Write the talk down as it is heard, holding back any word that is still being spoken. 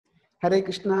Hare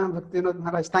Krishna, Bhakti Vinoda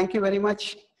Maharaj. Thank you very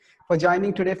much for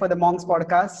joining today for the Monks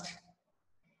podcast.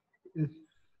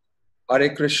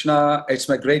 Hare Krishna, it's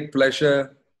my great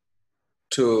pleasure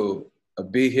to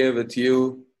be here with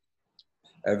you,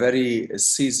 a very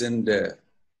seasoned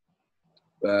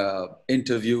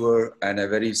interviewer and a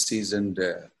very seasoned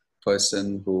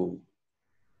person who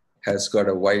has got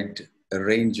a wide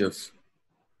range of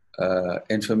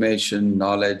information,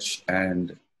 knowledge,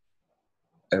 and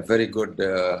a very good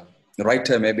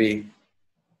writer, maybe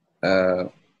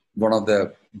one of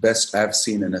the best I've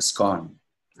seen in ISKCON.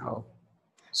 Oh.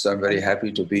 So I'm very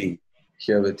happy to be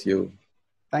here with you,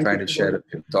 trying to share a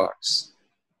few thoughts.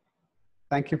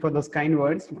 Thank you for those kind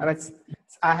words.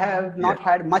 I have not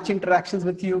had much interactions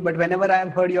with you, but whenever I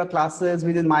have heard your classes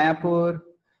within Mayapur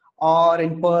or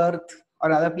in Perth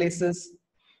or other places,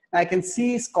 I can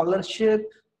see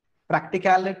scholarship,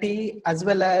 practicality, as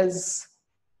well as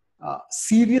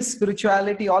serious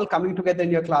spirituality all coming together in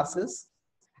your classes.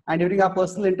 And during our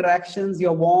personal interactions,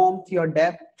 your warmth, your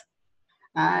depth,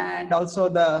 and also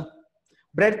the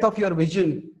breadth of your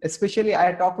vision. Especially,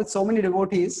 I talked with so many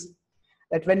devotees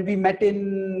that when we met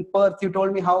in Perth, you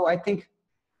told me how, I think,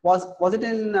 was it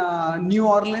in New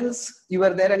Orleans? You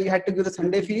were there and you had to give the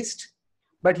Sunday feast,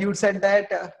 but you said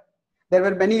that there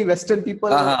were many Western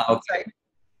people outside,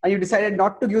 and you decided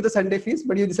not to give the Sunday feast,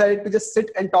 but you decided to just sit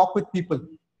and talk with people.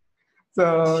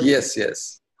 So yes,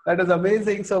 that is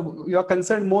amazing. So you're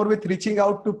concerned more with reaching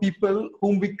out to people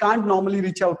whom we can't normally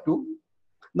reach out to,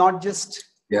 not just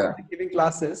giving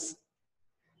classes.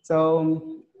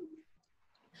 So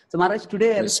Maharaj,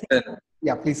 today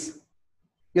please.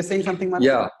 You're saying something, Maharaj?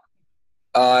 Yeah,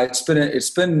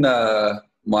 it's been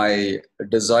my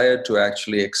desire to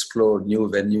actually explore new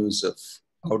venues of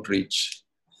outreach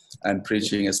and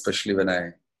preaching, especially when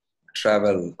I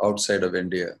travel outside of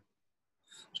India.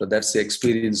 So that's the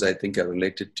experience I think I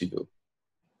related to you.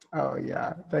 Oh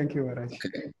yeah, thank you, Maharaj.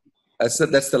 Okay.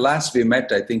 That's the last we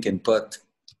met, I think, in Perth.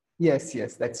 Yes,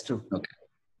 that's true. Okay.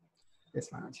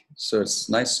 Yes, Maharaj. So it's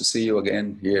nice to see you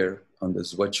again here on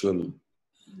this virtual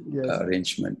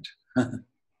arrangement.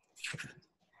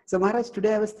 So Maharaj,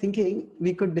 today I was thinking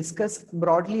we could discuss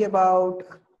broadly about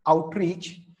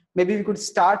outreach. Maybe we could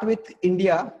start with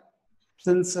India,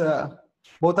 since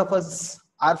both of us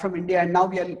are from India, and now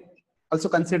we are also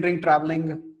considering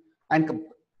traveling and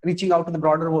reaching out to the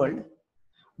broader world.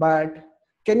 But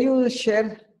can you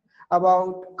share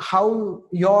about how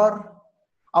your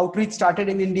outreach started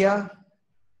in India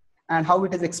and how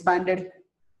it has expanded,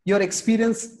 your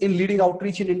experience in leading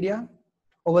outreach in India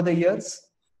over the years?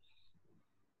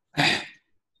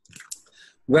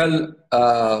 Well,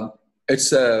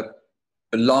 it's a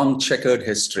long checkered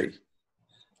history,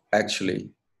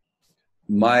 actually.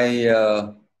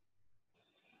 My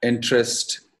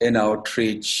interest in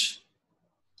outreach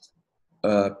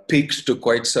peaked to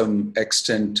quite some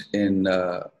extent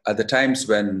at the times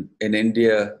when in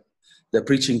India the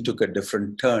preaching took a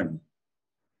different turn.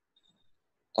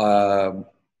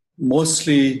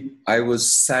 Mostly I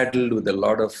was saddled with a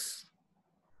lot of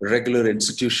regular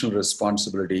institutional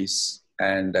responsibilities,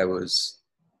 and I was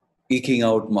eking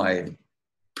out my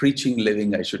preaching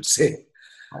living, I should say,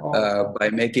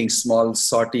 by making small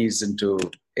sorties into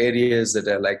areas that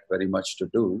I like very much to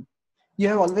do. You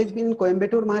have always been in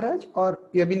Coimbatore, Maharaj, or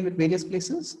you have been with various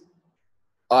places?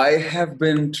 I have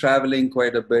been traveling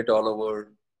quite a bit all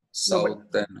over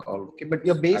south and all. Okay, but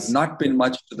your base? I've not been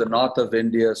much to the north of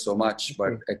India so much,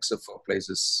 but except for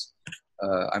places,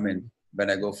 when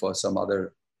I go for some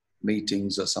other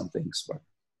meetings or something. But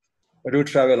I do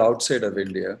travel outside of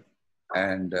India,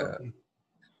 and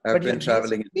I've been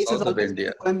traveling in south of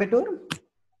India. Coimbatore?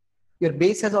 Your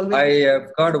base has always... I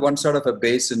have got one sort of a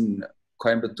base in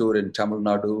Coimbatore in Tamil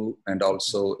Nadu and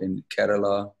also in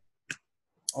Kerala.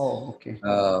 Oh, okay.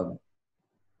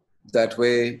 That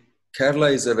way,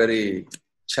 Kerala is a very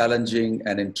challenging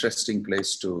and interesting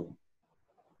place to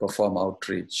perform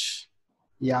outreach.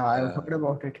 Yeah, I've heard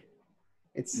about it.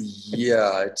 It's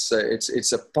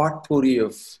a potpourri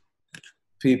of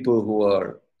people who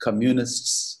are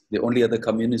communists, the only other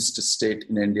communist state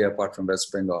in India apart from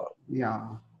West Bengal.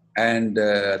 Yeah. And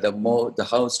the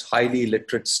most highly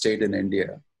literate state in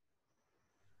India.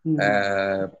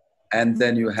 And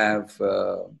then you have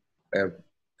a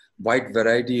wide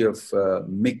variety of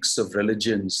mix of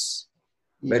religions,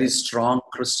 very strong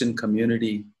Christian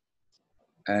community,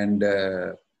 and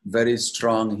very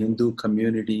strong Hindu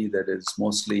community that is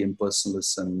mostly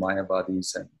impersonalists and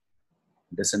Mayavadis and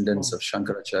descendants of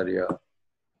Shankaracharya.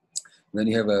 Then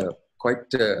you have a quite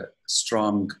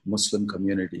strong Muslim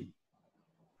community.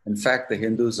 In fact, the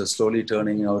Hindus are slowly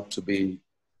turning out to be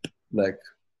like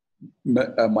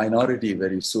a minority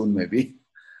very soon, maybe.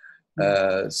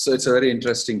 So it's a very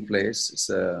interesting place. It's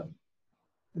a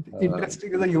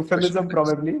interesting is a euphemism,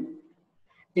 probably.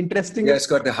 Interesting. Yeah, it's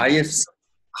got the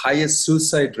highest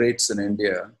suicide rates in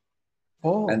India,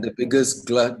 and the biggest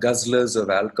guzzlers of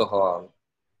alcohol,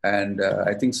 and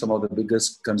I think some of the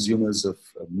biggest consumers of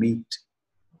meat.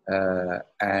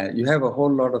 And you have a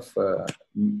whole lot of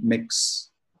mix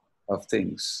of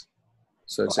things.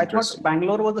 So it's I thought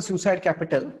Bangalore was the suicide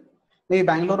capital. Maybe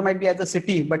Bangalore might be as a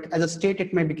city, but as a state,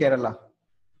 it may be Kerala.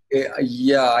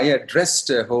 Yeah, I addressed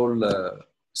a whole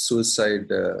suicide,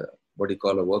 what do you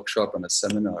call, a workshop and a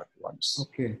seminar once.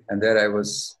 Okay. And there I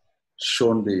was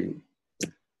shown the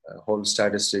whole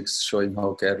statistics showing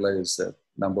how Kerala is the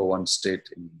 #1 state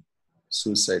in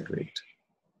suicide rate.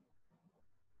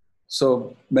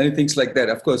 So many things like that.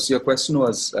 Of course, your question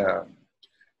was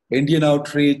Indian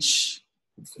outreach.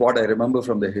 What I remember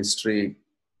from the history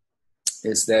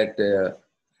is that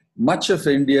much of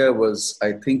India was,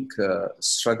 I think,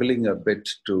 struggling a bit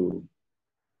to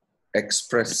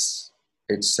express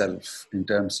itself in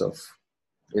terms of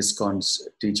ISKCON's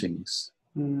teachings.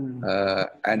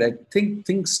 And I think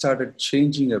things started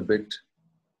changing a bit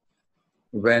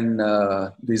when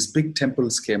these big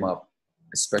temples came up.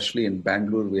 Especially in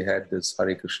Bangalore, we had this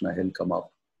Hare Krishna hill come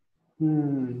up.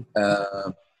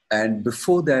 And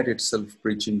before that itself,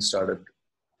 preaching started.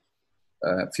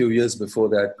 A few years before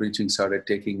that, preaching started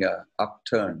taking a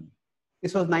upturn.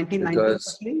 This was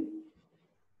 1990.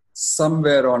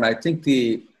 Somewhere on, I think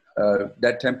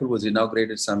that temple was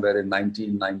inaugurated somewhere in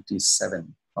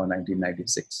 1997 or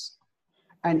 1996.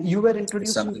 And you were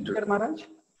introduced to Maharaj?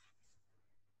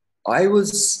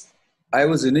 I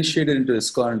was initiated into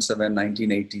ISKCON somewhere in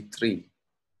 1983.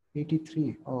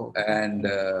 83. Oh. And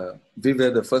we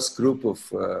were the first group of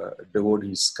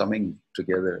devotees coming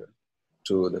together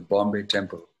to the Bombay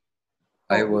temple.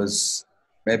 I was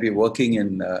maybe working in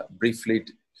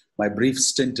my brief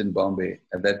stint in Bombay.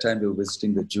 At that time, we were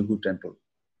visiting the Juhu temple,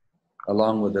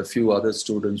 along with a few other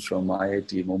students from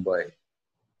IIT Mumbai.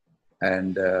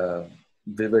 And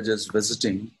we were just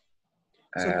visiting.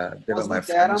 They were my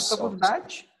friends.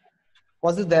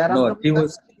 Was it there? No, he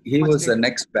was the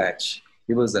next batch.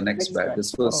 He was the next batch.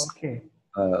 This was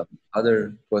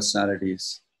other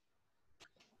personalities.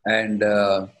 And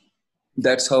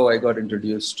that's how I got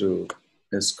introduced to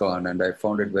ISKCON, and I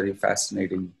found it very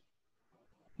fascinating.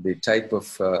 The type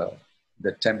of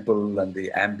the temple and the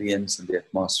ambience and the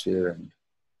atmosphere and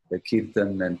the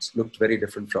kirtan, and it looked very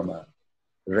different from a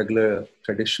regular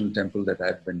traditional temple that I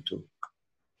had been to.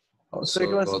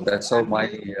 So that's how my...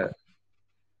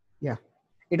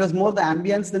 It was more the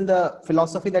ambience than the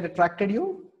philosophy that attracted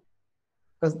you?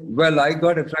 Well, I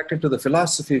got attracted to the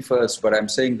philosophy first, but I'm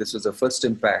saying this was the first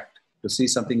impact, to see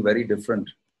something very different.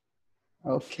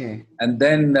 Okay. And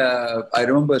then I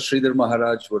remember Sridhar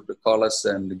Maharaj would call us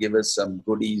and give us some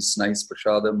goodies, nice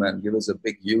prasadam, and give us a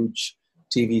big, huge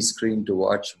TV screen to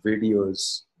watch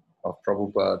videos of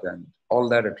Prabhupada, and all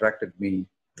that attracted me.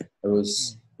 It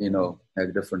was, a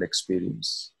different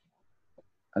experience.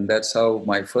 And that's how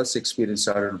my first experience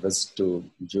started, visit to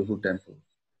Juhu temple.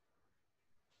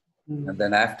 And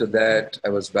then after that, I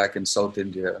was back in South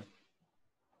India.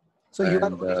 So you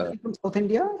are originally from South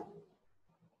India?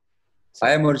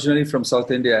 I am originally from South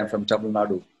India. I'm from Tamil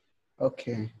Nadu.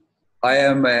 Okay. I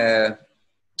am a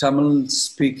Tamil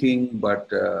speaking, but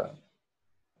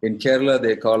in Kerala,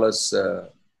 they call us,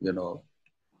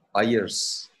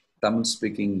 Ayers, Tamil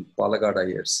speaking Palagad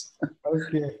Ayers.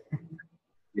 Okay.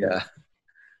 Yeah.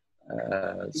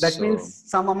 That means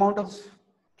some amount of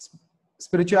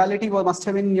spirituality must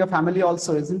have been in your family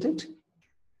also, isn't it?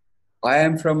 I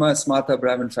am from a Smartha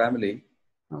Brahmin family.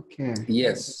 Okay.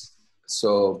 Yes.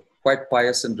 So quite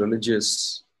pious and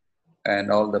religious,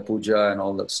 and all the puja and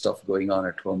all that stuff going on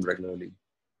at home regularly.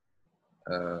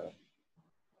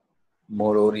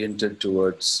 More oriented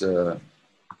towards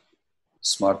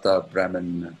Smartha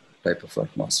Brahmin type of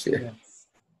atmosphere. Yes.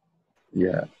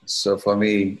 Yeah. So for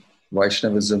me,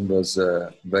 Vaishnavism was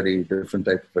a very different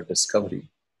type of a discovery.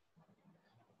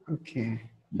 Okay.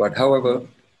 But however,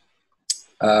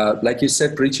 like you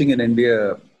said, preaching in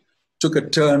India took a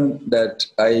turn that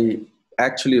I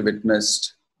actually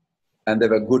witnessed, and there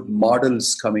were good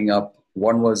models coming up.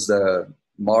 One was the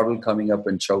model coming up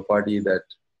in Chowpatty, that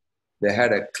they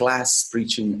had a class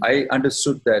preaching. I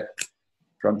understood that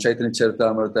from Chaitanya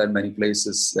Charan and many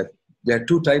places, that there are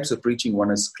two types of preaching.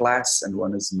 One is class and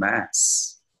one is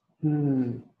mass.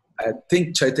 I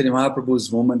think Chaitanya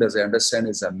Mahaprabhu's movement, as I understand,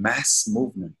 is a mass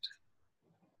movement.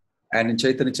 And in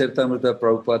Chaitanya Charitamrita,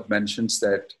 Prabhupada mentions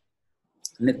that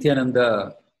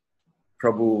Nityananda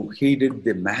Prabhu, he did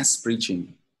the mass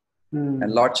preaching.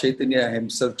 And Lord Chaitanya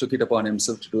himself took it upon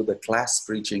himself to do the class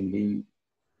preaching. He,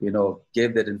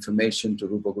 gave that information to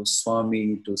Rupa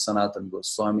Goswami, to Sanatan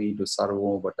Goswami, to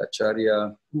Sarvabhauma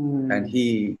Bhattacharya. And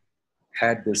he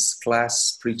had this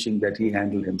class preaching that he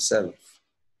handled himself.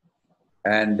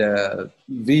 And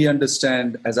we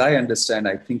understand, as I understand,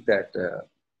 I think that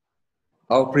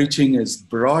our preaching is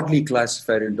broadly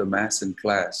classified into mass and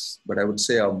class, but I would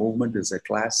say our movement is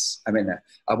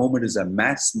our movement is a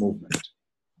mass movement.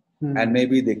 And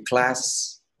maybe the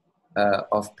class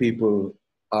of people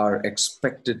are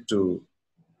expected to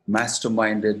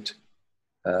mastermind it,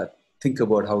 think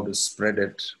about how to spread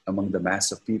it among the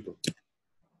mass of people.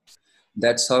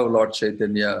 That's how Lord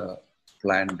Chaitanya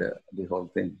planned the whole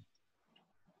thing.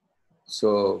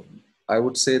 So I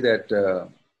would say that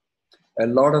a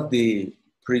lot of the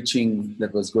preaching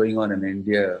that was going on in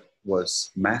India was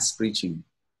mass preaching.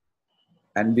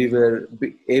 And we were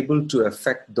able to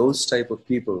affect those type of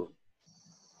people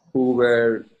who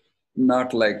were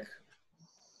not like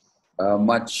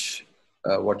much,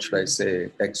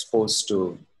 exposed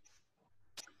to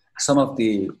some of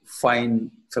the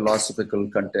fine philosophical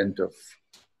content of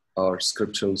our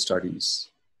scriptural studies.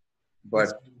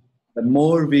 But the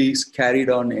more we carried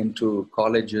on into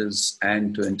colleges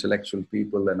and to intellectual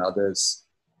people and others,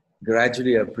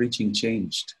 gradually our preaching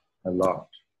changed a lot.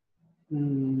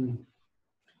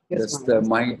 That's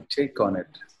my take on it.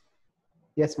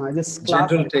 Yes, ma'am. This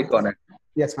general take on it.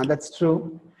 Yes, ma'am. That's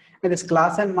true. And this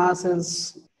class and mass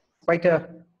is quite a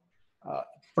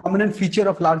prominent feature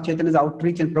of Lord Chaitanya's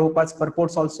outreach and Prabhupada's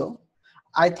purports also.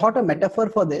 I thought a metaphor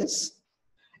for this,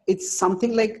 it's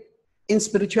something like in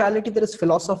spirituality, there is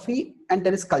philosophy and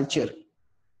there is culture.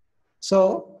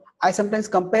 So I sometimes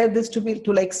compare this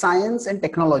to like science and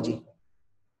technology.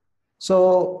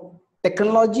 So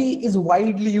technology is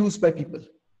widely used by people.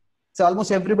 So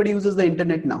almost everybody uses the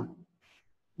internet now.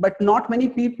 But not many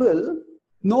people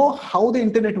know how the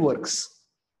internet works.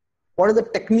 What is the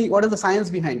technique? What is the science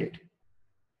behind it?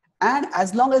 And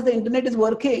as long as the internet is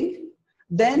working,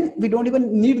 then we don't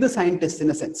even need the scientists in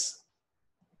a sense.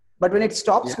 But when it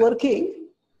stops working,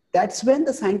 that's when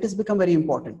the scientists become very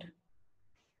important.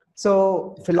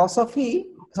 So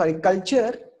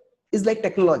culture is like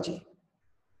technology.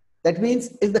 That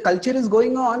means if the culture is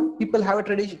going on, people have a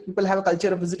tradition, people have a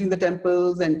culture of visiting the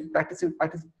temples and practicing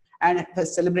and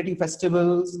celebrating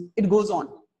festivals. It goes on.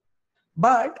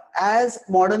 But as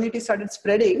modernity started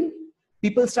spreading,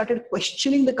 people started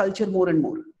questioning the culture more and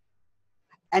more.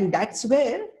 And that's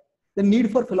where the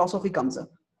need for philosophy comes up.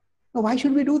 Now, why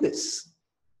should we do this?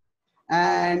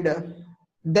 And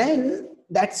then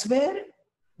that's where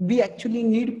we actually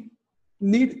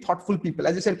need thoughtful people.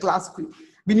 As you said,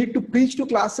 we need to preach to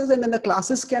classes, and then the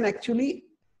classes can actually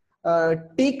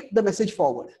take the message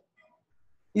forward.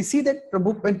 You see that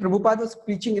when Prabhupada was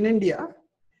preaching in India,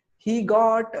 he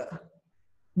got a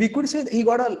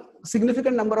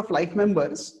significant number of like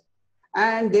members,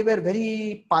 and they were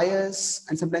very pious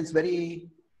and sometimes very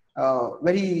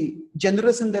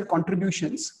generous in their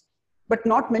contributions, but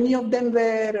not many of them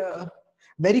were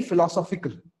very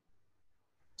philosophical.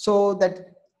 So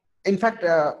that, in fact,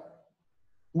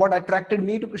 what attracted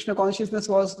me to Krishna consciousness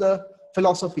was the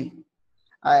philosophy.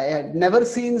 I had never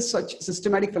seen such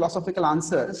systematic philosophical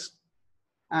answers.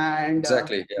 And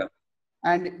exactly, yeah.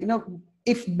 And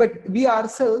but we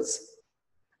ourselves,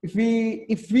 if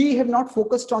we have not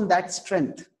focused on that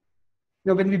strength,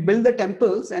 when we build the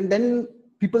temples and then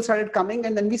people started coming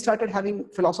and then we started having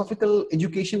philosophical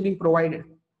education being provided,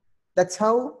 that's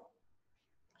how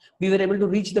we were able to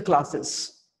reach the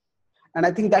classes. And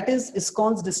I think that is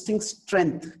ISKCON's distinct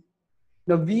strength.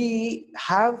 We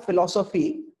have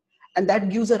philosophy, and that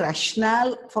gives a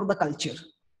rationale for the culture.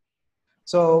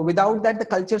 So without that, the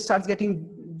culture starts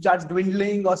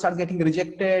dwindling or starts getting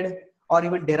rejected or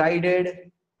even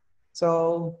derided.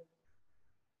 So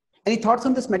any thoughts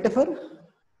on this metaphor?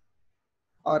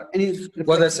 Or any reflection?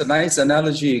 Well, that's a nice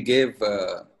analogy you gave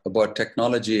about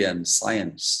technology and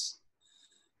science.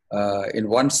 In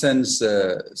one sense,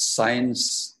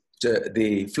 science,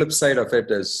 the flip side of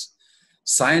it is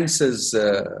science has,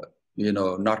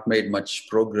 not made much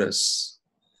progress,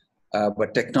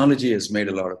 but technology has made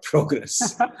a lot of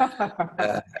progress.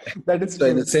 That is so true.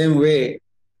 In the same way,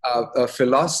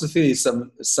 philosophy,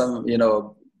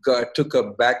 took a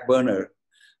back burner,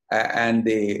 and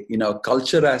the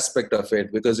culture aspect of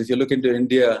it. Because if you look into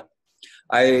India,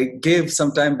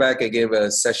 some time back, I gave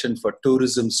a session for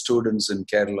tourism students in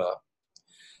Kerala.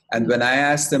 And when I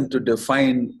asked them to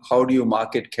define how do you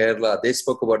market Kerala, they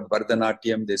spoke about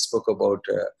Bharatanatyam, they spoke about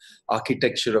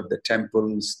architecture of the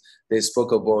temples, they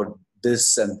spoke about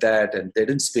this and that, and they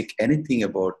didn't speak anything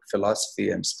about philosophy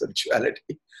and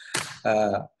spirituality.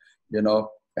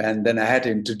 And then I had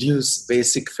to introduce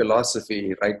basic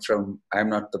philosophy right from I'm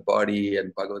not the body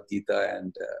and Bhagavad-Gītā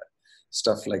and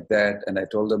stuff like that. And I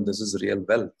told them this is real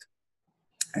wealth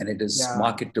and it is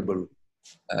marketable.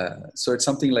 So it's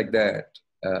something like that,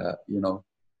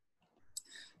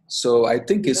 So I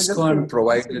think ISKCON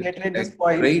provided a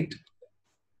great,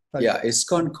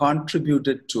 ISKCON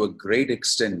contributed to a great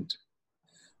extent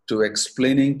to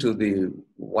explaining to the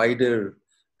wider,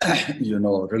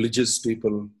 religious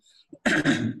people,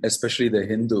 especially the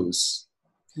Hindus,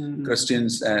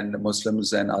 Christians and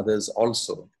Muslims and others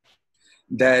also,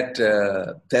 that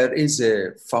there is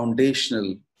a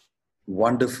foundational,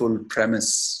 wonderful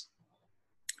premise,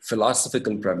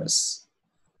 philosophical premise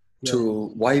to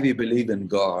why we believe in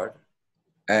God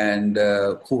and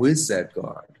who is that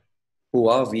God? Who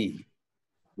are we?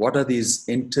 What are these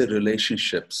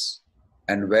interrelationships?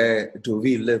 And where do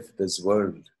we live this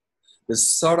world? There's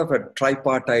sort of a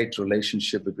tripartite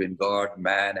relationship between God,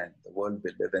 man, and the world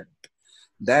we live in.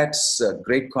 That's a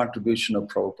great contribution of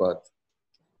Prabhupada.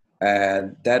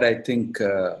 And that I think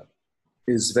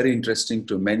is very interesting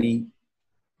to many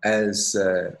as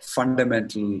a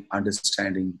fundamental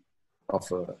understanding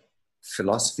of a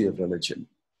philosophy of religion.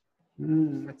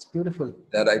 That's beautiful.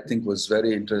 That I think was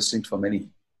very interesting for many.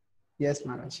 Yes,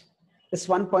 Maharaj. Just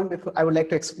one point before I would like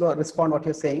to respond what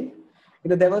you're saying. I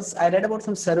read about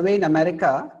some survey in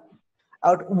America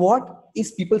about what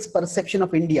is people's perception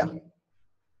of India.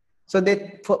 So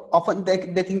often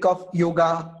they think of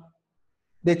yoga,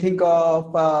 they think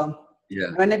of,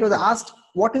 when it was asked,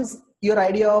 what is your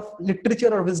idea of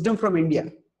literature or wisdom from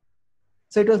India?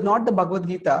 So it was not the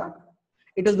Bhagavad-Gītā,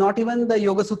 it was not even the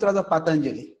Yoga Sutras of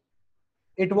Patanjali.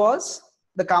 It was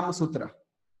the Kama Sutra.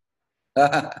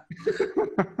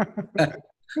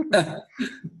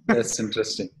 That's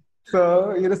interesting.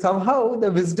 So, somehow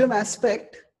the wisdom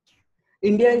aspect,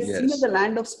 India is seen as a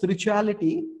land of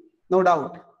spirituality, no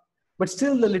doubt. But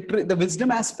still the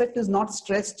wisdom aspect is not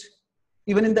stressed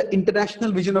even in the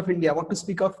international vision of India, what to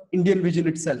speak of Indian vision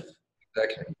itself.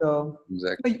 Exactly. So,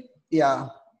 exactly. Yeah.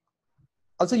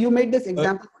 Also, you made this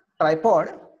example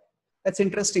tripod. That's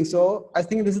interesting. So I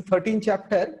think this is 13th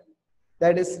chapter.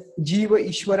 That is Jiva,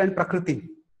 Ishwar and Prakriti.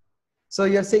 So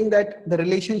you're saying that the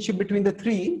relationship between the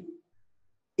three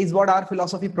is what our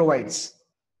philosophy provides.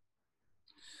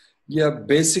 Yeah,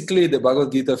 basically the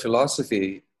Bhagavad-Gītā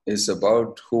philosophy is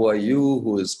about who are you,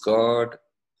 who is God,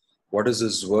 what is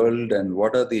this world, and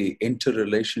what are the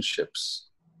interrelationships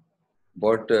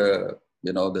about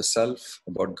the self,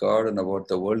 about God, and about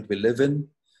the world we live in.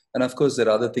 And of course, there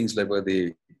are other things like about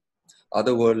the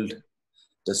other world,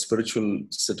 the spiritual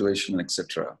situation,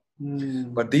 etc.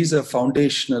 But these are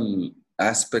foundational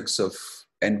aspects of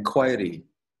inquiry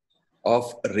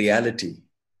of reality.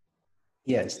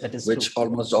 Yes, that is which true.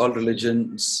 Almost all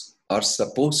religions are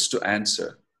supposed to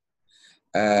answer.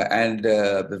 And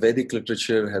the Vedic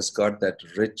literature has got that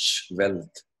rich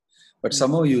wealth. But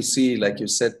somehow you see, like you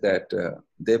said, that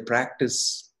they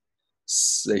practice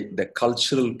the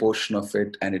cultural portion of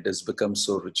it, and it has become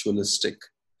so ritualistic.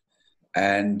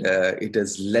 And it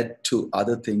has led to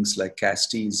other things like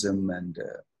casteism and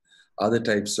other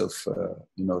types of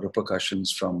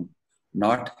repercussions from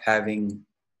not having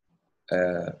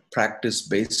practice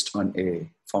based on a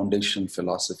foundation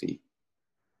philosophy,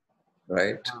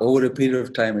 right? Over a period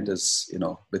of time, it has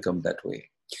become that way.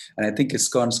 And I think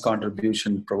ISKCON's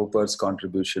contribution, Prabhupada's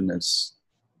contribution is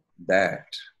that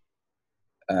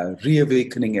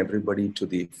reawakening everybody to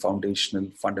the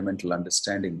fundamental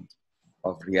understanding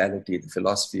of reality, the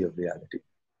philosophy of reality.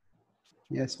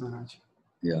 Yes, Maharaj.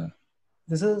 Yeah.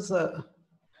 This is,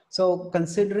 so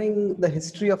considering the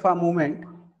history of our movement,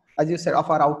 as you said, of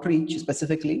our outreach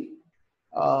specifically,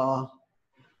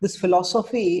 this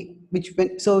philosophy,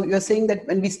 so you're saying that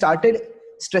when we started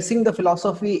stressing the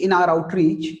philosophy in our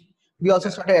outreach, we also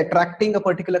started attracting a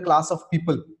particular class of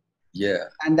people. Yeah.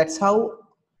 And that's how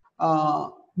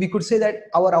we could say that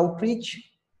our outreach,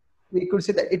 we could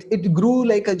say that it grew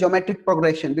like a geometric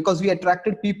progression because we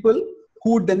attracted people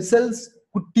who themselves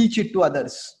could teach it to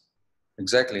others.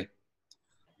 Exactly.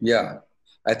 Yeah.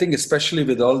 I think especially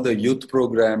with all the youth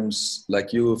programs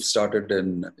like you've started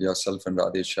in yourself and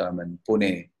Radhesham and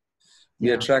Pune, we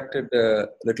attracted a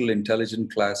little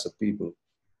intelligent class of people,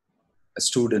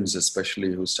 students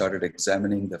especially, who started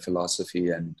examining the philosophy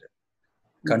and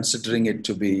considering it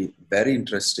to be very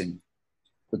interesting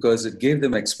because it gave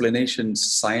them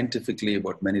explanations scientifically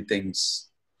about many things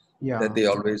that they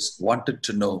always wanted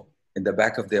to know. In the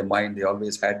back of their mind, they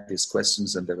always had these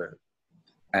questions and they were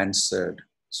answered.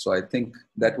 So I think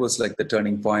that was like the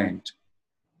turning point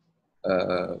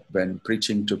when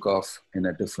preaching took off in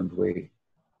a different way.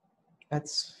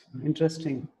 That's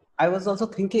interesting. I was also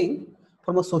thinking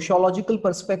from a sociological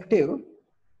perspective,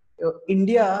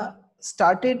 India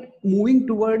started moving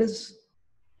towards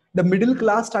the middle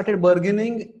class, started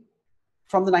bargaining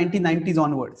from the 1990s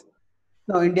onwards.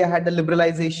 Now, India had the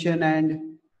liberalization,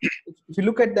 and if you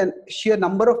look at the sheer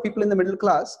number of people in the middle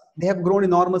class, they have grown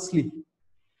enormously.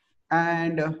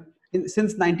 And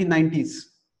since 1990s,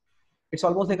 it's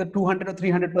almost like a 200 or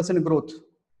 300% growth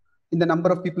in the number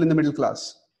of people in the middle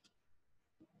class.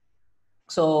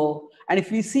 So, and if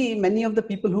we see many of the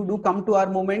people who do come to our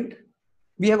movement,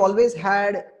 we have always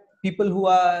had people who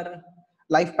are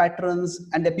life patrons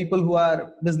and the people who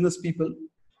are business people.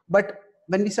 But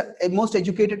when most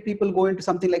educated people go into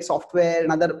something like software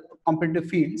and other competitive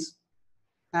fields,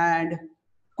 and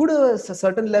could a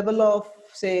certain level of,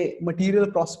 say,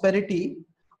 material prosperity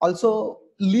also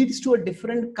leads to a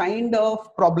different kind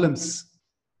of problems,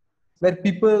 where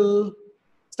people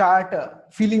start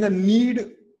feeling a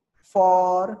need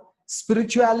for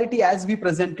spirituality as we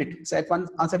present it. So at one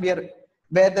answer,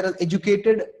 where there are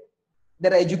educated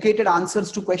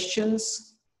answers to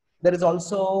questions. There is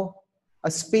also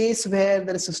a space where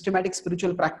there is systematic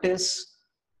spiritual practice.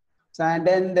 So, and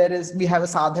then we have a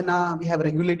sadhana, we have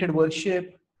regulated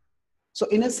worship. So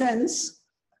in a sense,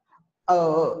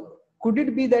 could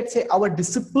it be that, say, our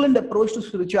disciplined approach to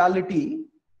spirituality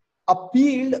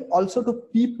appealed also to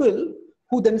people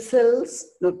who themselves,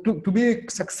 to be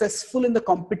successful in the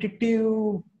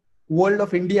competitive world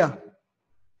of India,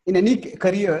 in any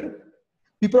career,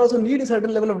 people also need a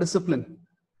certain level of discipline.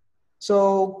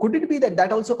 So could it be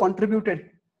that also contributed,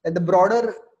 that the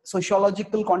broader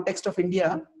sociological context of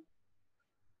India,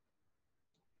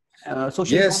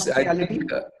 social Yes, reality?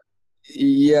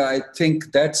 I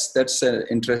think that's an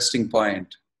interesting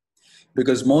point,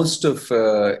 because most of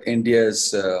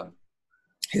India's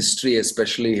history,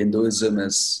 especially Hinduism,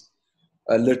 is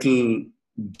a little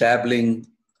dabbling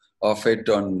of it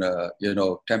on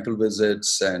temple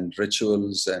visits and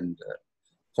rituals and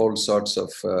whole sorts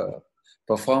of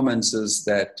performances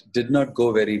that did not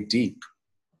go very deep.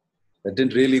 That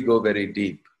didn't really go very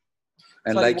deep.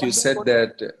 And Sorry, like you said,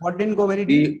 that what didn't go very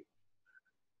deep?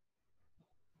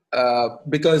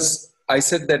 Because I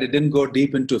said that it didn't go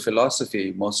deep into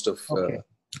philosophy. Most of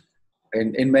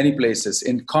in many places,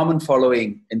 in common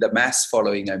following, in the mass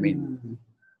following, I mean,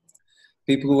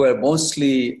 people who were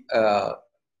mostly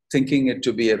thinking it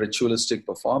to be a ritualistic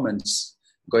performance,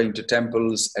 going to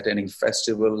temples, attending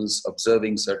festivals,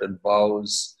 observing certain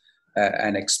vows,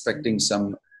 and expecting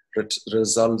some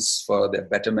results for their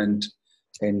betterment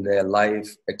in their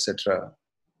life, etc.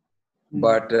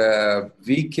 But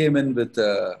we came in with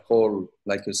a whole,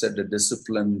 like you said, a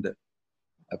disciplined,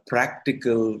 a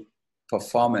practical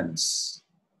performance,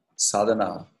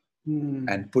 sadhana,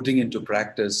 and putting into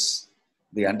practice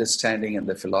the understanding and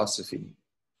the philosophy.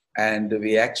 And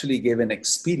we actually gave an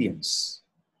experience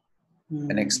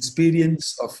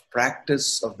of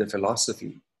practice of the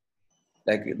philosophy.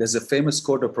 Like there's a famous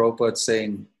quote of Prabhupada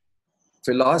saying,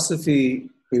 philosophy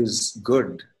is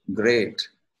good, great,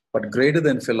 but greater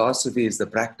than philosophy is the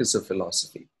practice of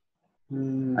philosophy.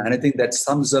 And I think that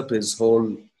sums up his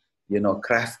whole,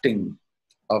 crafting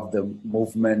of the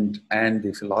movement and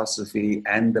the philosophy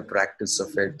and the practice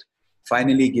of it,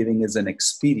 finally giving us an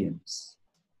experience.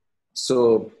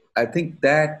 So I think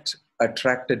that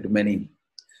attracted many.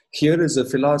 Here is a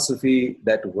philosophy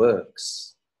that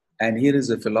works. And here is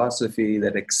a philosophy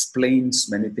that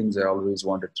explains many things I always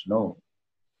wanted to know.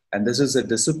 And this is a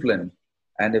discipline.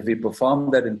 And if we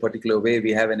perform that in a particular way,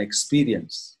 we have an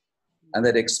experience. And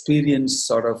that experience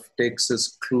sort of takes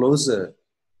us closer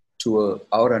to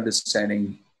our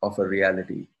understanding of a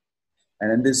reality.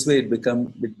 And in this way,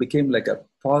 it became like a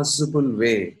possible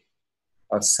way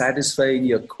of satisfying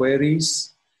your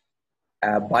queries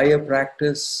by a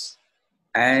practice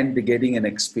and getting an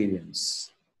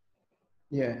experience.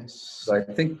 Yes. So I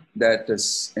think that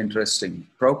is interesting.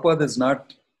 Prabhupada has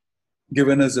not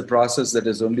given us a process that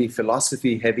is only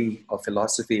philosophy heavy or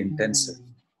philosophy intensive.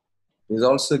 He's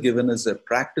also given us a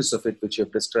practice of it, which you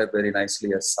have described very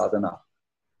nicely as sadhana.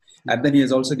 And then he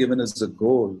has also given us a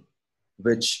goal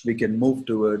which we can move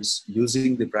towards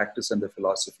using the practice and the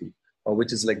philosophy, or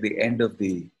which is like the end of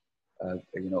the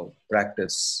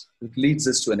practice. It leads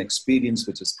us to an experience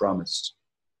which is promised.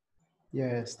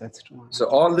 Yes, that's true. So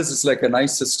all this is like a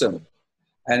nice system.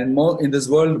 And in this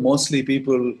world, mostly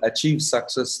people achieve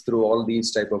success through all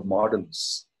these type of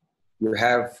models. You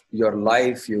have your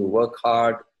life, you work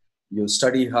hard, you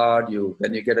study hard,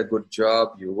 when you get a good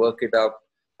job, you work it up,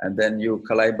 and then you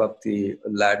climb up the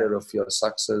ladder of your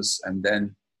success, and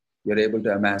then you're able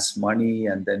to amass money,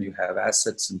 and then you have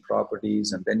assets and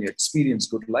properties, and then you experience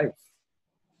good life.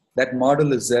 That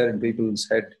model is there in people's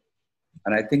head.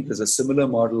 And I think there's a similar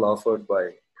model offered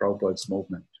by Prabhupada's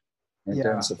movement in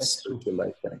terms of spiritual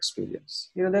life and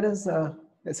experience. There is,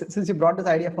 since you brought this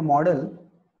idea of a model,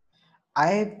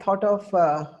 I thought of,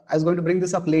 I was going to bring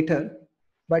this up later,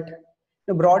 but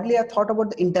broadly I thought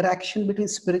about the interaction between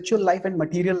spiritual life and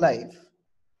material life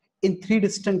in three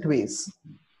distinct ways.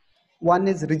 One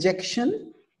is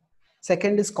rejection,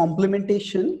 second is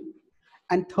complementation,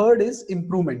 and third is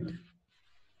improvement.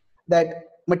 That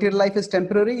material life is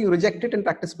temporary, you reject it and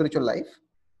practice spiritual life.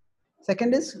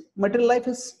 Second is material life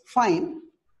is fine,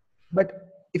 but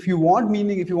if you want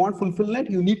meaning, if you want fulfillment,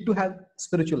 you need to have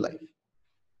spiritual life.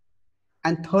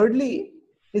 And thirdly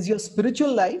is your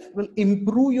spiritual life will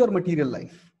improve your material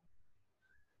life.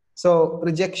 So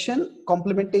rejection,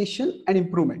 complementation, and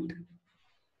improvement.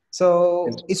 So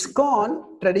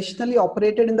ISKCON traditionally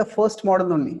operated in the first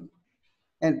model only.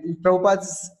 And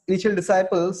Prabhupada's initial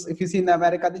disciples, if you see in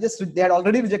America, they had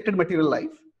already rejected material life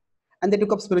and they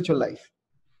took up spiritual life.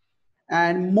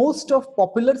 And most of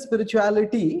popular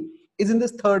spirituality is in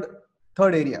this third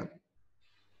area.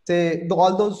 Say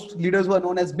all those leaders who are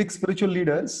known as big spiritual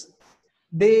leaders,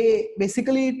 they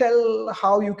basically tell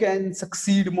how you can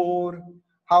succeed more,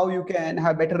 how you can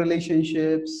have better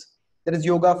relationships. There is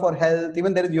yoga for health,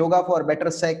 even there is yoga for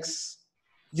better sex,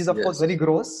 which is of course very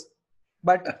gross.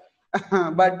 But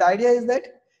but the idea is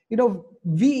that,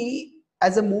 we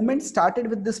as a movement started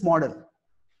with this model,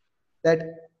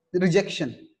 that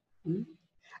rejection.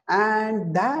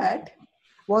 And that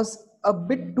was a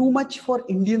bit too much for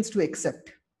Indians to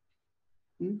accept.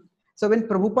 So when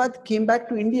Prabhupada came back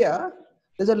to India,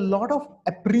 there's a lot of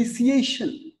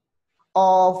appreciation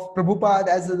of Prabhupada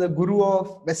as the guru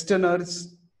of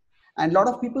Westerners. And a lot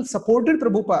of people supported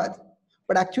Prabhupada,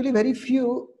 but actually very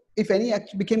few, if any,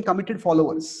 actually became committed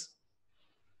followers.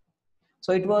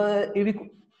 So it was,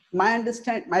 my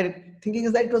thinking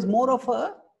is that it was more of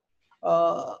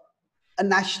a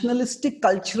nationalistic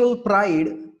cultural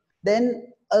pride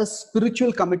than a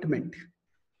spiritual commitment.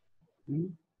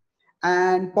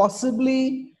 And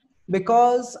possibly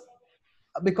because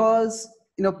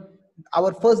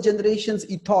our first generation's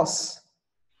ethos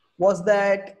was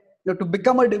that to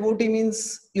become a devotee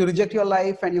means you reject your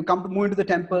life and you move into the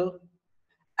temple,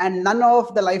 and none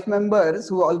of the life members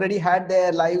who already had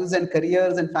their lives and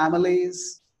careers and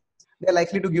families, they're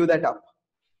likely to give that up.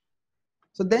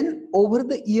 So then over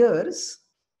the years,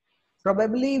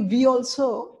 probably we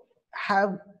also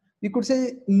have, we could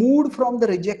say, moved from the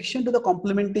rejection to the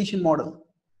complementation model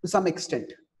to some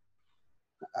extent.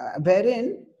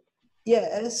 Wherein,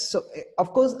 yes, so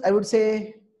of course, I would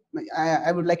say,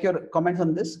 I would like your comments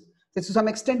on this. So to some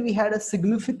extent, we had a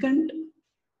significant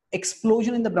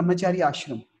explosion in the Brahmachari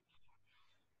ashram,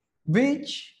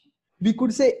 which we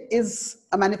could say is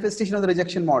a manifestation of the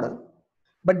rejection model.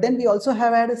 But then we also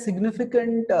have had a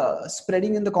significant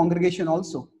spreading in the congregation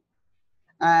also.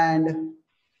 And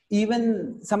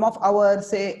even some of our,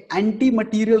 say,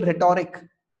 anti-material rhetoric,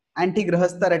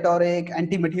 anti-grahastha rhetoric,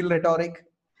 anti-material rhetoric,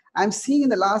 I'm seeing in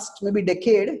the last maybe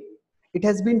decade, it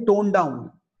has been toned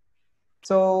down.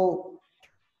 So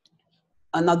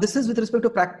now this is with respect to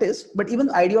practice, but even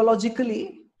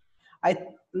ideologically,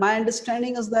 my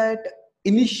understanding is that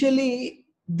initially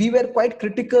we were quite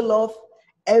critical of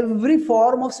every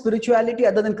form of spirituality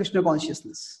other than Krishna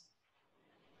consciousness.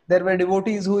 There were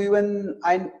devotees who even,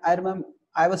 I remember,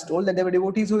 I was told that there were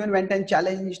devotees who even went and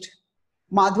challenged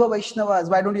Madhva Vaishnavas,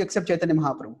 why don't you accept Chaitanya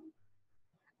Mahaprabhu?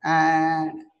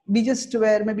 And we just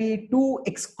were maybe too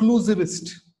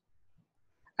exclusivist.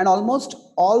 And almost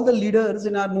all the leaders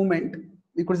in our movement,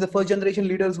 because the first generation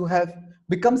leaders who have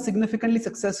become significantly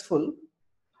successful,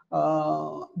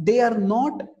 they are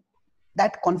not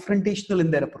that confrontational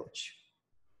in their approach.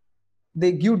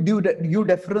 They give due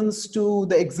deference to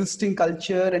the existing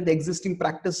culture and the existing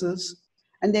practices,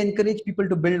 and they encourage people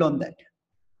to build on that.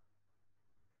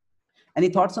 Any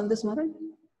thoughts on this, Maharaj?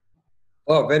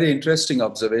 Oh, very interesting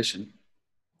observation.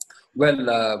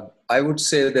 Well, I would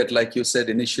say that, like you said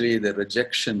initially, the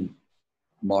rejection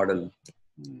model,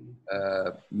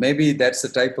 maybe that's the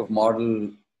type of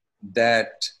model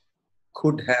that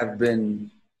could have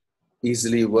been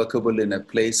easily workable in a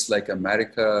place like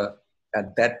America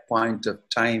at that point of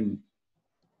time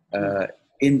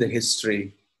in the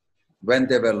history, when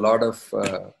there were a lot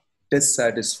of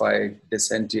dissatisfied,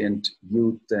 dissentient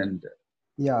youth, and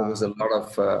there was a lot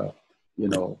of,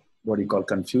 what you call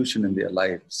confusion in their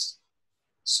lives.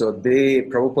 So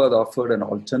Prabhupada offered an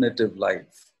alternative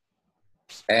life,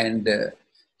 and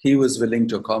he was willing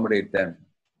to accommodate them.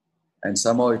 And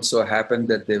somehow it so happened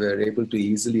that they were able to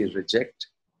easily reject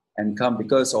and come,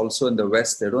 because also in the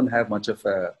West, they don't have much of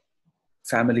a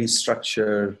family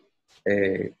structure,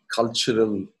 a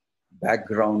cultural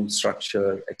background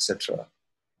structure, etc.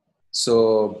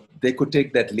 So they could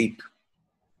take that leap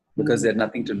because they had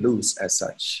nothing to lose as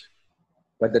such.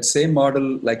 But that same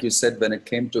model, like you said, when it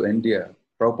came to India,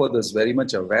 Prabhupada was very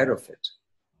much aware of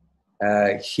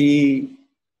it. He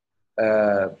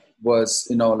was,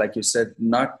 like you said,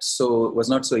 was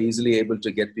not so easily able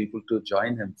to get people to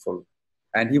join him full.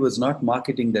 And he was not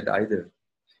marketing that either.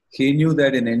 He knew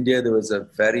that in India, there was a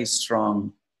very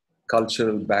strong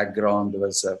cultural background. There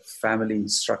was a family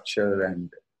structure and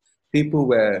people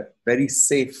were very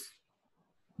safe.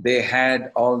 They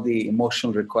had all the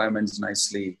emotional requirements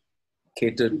nicely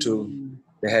catered to.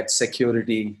 They had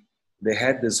security. They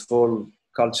had this whole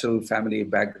cultural family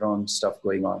background stuff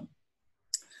going on.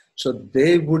 So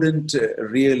they wouldn't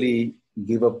really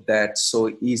give up that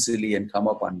so easily and come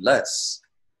up unless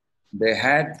they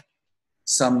had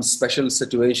some special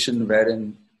situation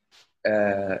wherein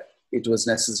it was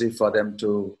necessary for them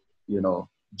to,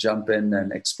 jump in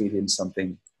and experience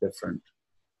something different.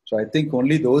 So I think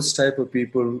only those type of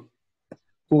people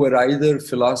who were either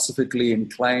philosophically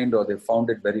inclined or they found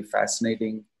it very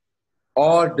fascinating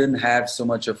or didn't have so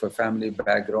much of a family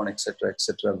background, etc.,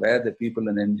 were the people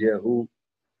in India who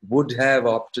would have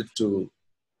opted to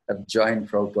have joined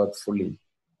Prabhupada fully.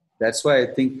 That's why I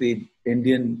think the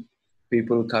Indian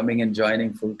people coming and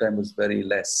joining full-time was very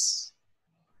less.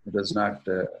 It was not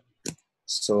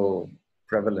so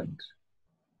prevalent.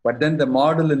 But then the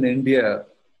model in India,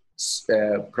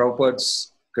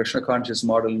 Prabhupada's Krishna conscious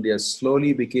model in India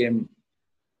slowly became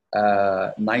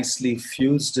nicely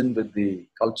fused in with the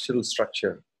cultural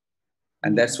structure.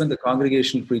 And that's when the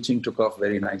congregational preaching took off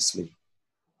very nicely.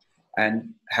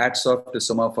 And hats off to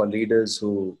some of our leaders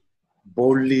who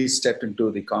boldly stepped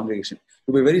into the congregation.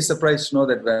 You'll be very surprised to know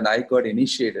that when I got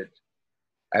initiated,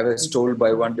 I was told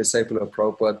by one disciple of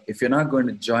Prabhupada, if you're not going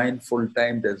to join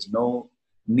full-time, there's no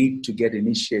need to get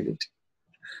initiated.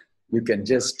 You can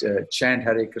just chant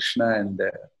Hare Krishna and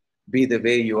be the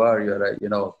way you are. You're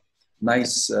a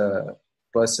nice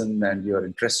person and you're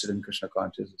interested in Krishna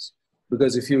consciousness.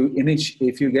 Because if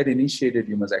you get initiated,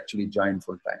 you must actually join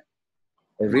full-time.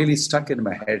 It really stuck in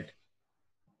my head.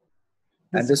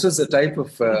 And this was the type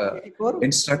of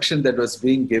instruction that was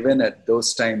being given at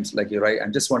those times. Like you're right, I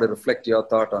just want to reflect your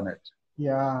thought on it.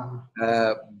 Yeah.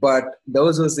 But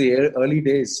those was the early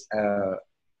days.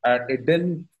 And it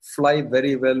didn't fly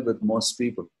very well with most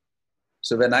people.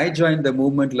 So when I joined the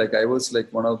movement, like I was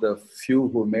like one of the few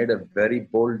who made a very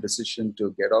bold decision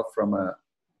to get off from a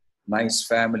nice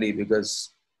family,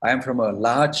 because I am from a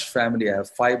large family. I have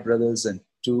 5 brothers and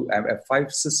I have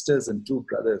 5 sisters and 2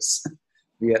 brothers.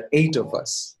 We are 8 of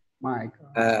us. My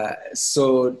God.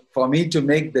 So for me to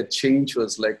make that change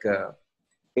was like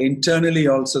internally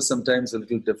also sometimes a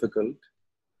little difficult.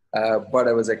 But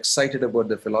I was excited about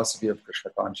the philosophy of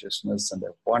Krishna consciousness and I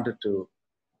wanted to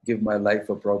give my life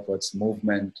for Prabhupada's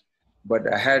movement.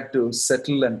 But I had to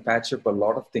settle and patch up a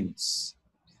lot of things.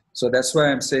 So that's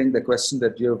why I'm saying the question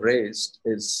that you have raised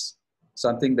is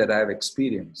something that I have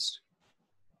experienced.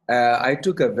 I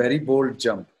took a very bold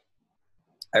jump.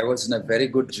 I was in a very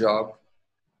good job.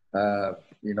 I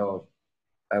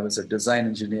was a design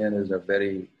engineer in a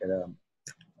very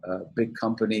big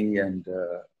company, and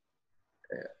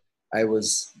I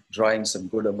was drawing some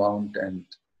good amount, and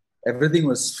everything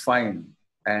was fine.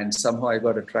 And somehow I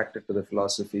got attracted to the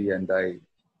philosophy, and I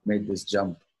made this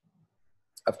jump.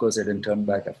 Of course, I didn't turn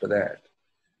back after that.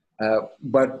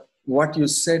 But what you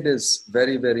said is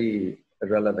very, very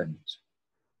relevant.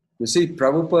 You see,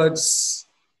 Prabhupada's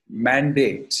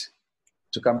mandate,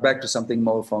 to come back to something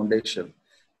more foundational,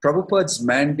 Prabhupada's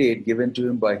mandate given to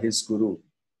him by his guru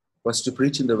was to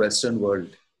preach in the Western world.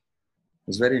 It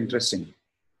was very interesting.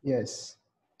 Yes.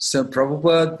 So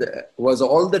Prabhupada was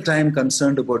all the time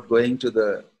concerned about going to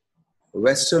the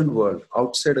Western world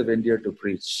outside of India to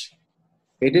preach.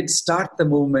 He did start the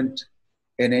movement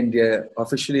in India,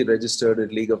 officially registered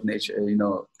at League of Nature,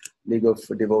 League of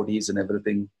Devotees and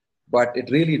everything, but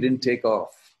it really didn't take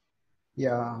off.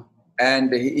 Yeah.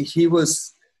 And he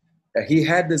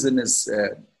had this in his,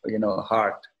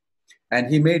 heart. And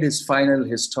he made his final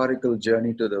historical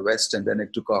journey to the West, and then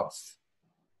it took off.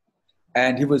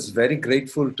 And he was very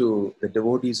grateful to the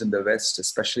devotees in the West,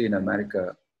 especially in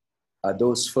America,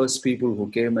 those first people who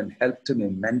came and helped him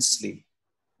immensely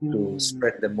to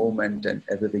spread the movement and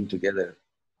everything together.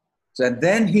 So, and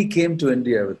then he came to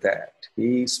India with that.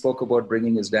 He spoke about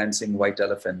bringing his dancing white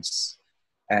elephants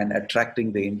and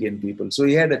attracting the Indian people. So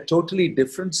he had a totally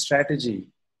different strategy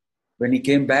when he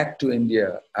came back to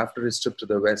India after his trip to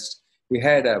the West, he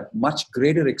had a much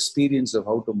greater experience of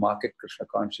how to market Krishna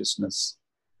consciousness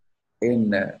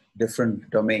in a different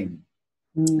domain.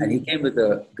 And he came with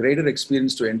a greater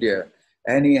experience to India,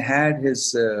 and he had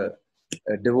his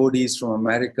devotees from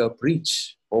America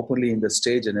preach openly in the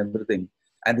stage and everything.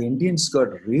 And the Indians got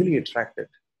really attracted.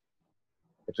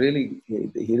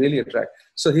 He really attracted.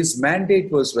 So his mandate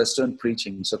was Western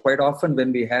preaching. So quite often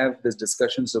when we have these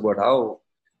discussions about how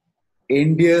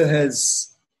India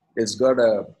has got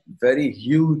a very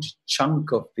huge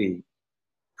chunk of the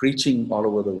preaching all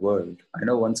over the world. I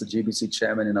know once a GBC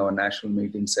chairman in our national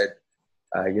meeting said,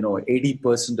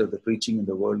 80% of the preaching in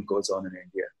the world goes on in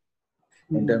India.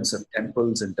 In terms of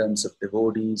temples, in terms of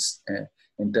devotees,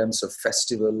 in terms of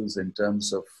festivals, in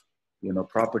terms of,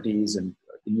 properties, and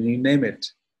you name it.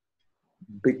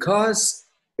 Because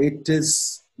it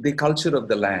is the culture of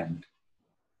the land.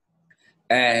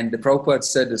 And Prabhupada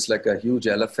said it's like a huge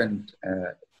elephant.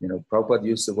 Prabhupada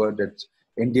used the word that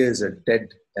India is a dead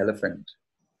elephant,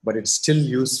 but it's still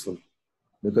useful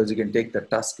because you can take the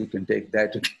tusk, you can take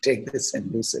that, you can take this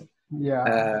and use it.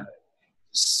 Yeah.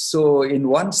 So in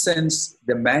one sense,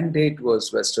 the mandate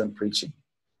was Western preaching.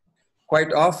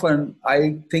 Quite often,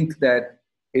 I think that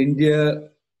India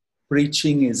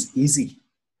preaching is easy.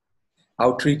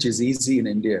 Outreach is easy in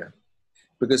India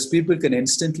because people can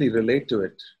instantly relate to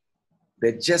it.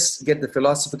 They just get the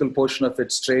philosophical portion of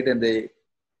it straight and they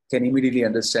can immediately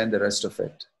understand the rest of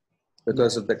it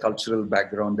because of the cultural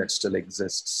background that still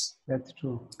exists. That's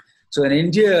true. So in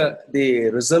India, the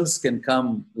results can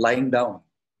come lying down.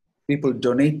 People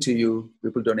donate to you,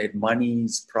 people donate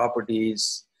monies,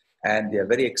 properties, and they're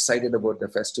very excited about the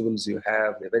festivals you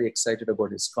have. They're very excited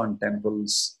about ISKCON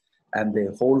temples, and they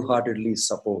wholeheartedly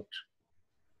support.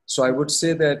 So I would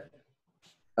say that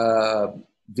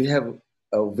we have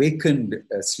awakened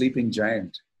a sleeping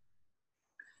giant,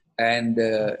 and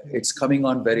it's coming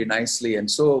on very nicely. And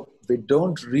so we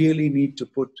don't really need to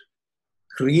put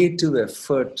creative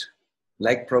effort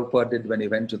like Prabhupada did when he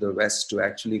went to the West to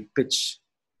actually pitch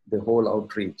the whole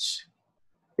outreach.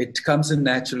 It comes in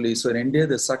naturally. So in India,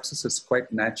 the success is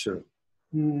quite natural.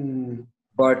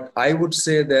 But I would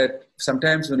say that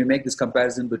sometimes when we make this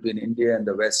comparison between India and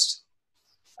the West,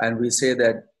 and we say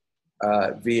that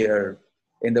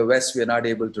in the West, we are not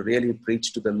able to really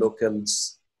preach to the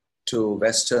locals, to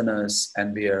Westerners,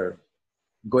 and we are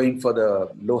going for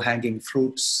the low-hanging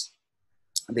fruits.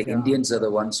 The Indians are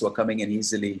the ones who are coming in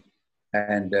easily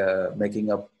and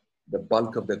making up the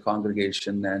bulk of the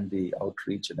congregation and the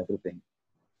outreach and everything.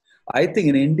 I think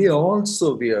in India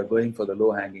also we are going for the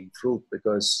low-hanging fruit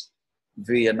because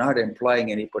we are not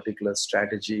employing any particular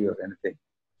strategy or anything,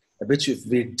 which if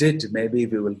we did, maybe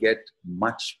we will get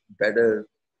much better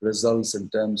results in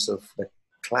terms of the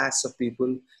class of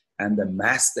people and the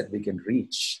mass that we can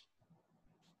reach.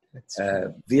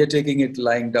 We are taking it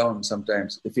lying down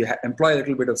sometimes. If you employ a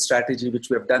little bit of strategy, which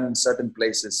we have done in certain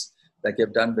places, like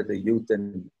you've done with the youth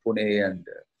in Pune and,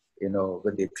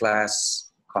 with the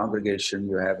class congregation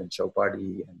you have in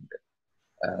Chowpadi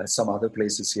and some other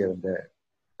places here and there.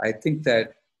 I think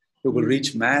that we will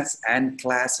reach mass and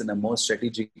class in a more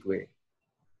strategic way.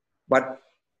 But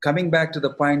coming back to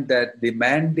the point that the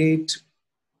mandate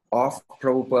of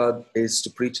Prabhupada is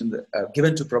to preach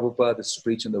given to Prabhupada is to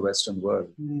preach in the Western world.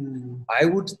 I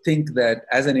would think that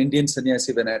as an Indian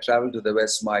sannyasi, when I travel to the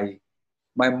West, my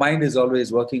mind is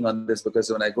always working on this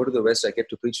because when I go to the West, I get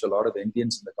to preach to a lot of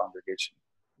Indians in the congregation.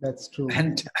 That's true.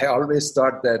 And I always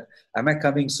thought that, am I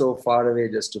coming so far away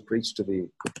just to preach to the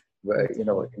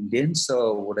Indians,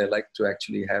 or would I like to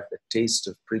actually have the taste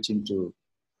of preaching to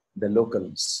the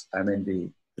locals, the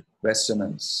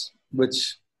Westerners,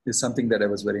 which is something that I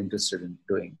was very interested in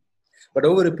doing. But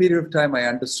over a period of time, I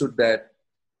understood that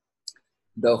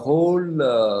the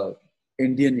whole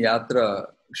Indian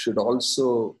Yatra should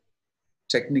also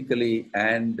technically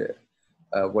and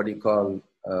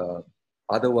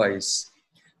otherwise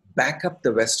back up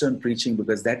the Western preaching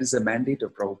because that is a mandate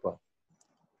of Prabhupada.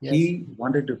 Yes. He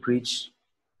wanted to preach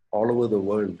all over the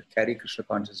world, carry Krishna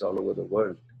consciousness all over the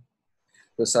world.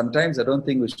 So sometimes I don't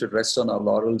think we should rest on our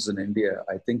laurels in India.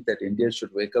 I think that India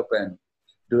should wake up and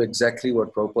do exactly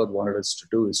what Prabhupada wanted us to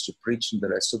do, is to preach in the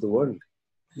rest of the world.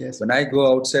 Yes. When I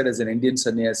go outside as an Indian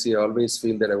sannyasi, I always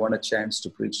feel that I want a chance to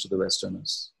preach to the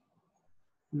Westerners.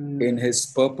 In his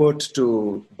purport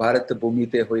to Bharata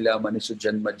Bhumite Hoila Manishu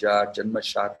Janma Jar Janma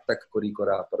Shartak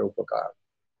Kurikora Paropakar,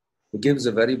 he gives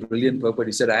a very brilliant purport.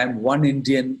 He said, I am one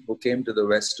Indian who came to the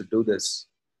West to do this.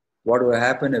 What will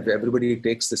happen if everybody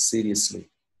takes this seriously?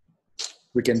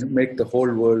 We can make the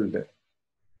whole world,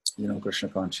 Krishna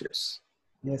conscious.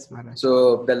 Yes, Maharaj.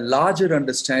 So the larger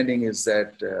understanding is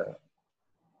that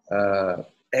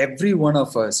every one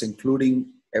of us, including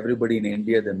everybody in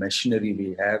India, the machinery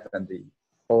we have and the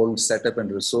whole setup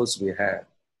and resource we have,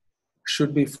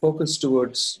 should be focused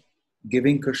towards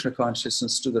giving Krishna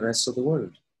consciousness to the rest of the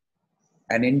world.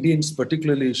 And Indians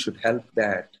particularly should help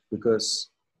that, because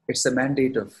it's the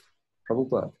mandate of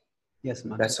Prabhupada. Yes,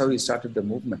 ma'am. That's how he started the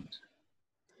movement.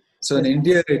 So in Yes,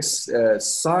 India, it's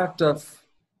sort of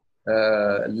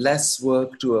less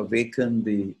work to awaken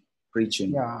the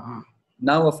preaching. Yeah.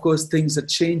 Now, of course, things are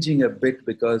changing a bit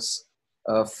because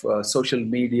of social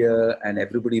media and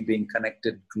everybody being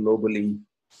connected globally,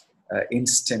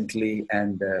 instantly,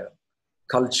 and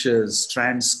cultures,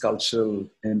 trans-cultural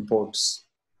imports,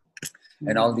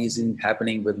 and all these things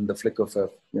happening within the flick of a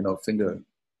finger.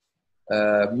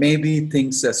 Maybe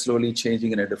things are slowly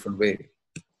changing in a different way.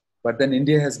 But then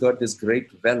India has got this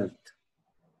great wealth,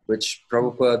 which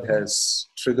Prabhupada has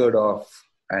triggered off.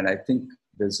 And I think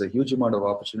there's a huge amount of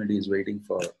opportunities waiting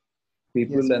for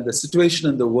people. Yes. And the situation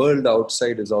in the world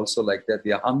outside is also like that.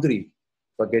 They are hungry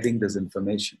for getting this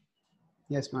information.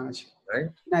 Yes, Maharaj. Right?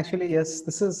 Actually, yes,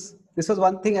 this was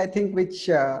one thing I think which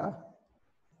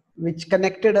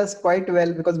connected us quite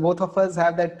well, because both of us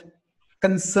have that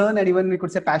concern and even we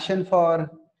could say passion for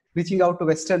reaching out to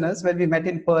Westerners when we met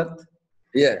in Perth.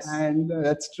 Yes. And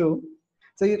that's true.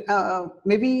 So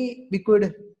maybe we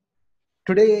could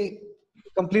today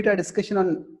complete our discussion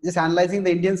on just analyzing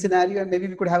the Indian scenario, and maybe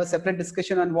we could have a separate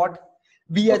discussion on what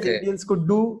we as Indians could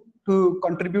do to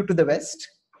contribute to the West.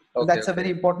 So that's a very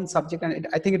important subject, and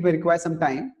I think it will require some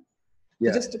time.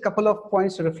 Yeah. So just a couple of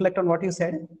points to reflect on what you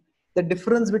said. The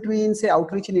difference between, say,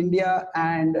 outreach in India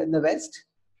and in the West.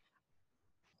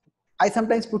 I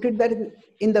sometimes put it that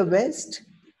in the West,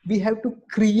 we have to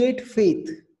create faith.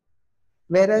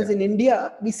 Whereas in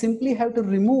India, we simply have to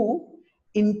remove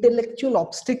intellectual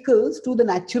obstacles to the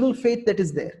natural faith that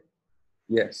is there.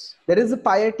 Yes. There is a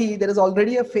piety, there is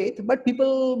already a faith, but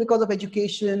people, because of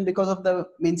education, because of the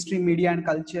mainstream media and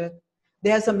culture, they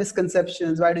have some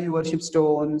misconceptions. Why do you worship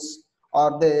stones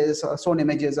or this or stone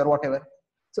images or whatever?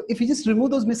 So if you just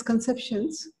remove those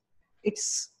misconceptions, it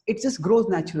just grows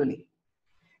naturally.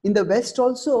 In the West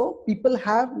also,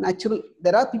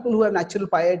 there are people who have natural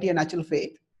piety and natural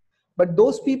faith, but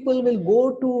those people will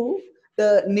go to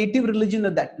the native religion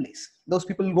of that place. Those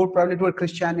people will go probably to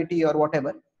Christianity or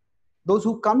whatever. Those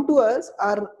who come to us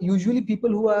are usually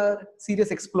people who are serious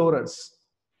explorers.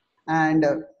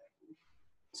 And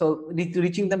so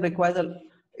reaching them requires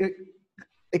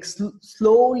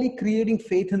slowly creating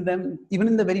faith in them, even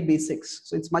in the very basics.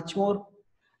 So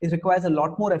it requires a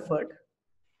lot more effort.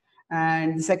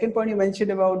 And the second point you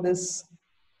mentioned about this,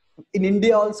 in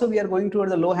India also we are going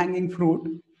towards the low-hanging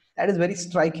fruit. That is very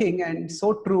striking and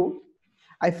so true.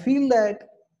 I feel that,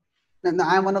 and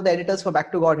I am one of the editors for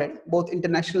Back to Godhead, both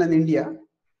international and Indian,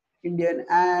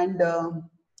 and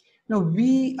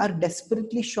we are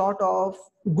desperately short of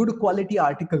good quality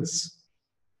articles.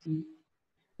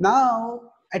 Now,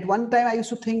 at one time I used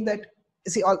to think that,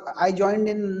 I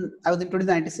was introduced in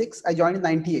 96, I joined in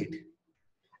 98.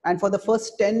 And for the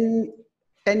first 10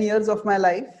 years of my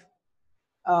life,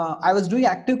 I was doing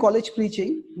active college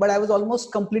preaching, but I was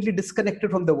almost completely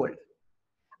disconnected from the world.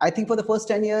 I think for the first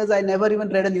 10 years, I never even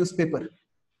read a newspaper.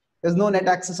 There's no net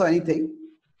access or anything.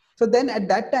 So then at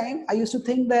that time, I used to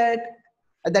think that,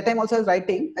 at that time also I was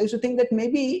writing, I used to think that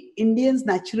maybe Indians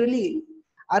naturally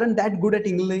aren't that good at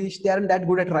English, they aren't that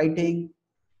good at writing.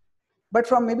 But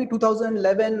from maybe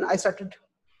 2011,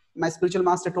 my spiritual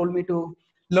master told me to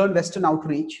learn Western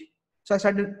outreach. So I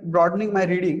started broadening my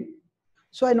reading.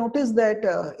 So I noticed that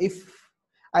if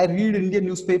I read Indian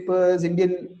newspapers,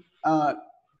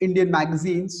 Indian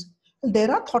magazines,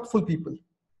 there are thoughtful people.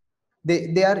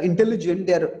 They are intelligent,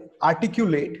 they are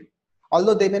articulate,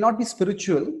 although they may not be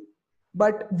spiritual,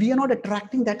 but we are not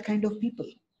attracting that kind of people.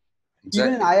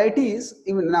 Exactly. Even in IITs,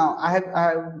 even now, I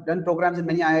have done programs in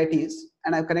many IITs,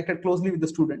 and I've connected closely with the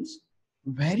students.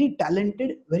 Very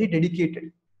talented, very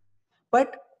dedicated,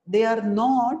 but they are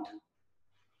not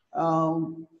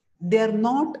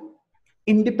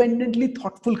independently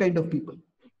thoughtful kind of people.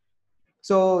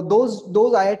 So those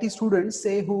IIT students,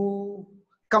 say, who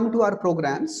come to our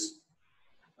programs,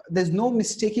 there's no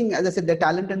mistaking, as I said, their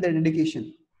talent and their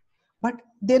dedication, but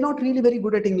they're not really very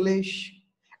good at English.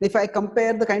 If I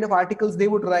compare the kind of articles they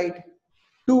would write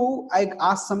to, I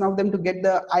asked some of them to get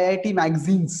the IIT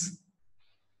magazines.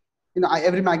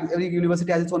 Every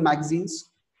university has its own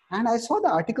magazines, and I saw the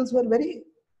articles were very,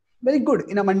 very good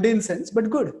in a mundane sense, but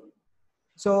good.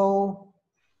 So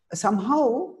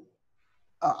somehow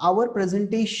our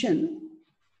presentation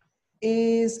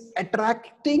is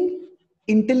attracting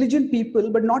intelligent people,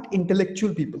 but not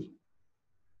intellectual people.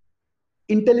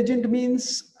 Intelligent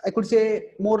means I could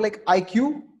say, more like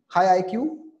IQ, high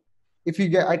IQ. If you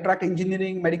attract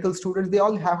engineering, medical students, they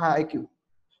all have high IQ.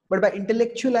 But by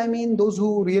intellectual, I mean those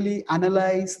who really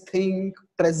analyze, think,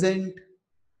 present.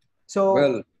 So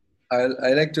Well,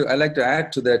 I like to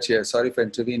add to that here. Sorry for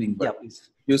intervening, yeah, but please.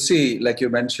 you see, like you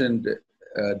mentioned,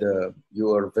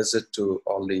 your visit to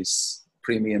all these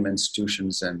premium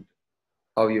institutions and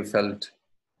how you felt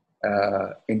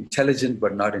intelligent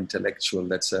but not intellectual.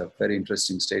 That's a very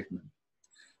interesting statement.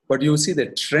 But you see the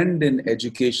trend in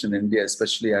education in India,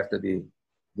 especially after the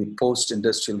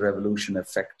post-industrial revolution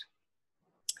effect,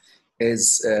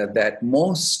 is that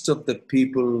most of the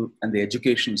people and the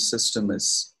education system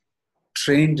is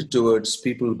trained towards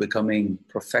people becoming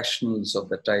professionals of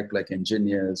the type like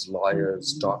engineers,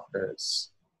 lawyers,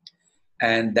 doctors.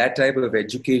 And that type of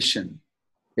education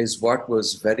is what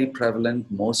was very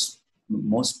prevalent, most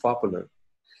popular.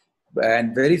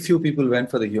 And very few people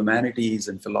went for the humanities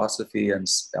and philosophy and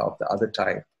of the other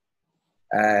type.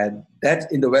 And that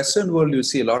in the Western world, you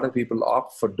see a lot of people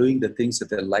opt for doing the things that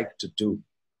they like to do.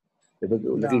 They were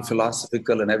a little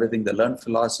philosophical and everything. They learn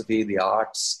philosophy, the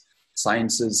arts,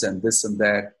 sciences, and this and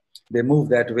that. They move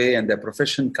that way, and their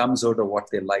profession comes out of what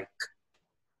they like.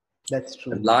 That's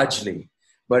true. Largely.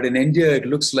 But in India, it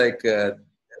looks like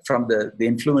from the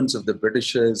influence of the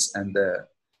Britishers and the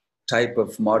type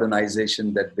of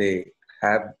modernization that they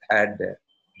have had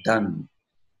done,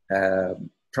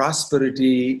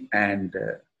 prosperity and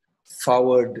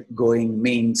forward going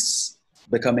means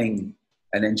becoming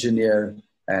an engineer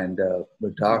and a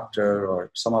doctor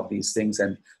or some of these things.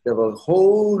 And there were a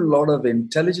whole lot of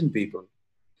intelligent people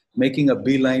making a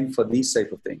beeline for these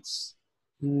type of things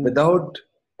without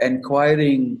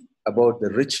inquiring about the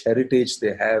rich heritage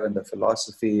they have and the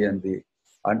philosophy and the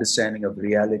understanding of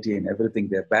reality and everything.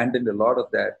 They abandoned a lot of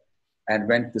that and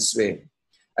went this way.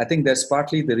 I think that's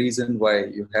partly the reason why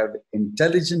you have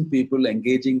intelligent people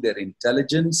engaging their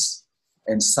intelligence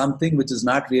in something which is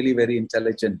not really very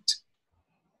intelligent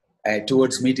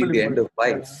towards meeting the end of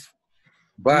life,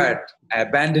 but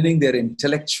abandoning their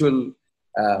intellectual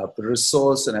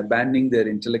resource and abandoning their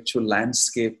intellectual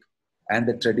landscape and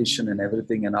the tradition and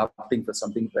everything and opting for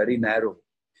something very narrow.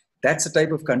 That's the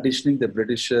type of conditioning the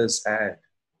Britishers had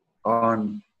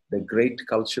on the great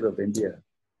culture of India,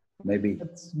 maybe.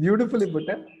 That's beautifully put.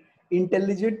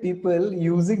 Intelligent people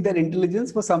using their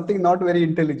intelligence for something not very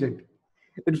intelligent.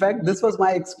 In fact, this was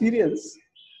my experience.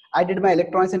 I did my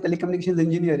electronics and telecommunications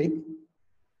engineering,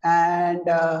 and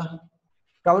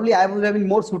probably I would have been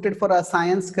more suited for a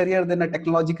science career than a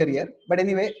technology career. But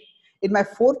anyway, in my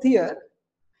fourth year,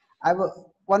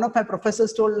 one of my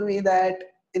professors told me that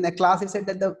in a class, he said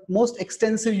that the most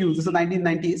extensive use, this is the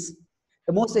 1990s,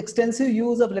 the most extensive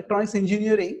use of electronics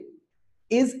engineering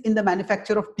is in the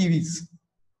manufacture of TVs.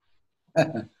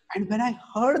 And when I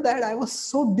heard that, I was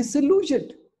so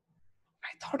disillusioned.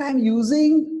 I thought I'm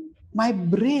using my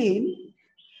brain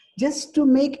just to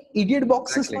make idiot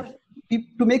boxes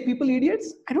to make people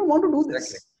idiots. I don't want to do this.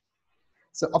 Exactly.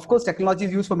 So of course, technology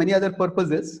is used for many other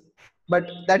purposes, but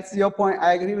that's your point.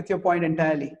 I agree with your point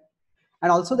entirely.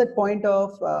 And also that point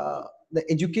of the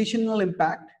educational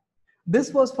impact.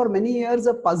 This was for many years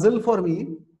a puzzle for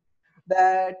me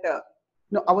that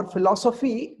our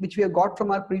philosophy, which we have got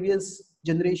from our previous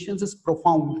generations, is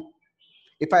profound.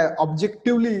 If I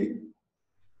objectively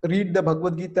read the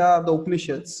Bhagavad-Gītā, the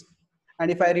Upanishads,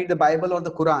 and if I read the Bible or the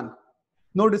Quran,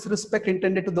 no disrespect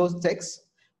intended to those texts,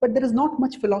 but there is not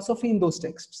much philosophy in those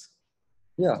texts.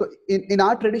 Yeah. So in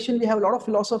our tradition, we have a lot of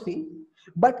philosophy,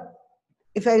 but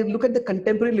if I look at the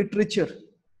contemporary literature,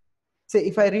 say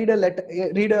if I read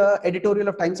a editorial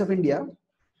of Times of India,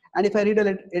 and if I read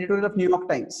an editorial of New York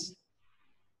Times,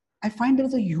 I find there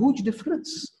is a huge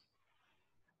difference.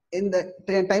 In the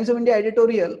Times of India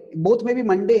editorial, both may be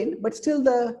mundane, but still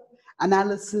the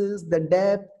analysis, the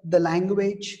depth, the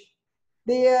language,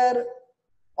 they are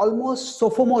almost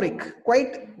sophomoric,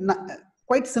 quite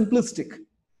simplistic.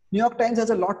 New York Times has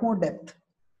a lot more depth.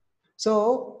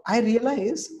 So I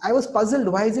realized, I was puzzled,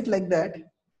 why is it like that?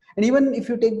 And even if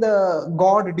you take the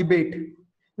God debate,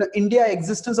 India,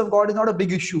 existence of God is not a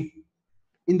big issue.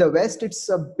 In the West, it's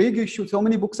a big issue. So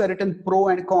many books are written pro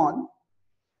and con.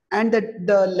 And that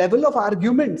the level of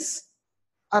arguments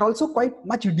are also quite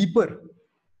much deeper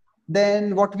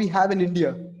than what we have in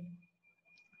India.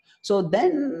 So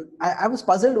then I was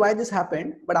puzzled why this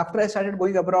happened. But after I started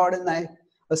going abroad and I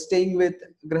was staying with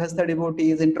Grihastha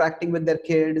devotees, interacting with their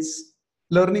kids,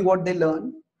 learning what they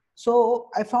learn. So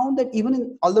I found that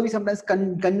although we sometimes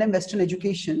condemn Western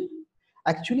education,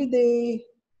 actually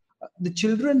the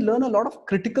children learn a lot of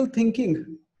critical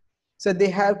thinking. So they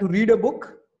have to read a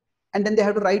book, and then they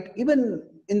have to write. Even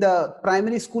in the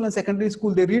primary school and secondary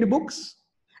school, they read books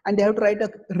and they have to write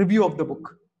a review of the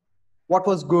book. What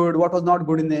was good, what was not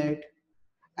good in it.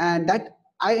 And that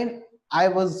I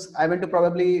went to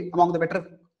probably among the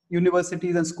better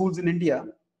universities and schools in India,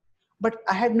 but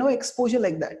I had no exposure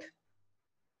like that.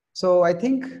 So I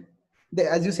think,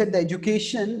 as you said, the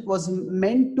education was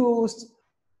meant to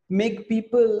make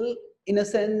people, in a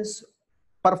sense,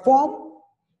 perform,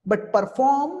 but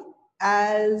perform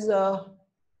as,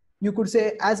 you could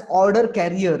say, as order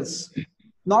carriers,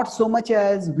 not so much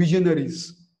as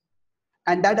visionaries.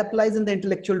 And that applies in the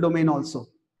intellectual domain also.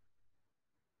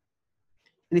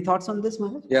 Any thoughts on this,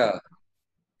 Maharaj? Yeah.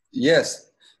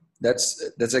 Yes, that's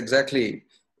exactly.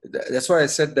 That's why I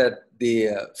said that the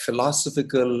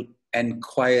philosophical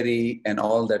inquiry and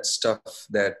all that stuff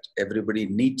that everybody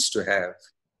needs to have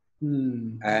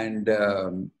and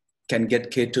can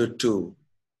get catered to,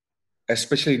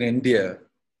 especially in India,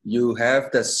 you have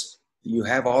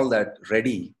all that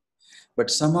ready,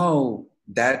 but somehow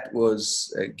that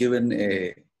was given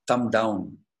a thumb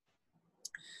down,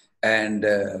 and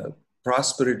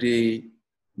prosperity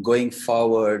going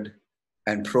forward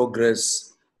and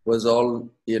progress was all,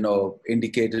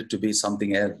 indicated to be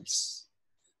something else.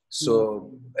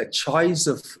 So a choice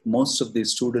of most of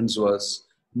these students was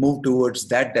move towards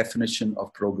that definition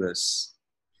of progress.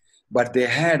 But they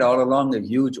had all along a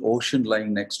huge ocean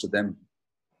lying next to them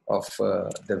of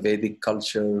the Vedic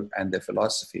culture and the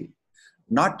philosophy.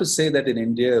 Not to say that in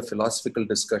India, philosophical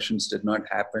discussions did not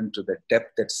happen to the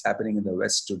depth that's happening in the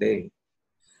West today.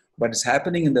 But it's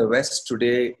happening in the West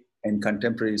today in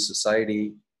contemporary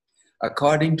society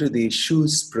according to the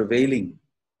issues prevailing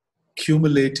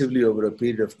cumulatively over a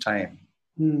period of time.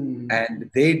 And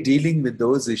they dealing with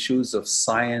those issues of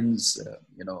science,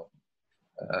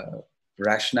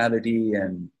 rationality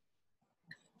and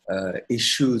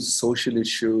issues, social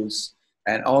issues,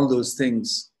 and all those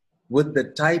things with the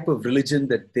type of religion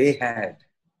that they had,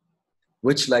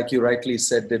 which, like you rightly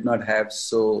said, did not have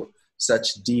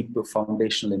such deep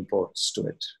foundational imports to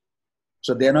it.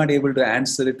 So they're not able to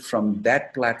answer it from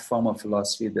that platform of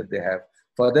philosophy that they have.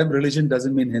 For them, religion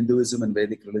doesn't mean Hinduism and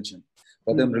Vedic religion.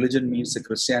 For them, religion means the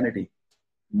Christianity,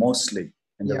 mostly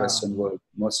in the Western world,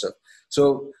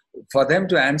 So for them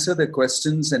to answer the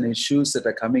questions and issues that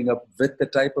are coming up with the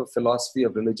type of philosophy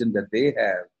of religion that they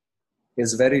have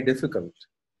is very difficult.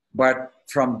 But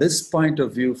from this point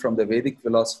of view, from the Vedic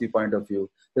philosophy point of view,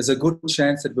 there's a good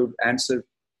chance that we would answer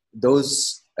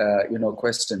those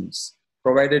questions,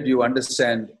 provided you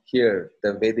understand here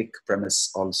the Vedic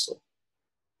premise also.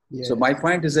 Yes. So my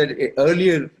point is that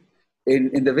earlier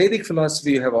in the Vedic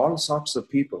philosophy, you have all sorts of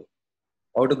people.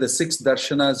 Out of the 6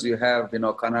 darshanas, you have,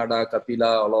 Kannada,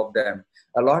 Kapila, all of them.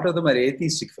 A lot of them are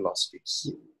atheistic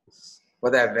philosophies. Yes.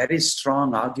 But they have very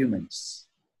strong arguments.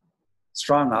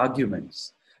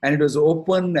 And it was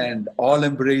open and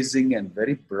all-embracing and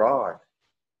very broad.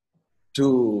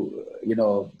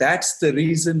 That's the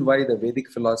reason why the Vedic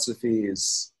philosophy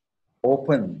is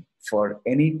open for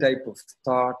any type of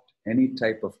thought, any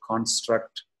type of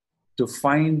construct to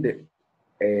find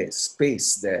a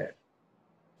space there.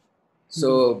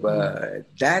 So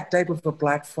that type of a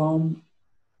platform,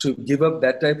 to give up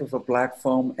that type of a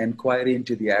platform, inquiry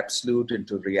into the absolute,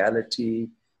 into reality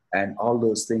and all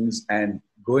those things, and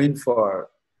going for,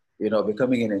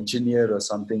 becoming an engineer or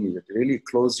something, you really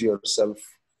close yourself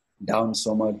down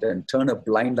so much and turn a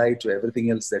blind eye to everything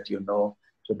else that you know.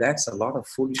 So that's a lot of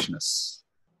foolishness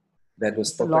that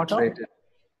was perpetrated.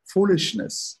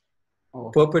 Foolishness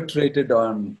perpetrated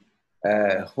on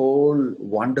a whole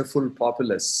wonderful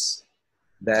populace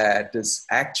that is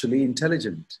actually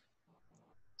intelligent.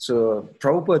 So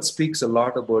Prabhupada speaks a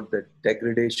lot about the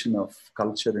degradation of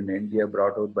culture in India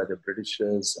brought out by the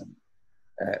Britishers.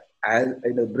 And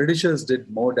the Britishers did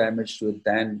more damage to it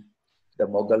than the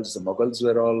Mughals. The Mughals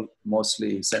were all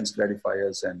mostly sense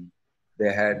gratifiers, and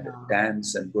they had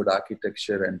dance and good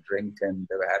architecture and drink, and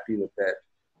they were happy with that.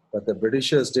 But the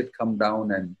Britishers did come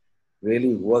down and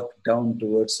really work down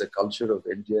towards the culture of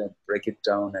India, break it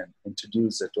down and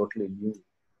introduce a totally new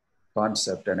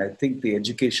concept. And I think the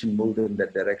education moved in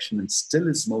that direction and still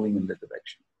is moving in that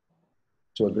direction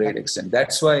to a great extent.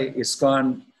 That's why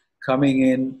ISKCON coming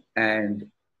in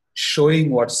and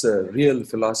showing what's the real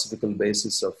philosophical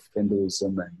basis of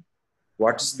Hinduism and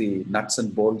what's the nuts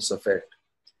and bolts of it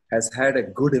has had a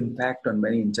good impact on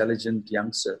many intelligent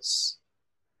youngsters.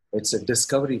 It's a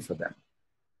discovery for them.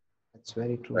 That's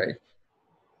very true. Right?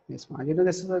 Yes,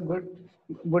 this is a good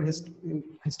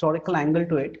historical angle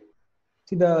to it.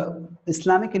 See, the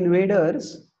Islamic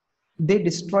invaders, they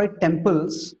destroyed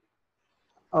temples,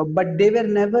 but they were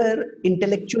never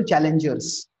intellectual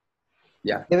challengers.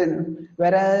 Yeah.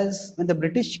 Whereas when the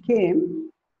British came,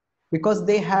 because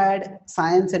they had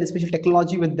science and especially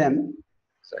technology with them,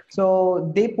 Exactly.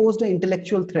 so they posed an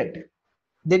intellectual threat.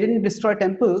 They didn't destroy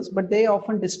temples, but they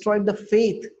often destroyed the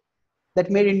faith that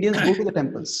made Indians go to the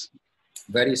temples.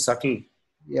 Very subtle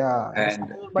Yeah, it was and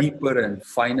subtle, but deeper and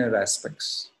finer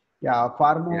aspects. yeah,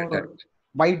 far Yeah, more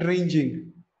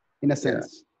wide-ranging in a yeah.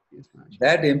 sense. Yes, Maharaj.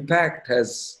 That impact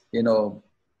has,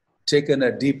 taken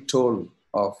a deep toll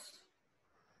of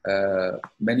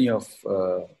many of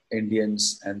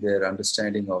Indians and their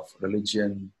understanding of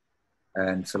religion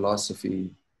and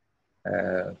philosophy.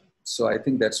 So I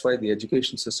think that's why the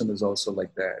education system is also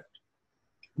like that.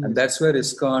 And that's where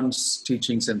ISKCON's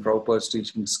teachings and Prabhupada's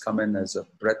teachings come in as a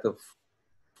breath of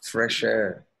fresh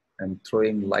air and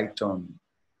throwing light on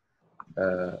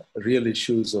real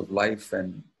issues of life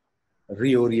and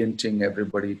reorienting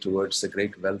everybody towards the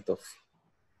great wealth of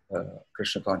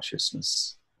Krishna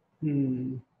consciousness.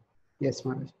 Yes,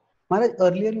 Maharaj. Maharaj,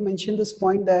 earlier you mentioned this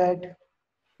point that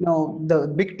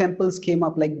the big temples came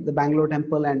up like the Bangalore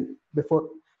temple and before.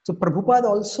 So Prabhupada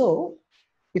also,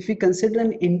 if we consider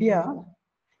in India,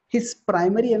 his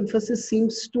primary emphasis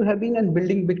seems to have been on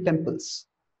building big temples.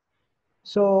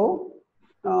 So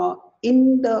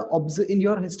in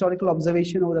your historical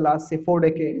observation over the last, say, 4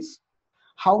 decades,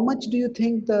 how much do you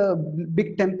think the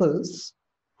big temples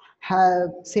have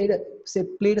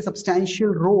played a substantial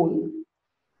role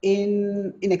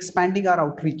in expanding our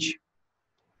outreach?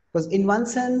 Because in one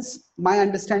sense, my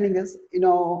understanding is,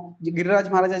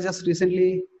 Giriraj Maharaj has just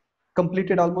recently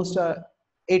completed almost a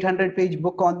 800-page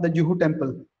book on the Juhu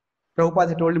temple. Prabhupada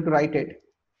had told him to write it.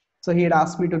 So he had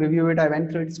asked me to review it. I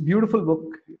went through it. It's a beautiful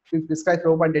book. It describes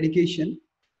Prabhupada's dedication.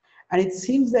 And it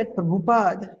seems that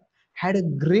Prabhupada had a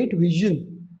great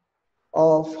vision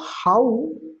of how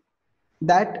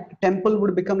that temple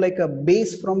would become like a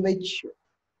base from which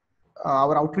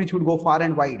our outreach would go far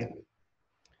and wide.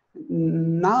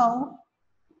 Now,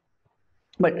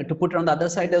 but to put it on the other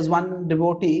side, there's one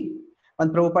devotee,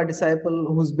 one Prabhupada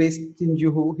disciple who's based in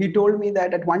Juhu. He told me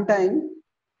that at one time,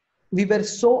 we were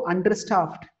so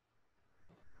understaffed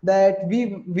that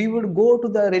we would go to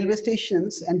the railway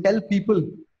stations and tell people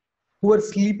who were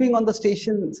sleeping on the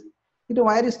stations,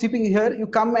 why are you sleeping here? You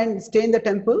come and stay in the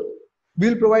temple.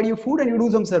 We'll provide you food and you do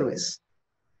some service.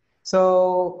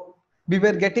 So we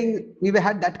had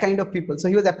that kind of people. So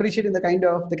he was appreciating the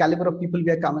caliber of people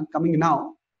we are coming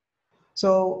now.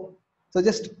 So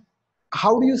just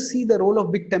how do you see the role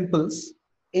of big temples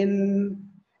in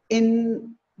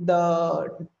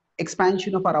the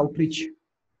expansion of our outreach?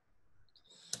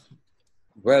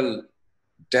 Well,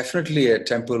 definitely a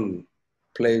temple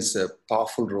plays a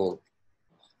powerful role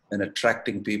in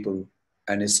attracting people,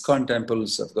 and ISKCON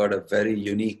temples have got a very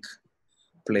unique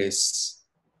place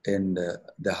in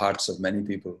the hearts of many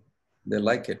people. They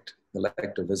like it. They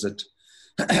like to visit.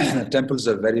 Temples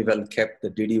are very well kept.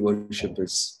 The Didi worship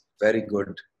is very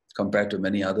good compared to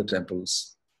many other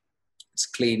temples. It's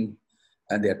clean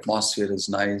and the atmosphere is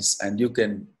nice, and you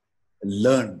can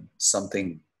learn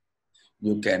something.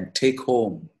 You can take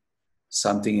home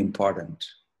something important.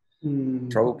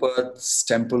 Prabhupada's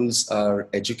temples are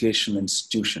educational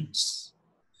institutions.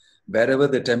 Wherever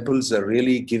the temples are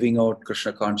really giving out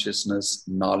Krishna consciousness,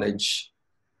 knowledge,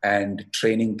 and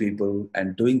training people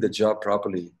and doing the job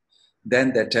properly,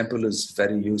 then that temple is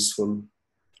very useful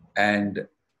and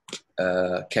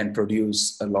can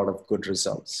produce a lot of good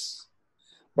results.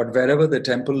 But wherever the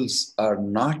temples are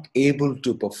not able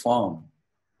to perform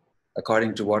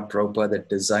according to what Prabhupada had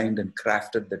designed and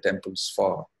crafted the temples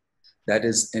for, that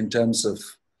is in terms of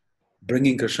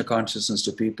bringing Krishna consciousness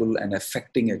to people and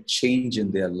affecting a change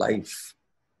in their life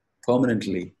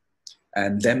permanently,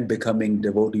 and them becoming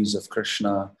devotees of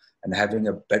Krishna and having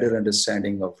a better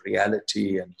understanding of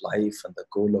reality and life and the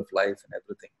goal of life and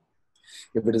everything.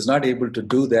 If it is not able to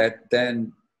do that,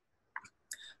 then,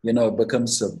 it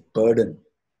becomes a burden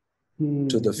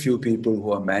to the few people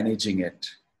who are managing it.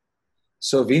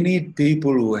 So we need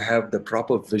people who have the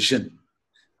proper vision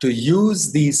to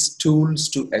use these tools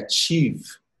to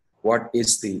achieve what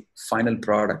is the final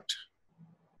product.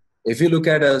 If you look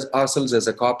at ourselves as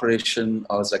a corporation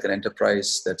or as like an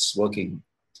enterprise that's working,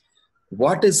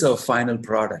 what is our final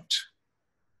product?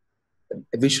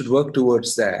 We should work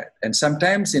towards that. And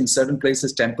sometimes in certain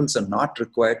places, temples are not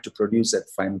required to produce that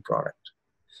final product.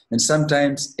 And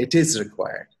sometimes it is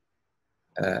required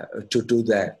to do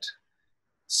that.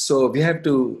 So we have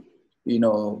to,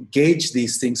 gauge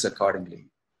these things accordingly.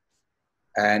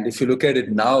 And if you look at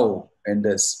it now in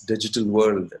this digital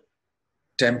world,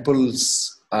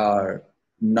 temples are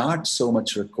not so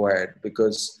much required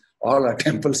because all our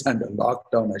temples under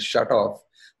lockdown are shut off.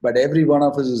 but every one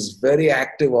of us is very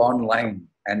active online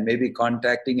and maybe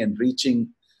contacting and reaching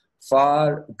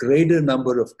far greater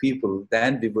number of people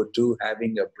than we would do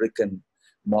having a brick and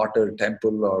mortar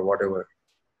temple or whatever,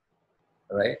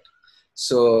 right?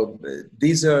 So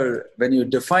these are, when you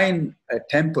define a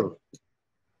temple,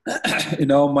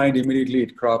 in our mind immediately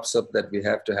it crops up that we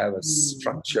have to have a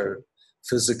structure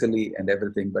physically and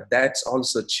everything, but that's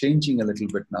also changing a little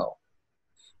bit now,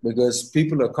 because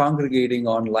people are congregating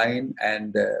online,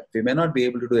 and we may not be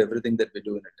able to do everything that we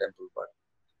do in a temple, but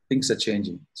things are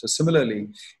changing. So similarly,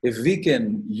 if we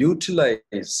can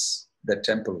utilize the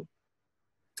temple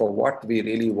for what we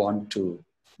really want to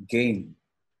gain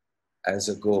as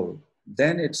a goal,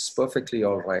 then it's perfectly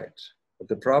all right. But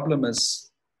the problem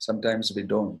is sometimes we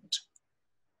don't,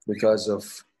 because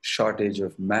of shortage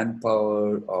of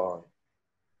manpower or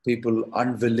people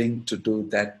unwilling to do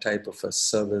that type of a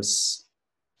service,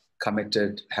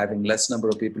 committed, having less number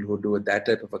of people who do that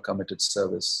type of a committed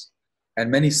service, and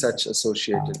many such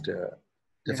associated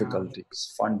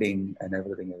difficulties, funding and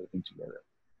everything together.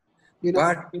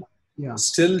 But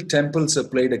still, temples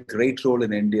have played a great role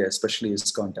in India, especially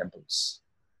ISKCON temples.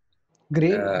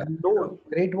 Great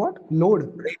what?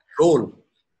 Load? Great role.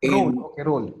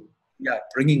 Role. Yeah,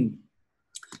 bringing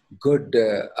good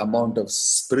amount of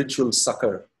spiritual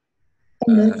succor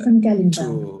to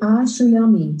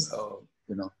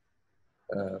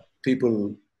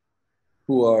people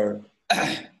who are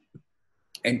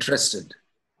interested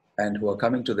and who are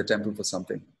coming to the temple for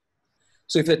something.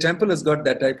 So if a temple has got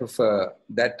that type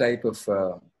of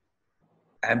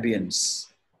ambience,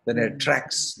 then it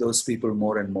attracts those people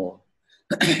more and more,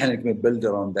 and it may build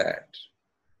around that.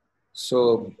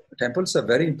 So temples are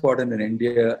very important in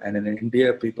India, and in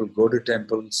India people go to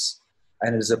temples,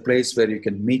 and it is a place where you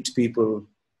can meet people,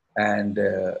 and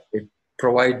it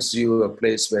provides you a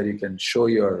place where you can show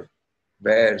your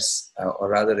wares, or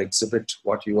rather exhibit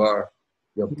what you are,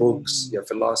 your books, your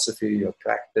philosophy, your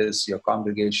practice, your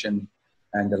congregation,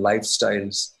 and the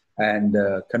lifestyles, and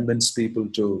convince people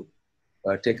to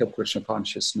take up Krishna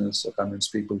consciousness, or convince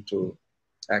people to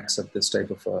accept this type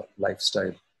of a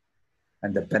lifestyle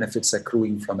and the benefits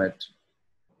accruing from it.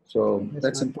 So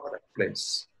that's an important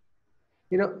place.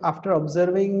 After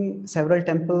observing several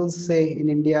temples, say in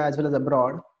India as well as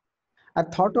abroad, I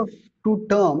thought of two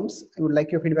terms. I would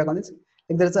like your feedback on this.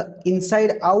 Like, there's an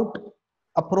inside-out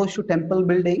approach to temple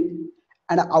building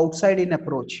and an outside-in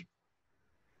approach.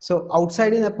 So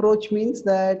outside-in approach means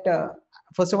that,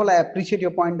 first of all, I appreciate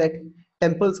your point that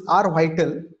temples are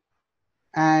vital.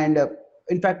 And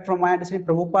in fact, from my understanding,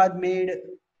 Prabhupada made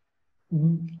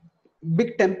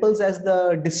big temples as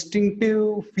the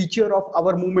distinctive feature of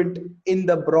our movement in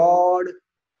the broad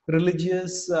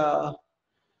religious,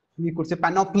 we could say,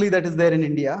 panoply that is there in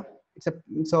India.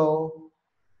 So,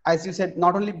 as you said,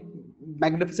 not only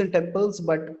magnificent temples,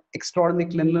 but extraordinary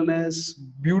cleanliness,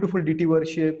 beautiful deity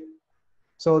worship.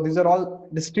 So these are all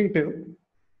distinctive.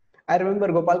 I remember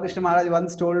Gopal Krishna Maharaj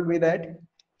once told me that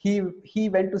he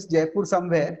went to Jaipur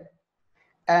somewhere,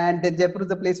 and Jaipur is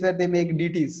the place where they make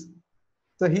deities.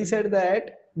 So he said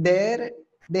that there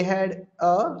they had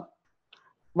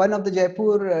one of the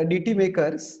Jaipur deity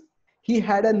makers. He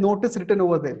had a notice written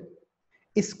over there: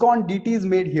 ISKCON deities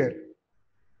made here.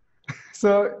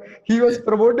 So he was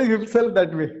promoting himself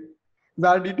that way.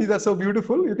 Our deities are so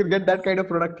beautiful, you can get that kind of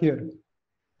product here.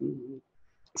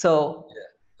 So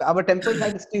our temples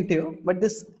are distinctive, but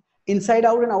this inside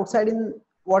out and outside in,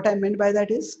 what I meant by that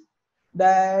is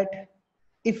that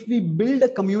if we build a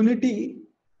community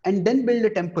and then build a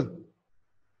temple,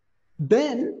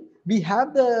 then we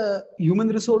have the human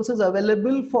resources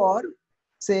available for,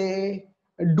 say,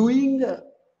 doing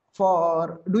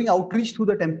outreach through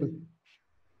the temple.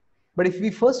 But if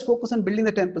we first focus on building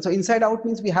the temple, so inside out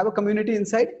means we have a community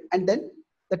inside, and then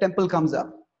the temple comes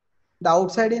up. The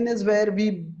outside in is where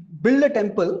we build a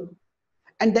temple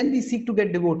and then we seek to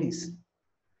get devotees.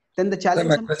 Then the challenge.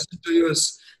 My question to you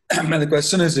is, the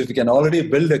question is, if you can already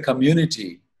build a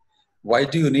community, why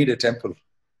do you need a temple?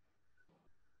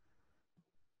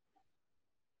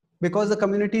 Because the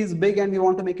community is big and we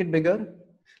want to make it bigger.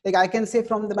 Like I can say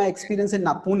from my experience in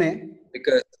Pune.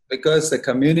 Because the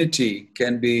community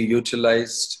can be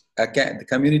utilized, the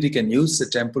community can use the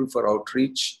temple for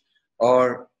outreach,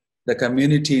 or the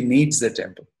community needs the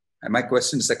temple. And my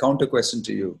question is a counter question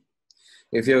to you.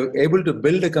 If you're able to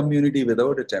build a community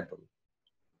without a temple,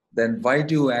 then why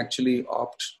do you actually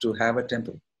opt to have a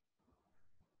temple?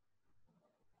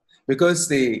 Because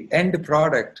the end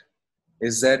product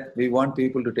is that we want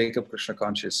people to take up Krishna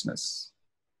consciousness.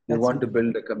 We want to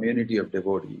build a community of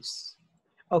devotees.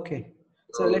 Okay.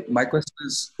 So my question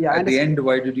is, at the end,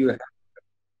 why did you have?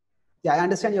 Yeah, I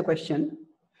understand your question.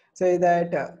 Say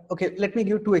that, okay, let me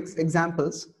give two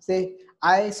examples. Say,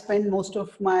 I spent most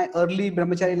of my early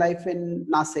brahmachari life in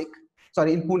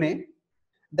in Pune.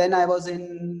 Then I was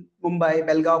in Mumbai,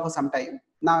 Belgaum for some time.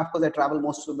 Now, of course, I travel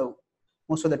most of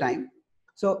the time.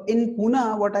 So in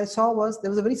Pune, what I saw was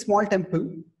there was a very small temple,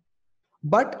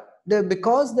 but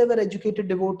because there were educated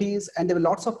devotees and there were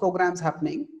lots of programs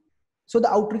happening, so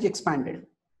the outreach expanded.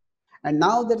 And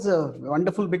now there's a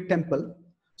wonderful big temple.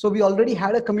 So we already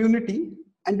had a community,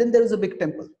 and then there is a big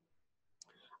temple.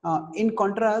 In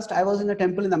contrast, I was in a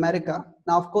temple in America.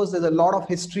 Now, of course, there's a lot of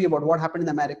history about what happened in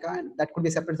America, and that could be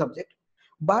a separate subject.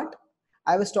 But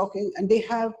I was talking, and they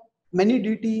have many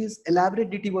deities,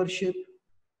 elaborate deity worship.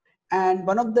 And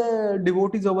one of the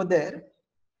devotees over there,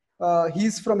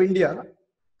 he's from India,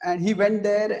 and he went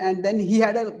there, and then he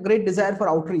had a great desire for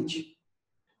outreach.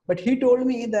 But he told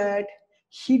me that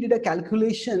he did a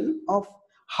calculation of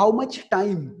how much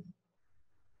time,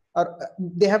 or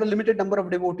they have a limited number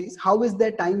of devotees, how is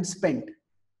their time spent?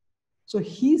 So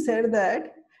he said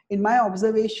that, in my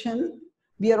observation,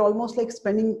 we are almost like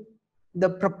spending the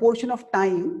proportion of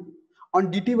time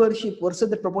on deity worship versus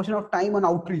the proportion of time on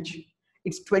outreach.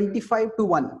 It's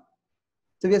 25-1.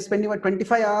 So we are spending about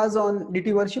 25 hours on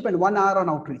deity worship and 1 hour on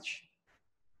outreach.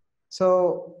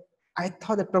 So I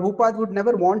thought that Prabhupada would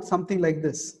never want something like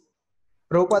this.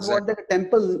 Prabhupada wanted a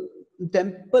temple,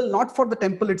 not for the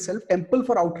temple itself, temple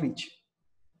for outreach.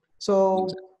 So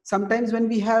sometimes when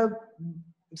we have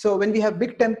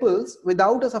big temples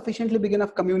without a sufficiently big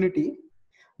enough community,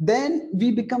 then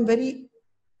we become very,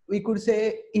 we could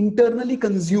say, internally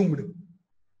consumed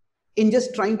in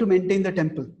just trying to maintain the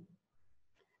temple.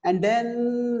 And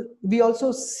then we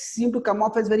also seem to come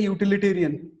off as very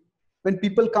utilitarian. When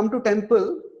people come to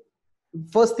temple,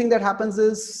 first thing that happens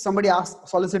is somebody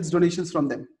solicits donations from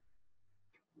them,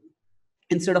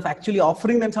 instead of actually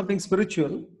offering them something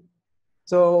spiritual.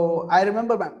 So I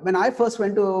remember when I first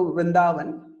went to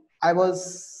Vrindavan, I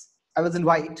was in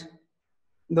white,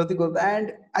 dhoti kurta,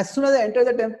 and as soon as I entered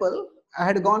the temple, I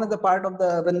had gone as a part of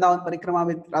the Vrindavan Parikrama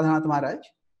with Radhanath Maharaj,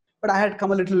 but I had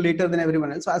come a little later than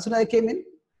everyone else. So as soon as I came in,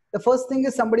 the first thing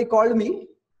is somebody called me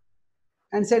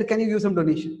and said, "Can you give some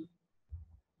donation?"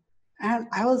 And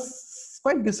I was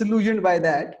quite disillusioned by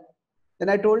that. Then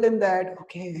I told him that,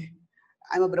 okay,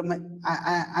 I'm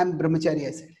brahmachari,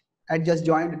 I said. I just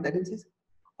joined that, and he says,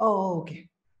 "Oh, okay."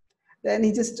 Then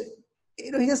he just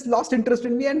lost interest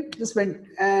in me and just went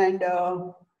and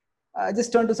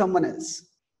just turned to someone else.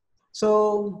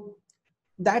 So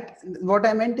that, what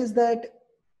I meant is that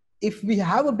if we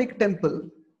have a big temple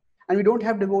and we don't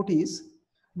have devotees,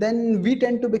 then we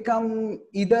tend to become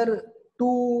either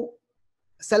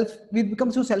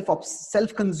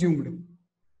self-consumed.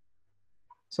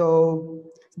 So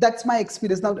that's my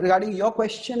experience. Now, regarding your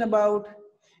question about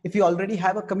if you already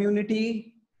have a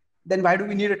community, then why do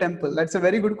we need a temple? That's a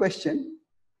very good question.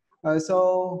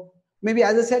 So maybe,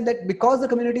 as I said, that because the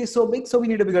community is so big, so we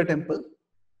need a bigger temple.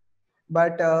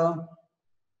 But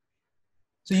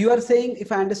so you are saying,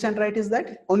 if I understand right, is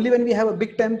that only when we have a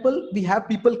big temple, we have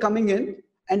people coming in,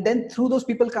 and then through those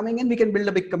people coming in, we can build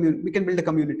a big community. We can build a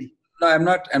community. No, I'm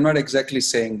not exactly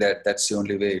saying that that's the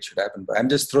only way it should happen. But I'm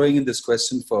just throwing in this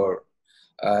question for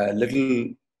a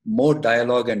little more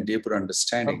dialogue and deeper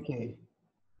understanding. Okay.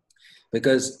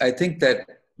 Because I think that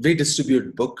we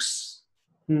distribute books,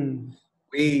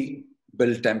 we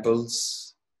build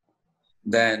temples,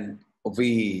 then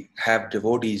we have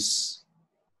devotees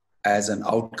as an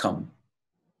outcome.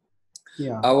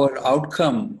 Yeah. Our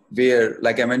outcome, where,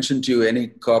 like I mentioned to you, any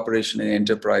corporation and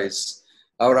enterprise,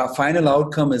 our final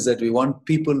outcome is that we want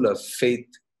people of faith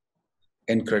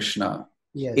in Krishna,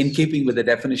 yes, in keeping with the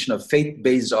definition of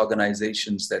faith-based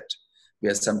organizations that we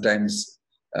are sometimes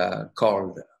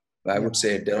called. I would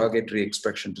say a derogatory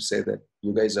expression to say that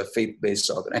you guys are faith-based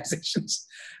organizations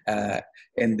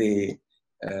in the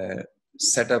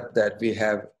setup that we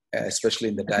have, especially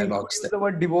in the dialogues. The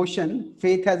word devotion,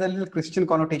 faith has a little Christian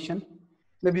connotation.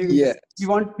 Maybe we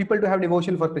want people to have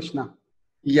devotion for Krishna.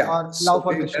 Yeah, or love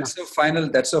for Krishna. That's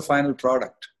the final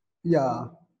product. Yeah,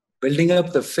 building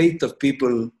up the faith of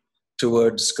people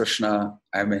towards Krishna.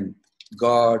 I mean,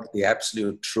 God, the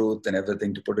absolute truth, and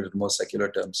everything, to put it in more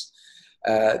secular terms.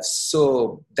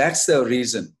 So that's the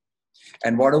reason.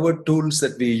 And whatever tools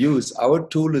that we use, our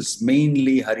tool is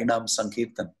mainly Harinam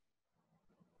Sankirtan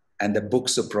and the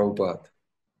books of Prabhupada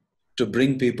to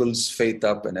bring people's faith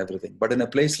up and everything. But in a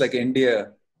place like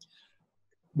India,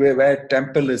 where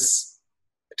temple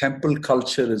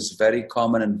culture is very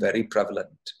common and very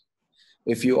prevalent,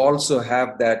 if you also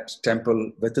have that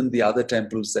temple within the other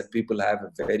temples that people have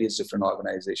at various different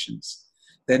organizations,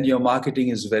 then your marketing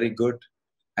is very good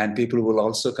and people will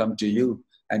also come to you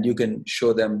and you can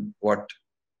show them what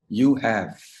you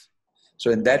have. So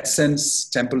in that sense,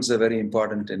 temples are very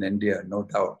important in India, no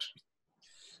doubt.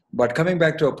 But coming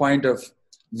back to a point of,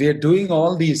 we are doing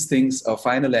all these things, our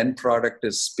final end product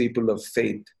is people of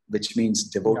faith, which means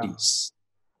devotees.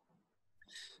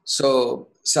 So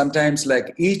sometimes,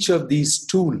 like, each of these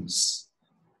tools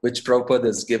which Prabhupada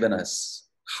has given us,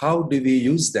 how do we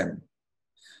use them?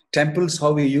 Temples,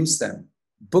 how we use them?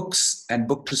 Books and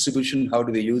book distribution, how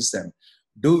do we use them?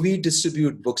 Do we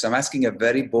distribute books? I'm asking a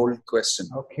very bold question.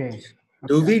 Okay.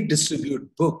 Do we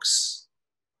distribute books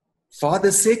for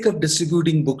the sake of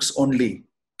distributing books only,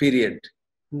 period?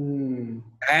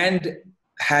 And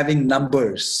having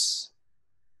numbers?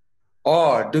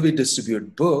 Or do we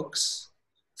distribute books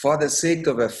for the sake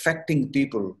of affecting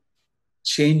people,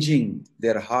 changing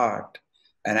their heart,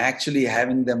 and actually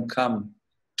having them come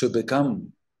to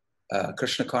become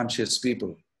Krishna conscious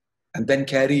people, and then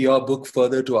carry your book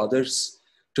further to others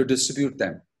to distribute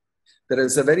them? There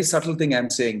is a very subtle thing I'm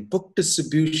saying. Book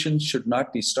distribution should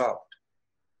not be stopped.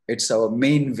 It's our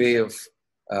main way of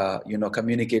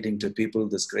communicating to people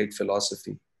this great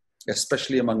philosophy,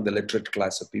 especially among the literate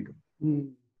class of people.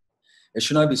 It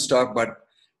should not be stopped, but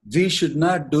we should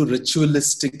not do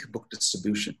ritualistic book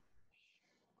distribution.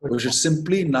 We should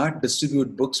simply not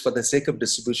distribute books for the sake of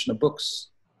distribution of books.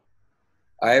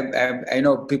 I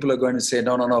know people are going to say,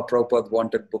 no, Prabhupada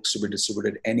wanted books to be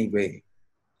distributed anyway.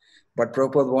 But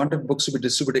Prabhupada wanted books to be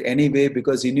distributed anyway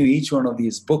because he knew each one of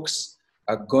these books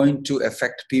are going to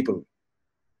affect people.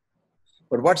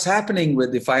 But what's happening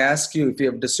with, if I ask you, if you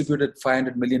have distributed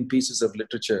 500 million pieces of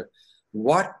literature,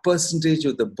 what percentage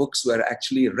of the books were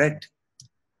actually read?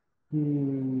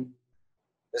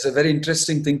 It's a very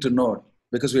interesting thing to note,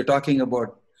 because we're talking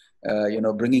about,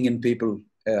 bringing in people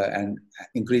and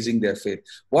increasing their faith.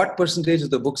 What percentage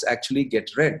of the books actually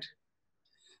get read?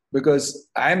 Because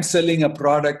I'm selling a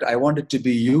product, I want it to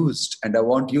be used, and I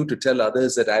want you to tell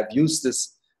others that I've used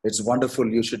this, it's wonderful,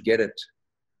 you should get it.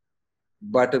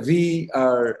 But we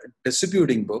are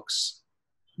distributing books,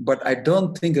 but I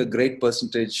don't think a great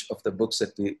percentage of the books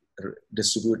that we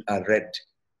distribute are read.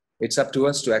 It's up to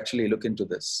us to actually look into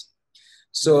this.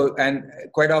 So, and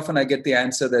quite often I get the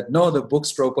answer that, no, the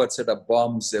books Prabhupada said are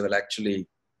bombs, they will actually,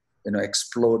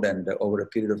 explode, and over a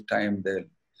period of time they'll.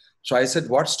 So I said,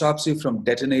 what stops you from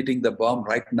detonating the bomb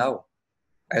right now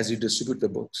as you distribute the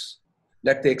books?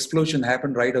 Let the explosion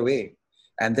happen right away.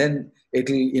 And then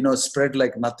it'll, spread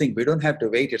like nothing. We don't have to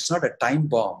wait. It's not a time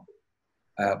bomb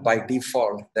by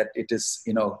default that it is,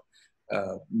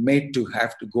 made to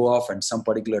have to go off at some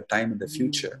particular time in the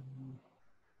future.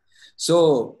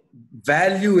 So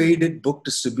value-aided book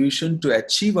distribution to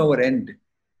achieve our end.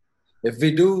 If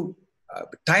we do,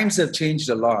 times have changed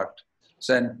a lot.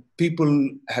 So, and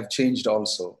people have changed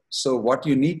also. So what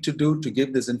you need to do to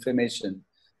give this information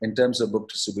in terms of book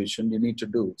distribution, you need to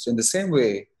do. So in the same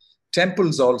way,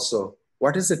 temples also,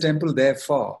 what is the temple there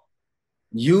for?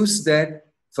 Use that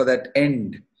for that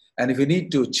end. And if you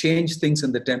need to change things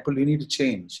in the temple, you need to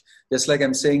change. Just like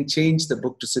I'm saying, change the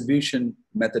book distribution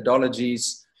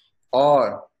methodologies,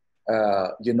 or,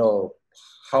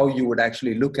 how you would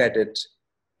actually look at it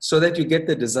so that you get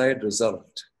the desired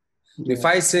result. Yeah.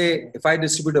 If I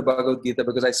distribute a Bhagavad-Gītā,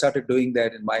 because I started doing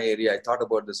that in my area, I thought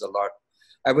about this a lot.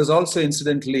 I was also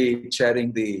incidentally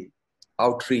chairing the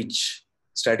outreach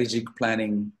strategic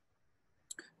planning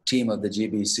team of the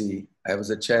GBC. I was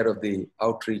the chair of the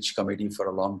outreach committee for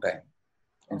a long time.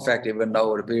 In fact, even now,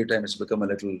 over a period of time, it's become a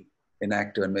little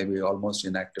inactive and maybe almost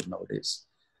inactive nowadays.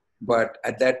 But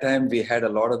at that time, we had a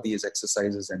lot of these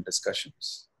exercises and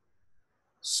discussions.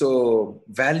 So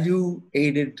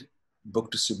value-aided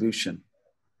book distribution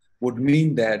would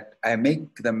mean that I make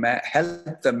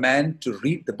help the man to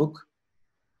read the book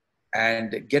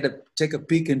and take a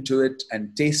peek into it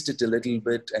and taste it a little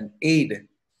bit and aid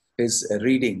his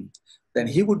reading. Then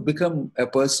he would become a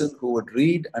person who would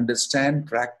read, understand,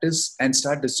 practice, and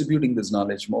start distributing this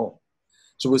knowledge more.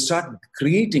 So we'll start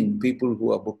creating people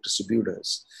who are book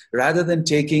distributors, rather than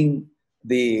taking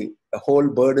the whole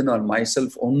burden on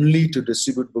myself only to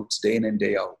distribute books day in and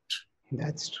day out.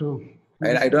 That's true.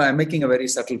 And I'm making a very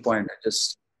subtle point.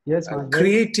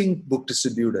 Creating book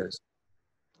distributors.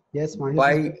 Yes,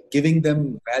 by giving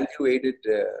them value-aided,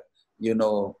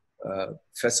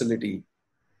 facility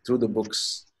through the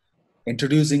books,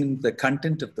 introducing the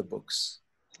content of the books,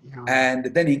 and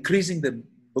then increasing the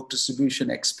book distribution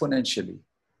exponentially,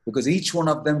 because each one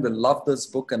of them will love this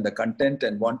book and the content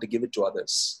and want to give it to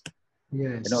others.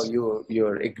 Yes.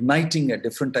 You're igniting a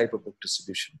different type of book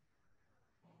distribution.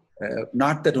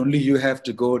 Not that only you have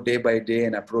to go day by day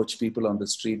and approach people on the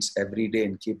streets every day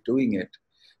and keep doing it,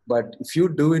 But if you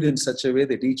do it in such a way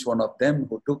that each one of them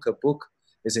who took a book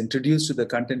is introduced to the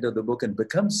content of the book and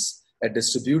becomes a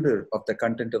distributor of the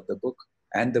content of the book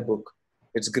and the book,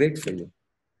 it's great for you.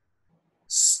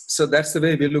 So that's the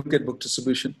way we look at book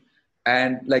distribution.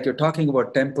 And like you're talking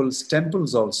about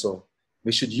temples also,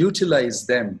 we should utilize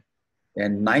them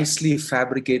and nicely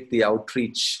fabricate the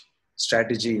outreach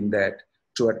strategy in that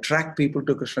to attract people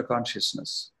to Krishna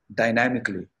consciousness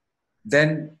dynamically.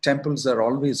 Then temples are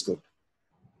always good.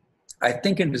 I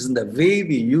think it is in the way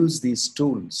we use these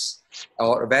tools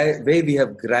or way we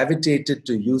have gravitated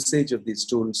to usage of these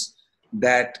tools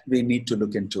that we need to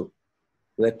look into.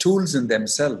 The tools in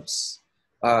themselves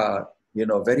are,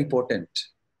 very potent.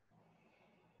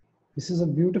 This is a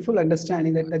beautiful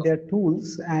understanding that they are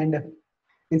tools, and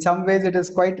in some ways it is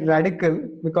quite radical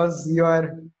because you're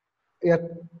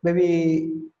maybe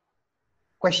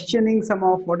questioning some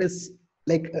of what is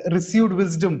like received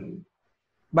wisdom.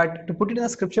 But to put it in a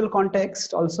scriptural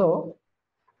context also,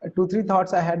 2-3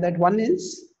 thoughts I had. That one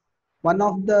is, one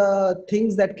of the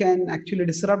things that can actually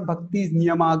disrupt bhakti is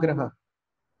niyamagraha.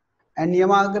 And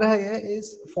niyamagraha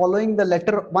is following the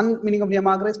letter. One meaning of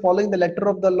niyamagraha is following the letter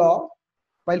of the law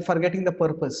while forgetting the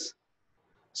purpose.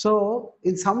 So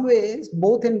in some ways,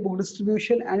 both in book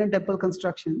distribution and in temple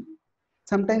construction,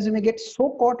 sometimes we may get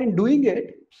so caught in doing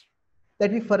it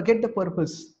that we forget the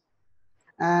purpose.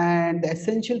 And the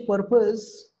essential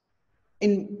purpose,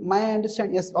 in my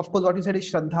understanding, yes, of course, what you said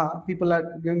is Shraddha. People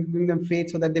are giving them faith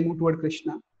so that they move toward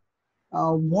Krishna.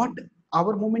 What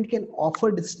our movement can offer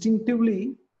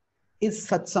distinctively is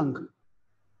satsang,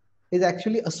 is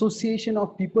actually association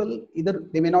of people. Either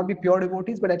they may not be pure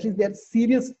devotees, but at least they are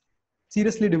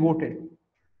seriously devoted.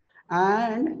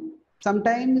 And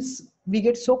sometimes we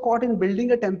get so caught in building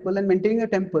a temple and maintaining a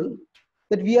temple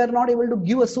that we are not able to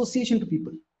give association to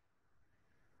people.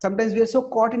 Sometimes we are so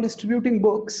caught in distributing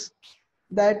books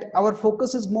that our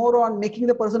focus is more on making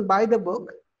the person buy the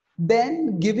book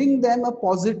than giving them a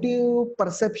positive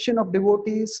perception of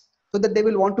devotees so that they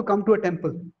will want to come to a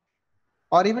temple.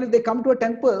 Or even if they come to a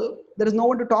temple, there is no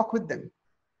one to talk with them.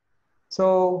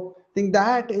 So I think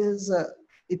that is,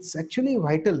 it's actually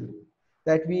vital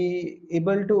that we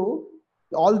able to,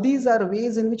 all these are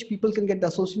ways in which people can get the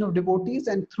association of devotees,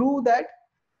 and through that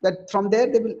from there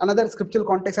they will, another scriptural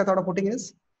context I thought of putting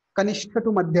is Kanishta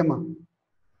to Madhyama.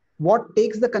 What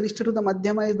takes the Kanishta to the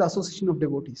Madhyama is the association of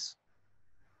devotees.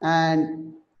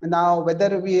 And now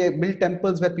whether we build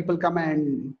temples where people come,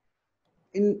 and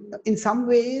in some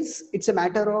ways it's a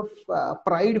matter of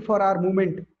pride for our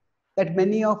movement that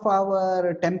many of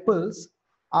our temples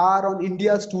are on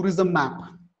India's tourism map.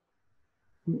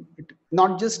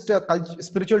 Not just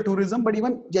spiritual tourism, but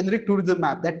even generic tourism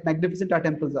map, that magnificent our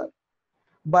temples are.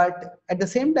 But at the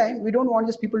same time, we don't want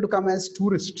just people to come as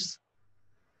tourists.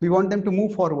 We want them to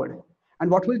move forward.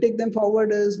 And what will take them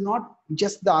forward is not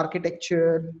just the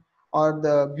architecture or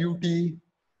the beauty.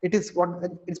 It's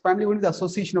primarily only the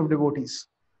association of devotees.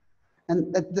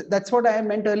 And that's what I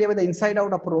meant earlier with the inside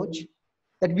out approach,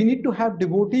 that we need to have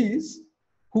devotees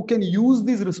who can use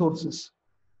these resources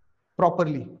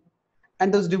properly.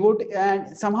 And those devotees,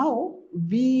 and somehow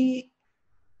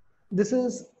this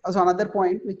is also another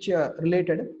point which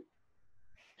related.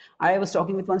 I was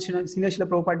talking with one senior Srila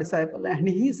Prabhupada disciple, and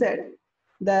he said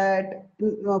that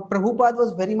Prabhupada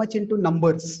was very much into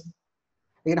numbers.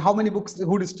 Again, how many books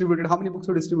who distributed, how many books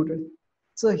who distributed.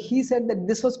 So he said that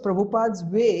this was Prabhupada's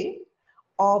way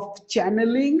of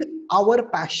channeling our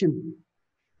passion.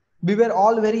 We were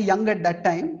all very young at that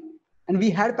time, and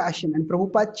we had passion, and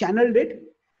Prabhupada channeled it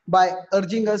by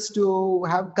urging us to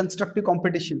have constructive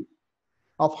competition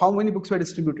of how many books were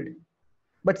distributed.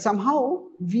 But somehow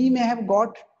we may have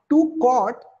got too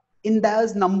caught in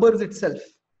those numbers itself.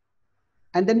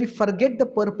 And then we forget the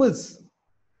purpose.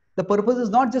 The purpose is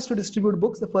not just to distribute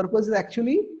books. The purpose is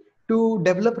actually to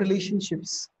develop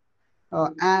relationships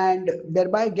and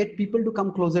thereby get people to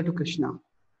come closer to Krishna.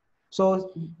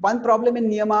 So one problem in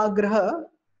Niyamagraha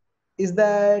is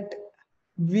that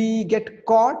we get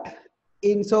caught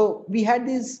in, so we had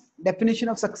this definition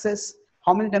of success: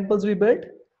 how many temples we built,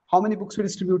 how many books we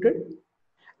distributed,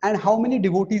 and how many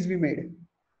devotees we made.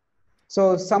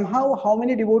 So somehow how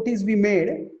many devotees we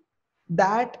made,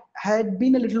 that had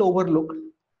been a little overlooked.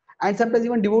 And sometimes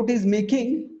even devotees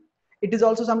making, it is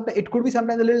also sometimes, it could be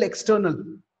sometimes a little external.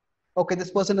 Okay,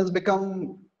 this person has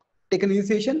taken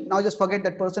initiation, now just forget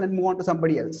that person and move on to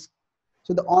somebody else.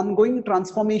 So the ongoing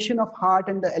transformation of heart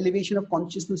and the elevation of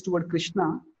consciousness toward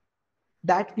Krishna,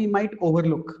 that we might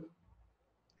overlook.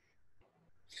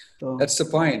 So that's the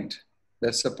point.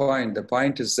 That's the point. The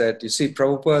point is that, you see,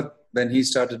 Prabhupada, when he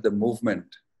started the movement,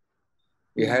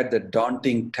 he had the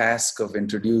daunting task of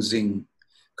introducing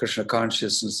Krishna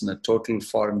consciousness in a total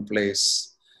foreign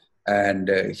place. And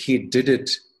he did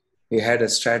it. He had a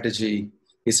strategy.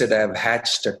 He said, I have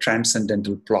hatched a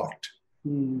transcendental plot.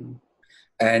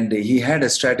 And he had a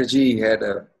strategy. He had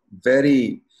a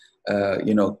very,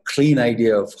 clean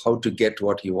idea of how to get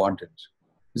what he wanted.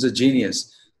 He's a genius.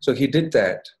 So he did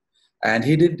that. And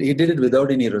he did it without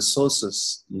any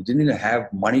resources. He didn't even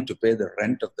have money to pay the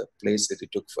rent of the place that he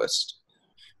took first.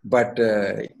 But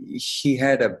he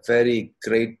had a very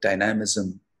great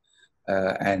dynamism,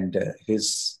 and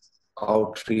his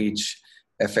outreach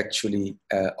effectually,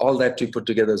 all that he put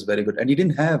together was very good. And he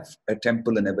didn't have a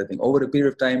temple and everything. Over a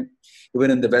period of time, even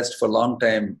in the West for a long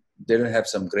time, they didn't have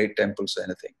some great temples or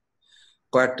anything.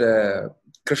 But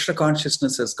Krishna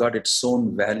consciousness has got its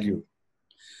own value.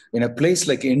 In a place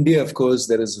like India, of course,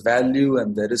 there is value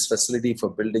and there is facility for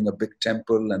building a big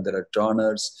temple, and there are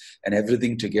donors and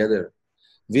everything together.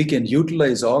 We can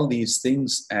utilize all these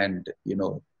things and,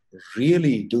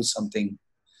 really do something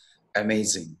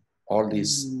amazing. All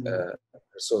these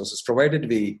resources, provided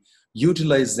we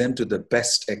utilize them to the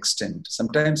best extent.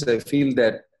 Sometimes I feel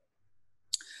that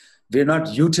we're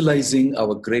not utilizing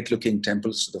our great-looking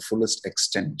temples to the fullest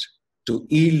extent to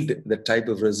yield the type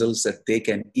of results that they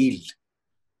can yield.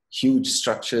 Huge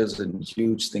structures and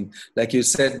huge things. Like you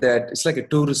said, that it's like a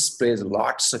tourist place,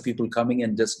 lots of people coming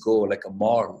and just go, like a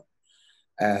mall.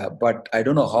 But I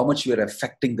don't know how much we are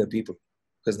affecting the people,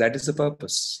 because that is the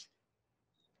purpose.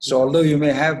 So although you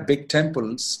may have big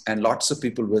temples and lots of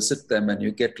people visit them and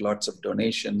you get lots of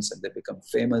donations and they become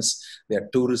famous, they are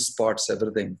tourist spots,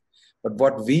 everything. But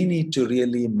what we need to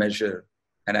really measure,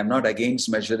 and I'm not against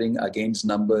measuring against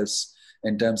numbers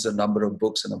in terms of number of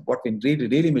books, and what we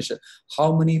really measure,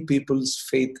 how many people's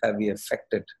faith have we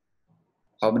affected?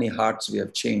 How many hearts we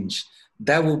have changed?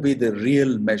 That will be the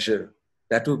real measure.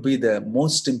 That will be the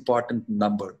most important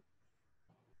number.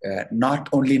 Not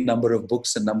only number of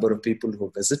books and number of people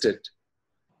who visited,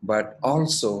 but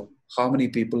also how many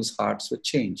people's hearts were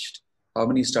changed. How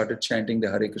many started chanting the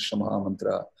Hare Krishna Maha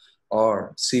Mantra,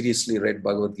 or seriously read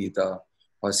Bhagavad-Gītā,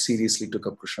 or seriously took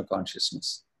up Krishna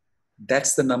consciousness.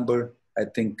 That's the number I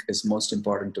think is most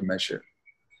important to measure.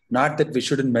 Not that we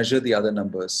shouldn't measure the other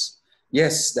numbers.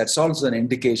 Yes, that's also an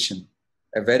indication,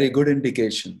 a very good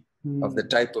indication of the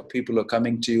type of people who are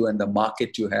coming to you and the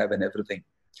market you have and everything.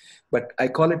 But I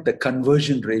call it the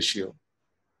conversion ratio.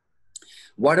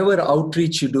 Whatever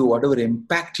outreach you do, whatever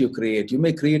impact you create, you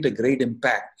may create a great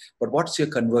impact, but what's your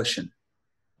conversion?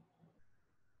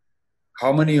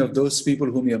 How many of those people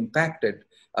whom you impacted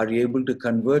are you able to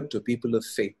convert to people of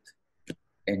faith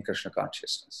in Krishna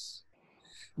consciousness?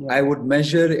 Yeah. I would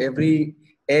measure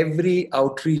every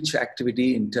outreach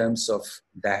activity in terms of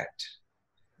that,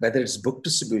 whether it's book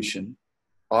distribution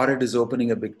or it is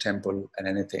opening a big temple and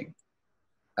anything.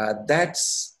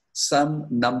 That's some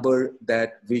number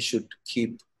that we should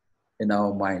keep in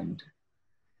our mind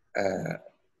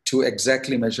to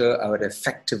exactly measure our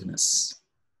effectiveness.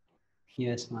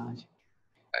 Yes, Maharaj.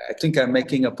 I think I'm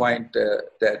making a point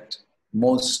that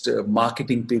most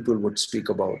marketing people would speak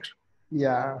about.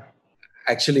 Yeah.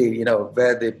 Actually,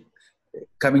 where they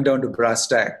coming down to brass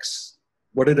tacks,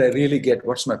 what did I really get?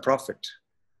 What's my profit?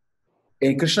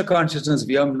 In Krishna consciousness,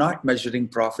 we are not measuring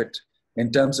profit in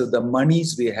terms of the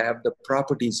monies we have, the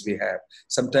properties we have.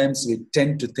 Sometimes we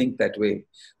tend to think that way.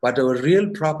 But our real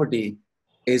property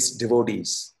is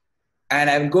devotees. And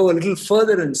I will go a little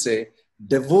further and say,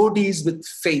 devotees with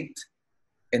faith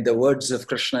in the words of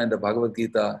Krishna in the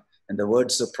Bhagavad-Gītā, in the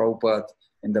words of Prabhupada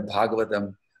in the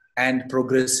Bhagavatam, and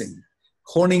progressing,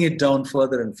 honing it down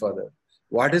further and further.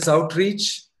 What is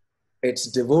outreach? It's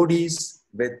devotees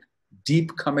with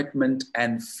deep commitment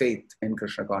and faith in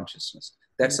Krishna consciousness.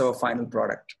 That's our final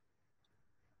product,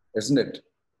 isn't it?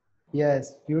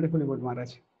 Yes, beautifully put,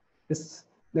 Maharaj.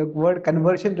 The word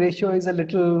conversion ratio is a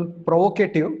little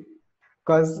provocative,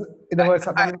 because in the word,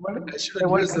 I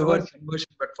shouldn't use the word conversion,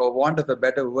 but for want of a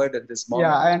better word at this moment.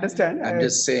 Yeah, I understand. I'm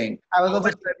just saying, how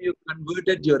much have you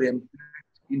converted your impact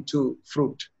into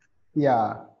fruit?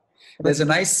 Yeah. There's a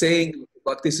nice saying,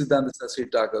 Bhakti Siddhanta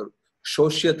Saraswati Thakur,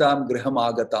 Shoshyatam Griham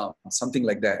Agatam, something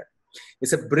like that.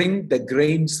 It's a bring the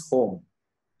grains home.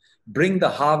 Bring the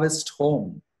harvest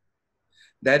home.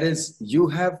 That is, you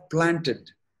have planted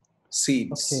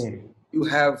seeds. Okay. You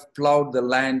have plowed the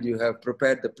land, you have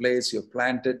prepared the place, you've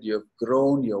planted, you've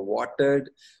grown, you've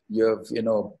watered, you've,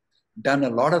 done a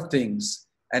lot of things.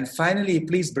 And finally,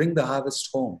 please bring the harvest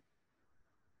home.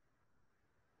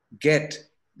 Get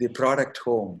the product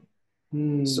home.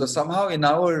 So somehow in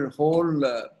our whole,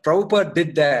 Prabhupada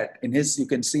did that in his, you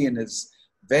can see in his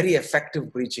very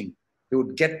effective preaching. He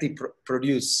would get the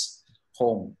produce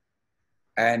home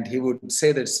And he would say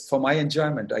that it's for my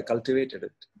enjoyment, I cultivated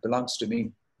it. It belongs to me.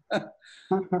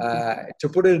 To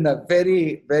put it in a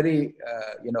very, very,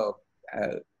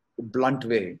 blunt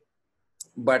way.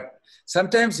 But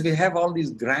sometimes we have all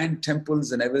these grand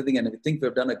temples and everything, and we think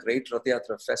we've done a great Rath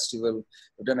Yatra festival,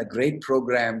 we've done a great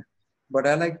program, but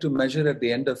I like to measure at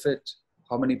the end of it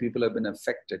how many people have been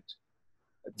affected.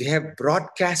 They have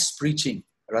broadcast preaching.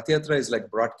 Rath Yatra is like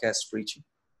broadcast preaching.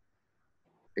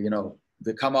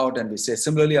 We come out and we say,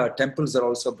 similarly, our temples are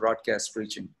also broadcast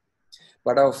preaching.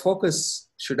 But our focus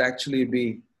should actually be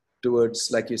towards,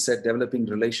 like you said, developing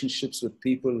relationships with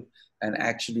people and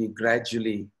actually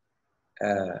gradually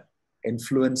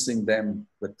influencing them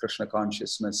with Krishna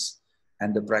consciousness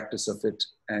and the practice of it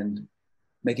and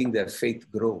making their faith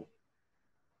grow.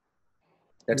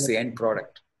 That's the end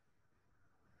product.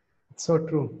 So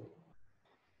true.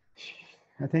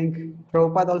 I think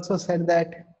Prabhupada also said that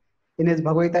in his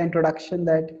Bhagavad-Gītā introduction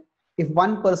that if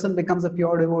one person becomes a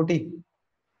pure devotee,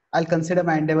 I'll consider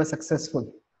my endeavor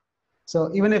successful. So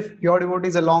even if pure devotee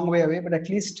is a long way away, but at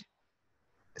least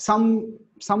some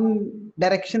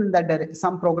direction in that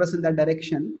some progress in that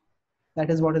direction, that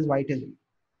is what is vital.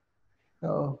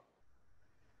 So,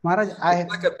 Maharaj,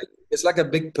 it's like a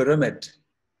big pyramid.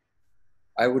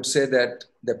 I would say that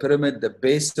the pyramid, the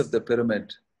base of the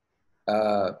pyramid,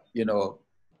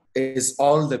 is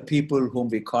all the people whom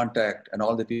we contact and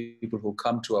all the people who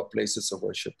come to our places of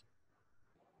worship.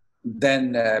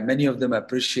 Then many of them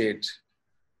appreciate.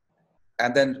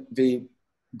 And then we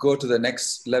go to the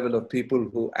next level of people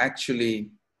who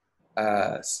actually,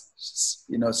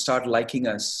 start liking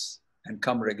us and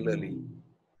come regularly.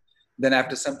 Then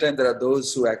after some time, there are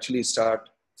those who actually start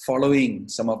following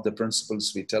some of the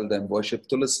principles. We tell them, worship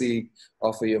Tulasi,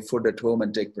 offer your food at home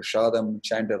and take prasadam,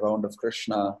 chant a round of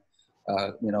Krishna,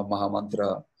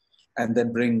 Mahamantra, and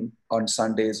then bring on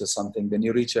Sundays or something. Then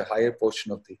you reach a higher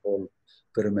portion of the whole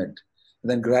pyramid. And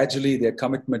then gradually their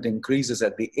commitment increases.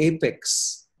 At the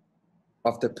apex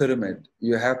of the pyramid,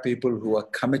 you have people who are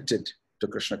committed to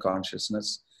Krishna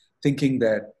consciousness, thinking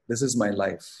that this is my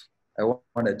life. I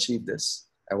want to achieve this.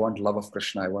 I want love of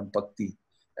Krishna. I want bhakti.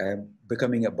 I am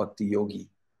becoming a bhakti yogi.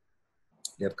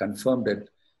 They have confirmed it.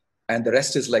 And the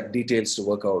rest is like details to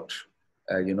work out.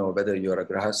 Whether you're a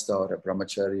grahastha or a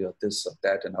brahmachari or this or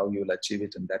that, and how you will achieve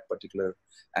it in that particular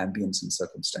ambience and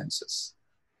circumstances.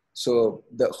 So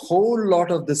the whole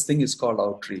lot of this thing is called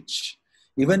outreach.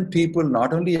 Even people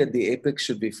not only at the apex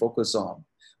should be focused on,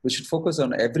 we should focus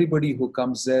on everybody who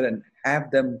comes there and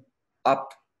have them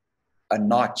up a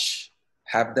notch,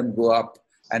 have them go up,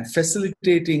 and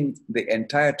facilitating the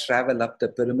entire travel up the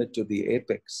pyramid to the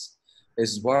apex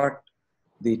is what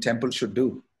the temple should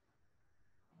do.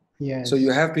 Yes. So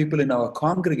you have people in our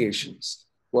congregations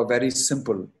who are very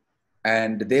simple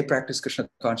and they practice Krishna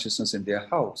consciousness in their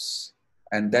house.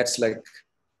 And that's like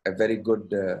a very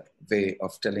good way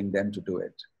of telling them to do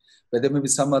it. But there may be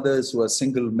some others who are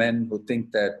single men who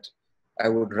think that I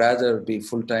would rather be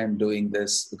full-time doing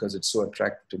this because it's so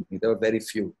attractive to me. There are very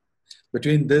few.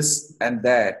 Between this and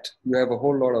that, you have a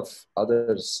whole lot of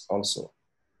others also.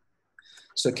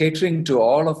 So catering to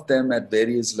all of them at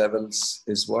various levels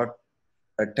is what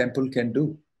a temple can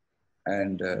do.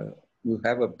 And you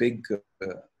have a big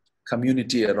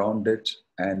community around it,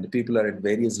 and people are at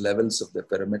various levels of the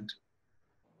pyramid.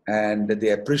 And they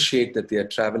appreciate that they are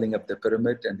traveling up the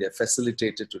pyramid and they are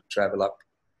facilitated to travel up,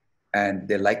 and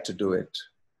they like to do it.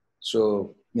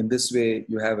 So in this way,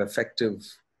 you have effective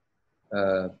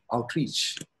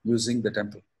outreach using the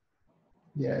temple.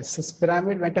 Yes, this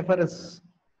pyramid metaphor is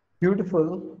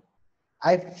beautiful.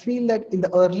 I feel that in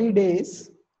the early days,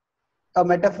 a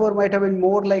metaphor might have been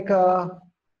more like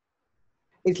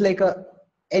it's like a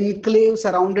enclave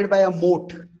surrounded by a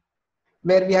moat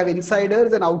where we have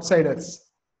insiders and outsiders.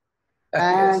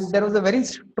 And Yes. there was a very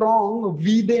strong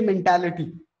we-they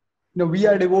mentality. We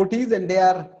are devotees and they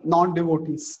are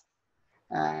non-devotees.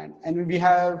 And we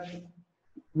have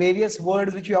various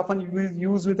words which we often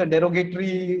use with a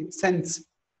derogatory sense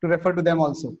to refer to them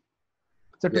also.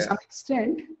 So to some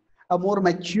extent, a more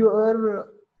mature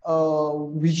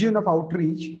vision of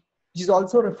outreach, which is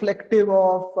also reflective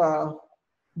of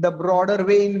the broader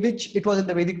way in which it was in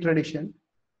the Vedic tradition.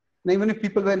 Now, even if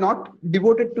people were not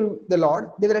devoted to the Lord,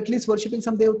 they were at least worshipping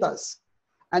some devatas.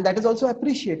 And that is also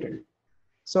appreciated.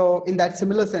 So in that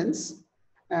similar sense,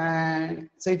 and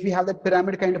so if we have that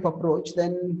pyramid kind of approach,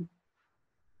 then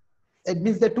it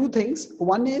means there are two things.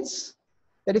 One is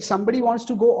that if somebody wants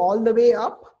to go all the way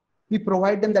up, we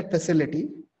provide them that facility.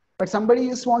 But somebody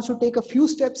just wants to take a few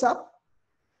steps up,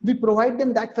 we provide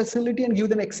them that facility and give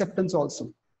them acceptance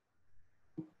also.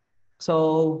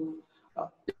 So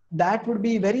that would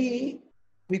be very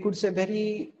we could say,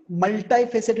 very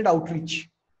multifaceted outreach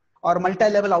or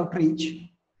multi-level outreach.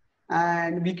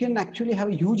 And we can actually have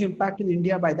a huge impact in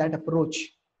India by that approach,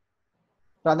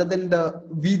 rather than the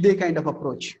we-they kind of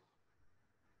approach.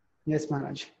 Yes,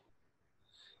 Maharaj.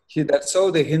 See, that's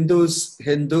how the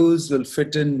Hindus will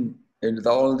fit in with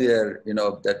all their,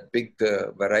 that big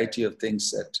variety of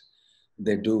things that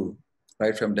they do,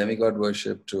 right from demigod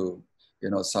worship to,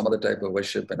 some other type of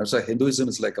worship. And also Hinduism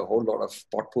is like a whole lot of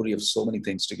potpourri of so many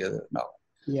things together now.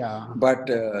 Yeah. But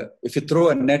if you throw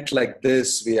a net like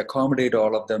this, we accommodate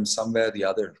all of them somewhere or the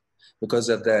other because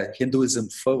of the Hinduism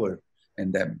fervor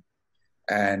in them.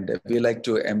 And we like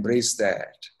to embrace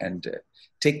that and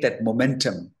take that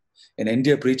momentum. In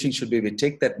India, preaching should be, we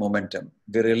take that momentum.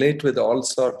 We relate with all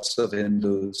sorts of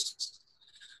Hindus,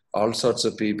 all sorts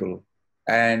of people.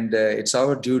 And it's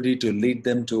our duty to lead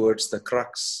them towards the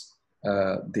crux,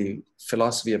 the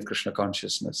philosophy of Krishna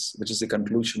consciousness, which is the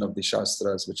conclusion of the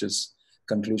Shastras, which is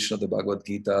conclusion of the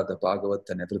Bhagavad-Gītā, the Bhagavad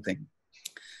and everything.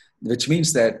 Which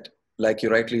means that, like you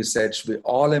rightly said, should be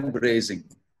all-embracing.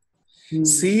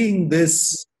 Seeing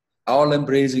this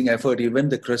all-embracing effort, even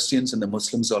the Christians and the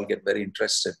Muslims all get very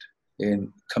interested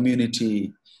in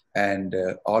community and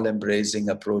all-embracing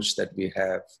approach that we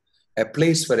have. A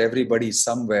place for everybody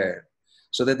somewhere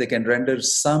so that they can render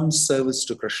some service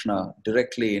to Krishna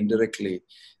directly, indirectly,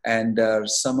 and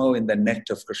somehow in the net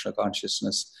of Krishna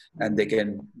consciousness, and they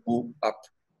can move up.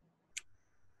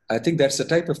 I think that's the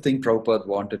type of thing Prabhupada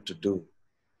wanted to do.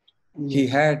 He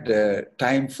had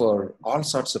time for all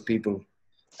sorts of people,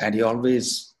 and he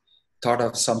always thought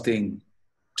of something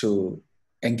to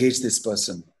engage this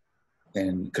person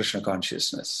in Krishna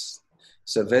consciousness.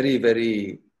 It's a very,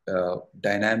 very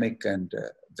dynamic and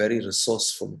very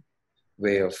resourceful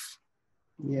way of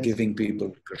giving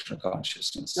people Krishna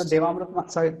consciousness. No,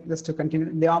 sorry, just to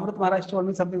continue. Devamrita Maharaj told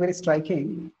me something very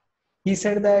striking. He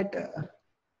said that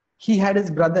he had his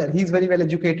brother. He's very well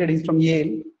educated. He's from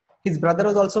Yale. His brother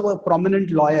was also a prominent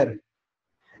lawyer.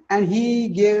 And he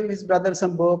gave his brother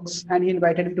some books and he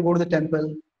invited him to go to the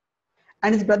temple.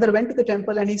 And his brother went to the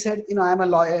temple and he said, I'm a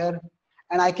lawyer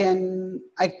and I can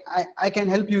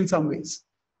help you in some ways.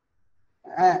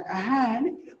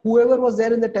 And whoever was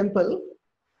there in the temple,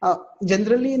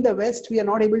 generally in the West, we are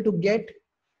not able to get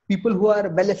people who are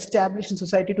well established in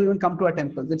society to even come to our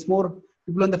temples. It's more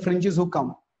people on the fringes who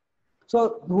come.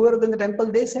 So whoever in the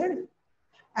temple, they said,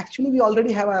 actually, we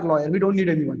already have our lawyer. We don't need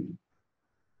anyone.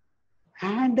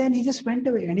 And then he just went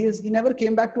away and he never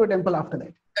came back to a temple after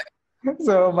that.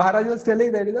 So Maharaj was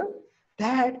telling that,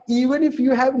 that even if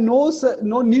you have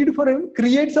no need for him,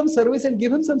 create some service and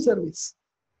give him some service.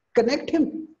 Connect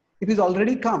him. If he's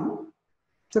already come,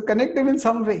 so connect him in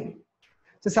some way.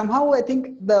 So somehow I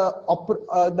think the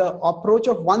approach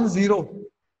of 1-0,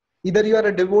 either you are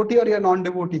a devotee or you are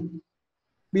non-devotee.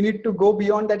 We need to go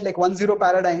beyond that like 1-0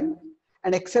 paradigm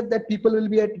and accept that people will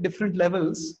be at different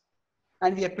levels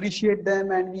and we appreciate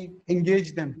them and we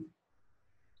engage them.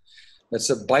 That's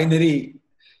a binary.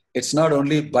 It's not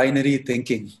only binary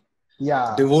thinking.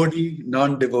 Yeah. Devotee,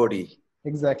 non-devotee.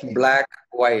 Exactly. Black,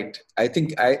 white. I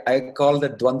think I call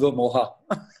that Dvandva Moha.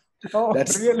 Oh,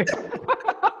 that's really?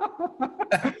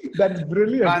 That's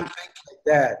brilliant. You can't think like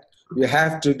that. You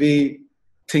have to be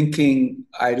thinking,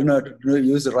 I do not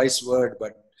use the right word,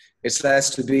 but it has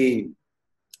to be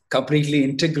completely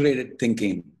integrated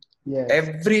thinking. Yes.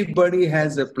 Everybody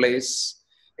has a place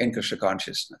in Krishna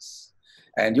consciousness.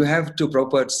 And you have to,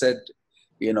 Prabhupada said,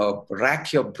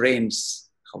 rack your brains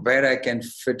where I can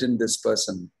fit in this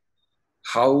person,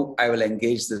 how I will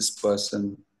engage this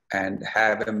person and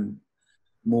have him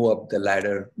move up the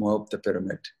ladder, move up the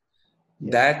pyramid.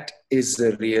 Yeah. That is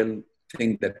the real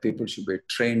thing that people should be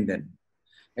trained in.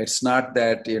 It's not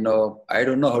that, I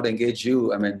don't know how to engage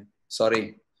you. I mean,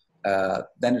 sorry,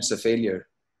 then it's a failure.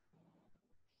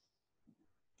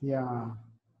 Yeah.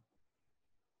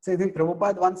 So I think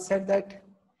Prabhupada once said that,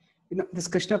 this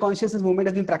Krishna consciousness movement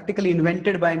has been practically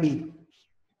invented by me.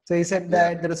 So he said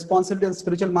that the responsibility of the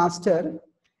spiritual master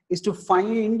is to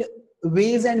find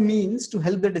ways and means to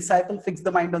help the disciple fix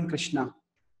the mind on Krishna.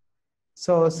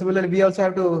 So similarly, we also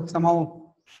have to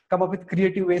somehow come up with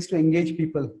creative ways to engage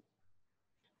people.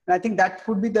 And I think that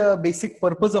would be the basic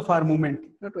purpose of our movement,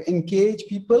 to engage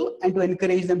people and to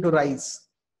encourage them to rise.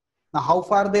 Now, how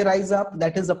far they rise up,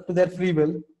 that is up to their free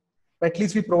will. But at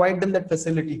least we provide them that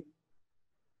facility.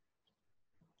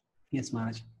 Yes,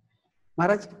 Maharaj.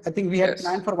 Maharaj, I think we had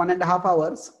planned for 1.5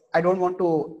 hours. I don't want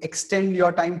to extend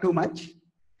your time too much.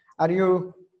 Are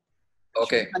you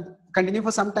okay? Continue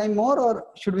for some time more, or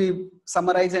should we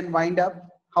summarize and wind up?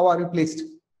 How are you placed?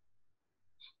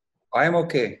 I am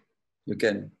okay. You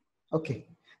can. Okay.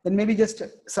 Then maybe just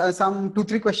some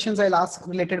 2-3 questions I'll ask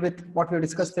related with what we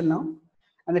discussed till now.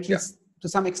 And at least to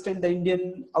some extent, the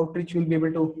Indian outreach will be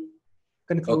able to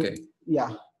conclude. Okay.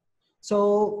 Yeah.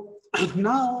 So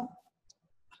now,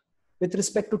 with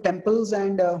respect to temples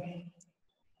and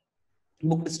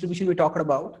book distribution we talked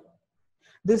about,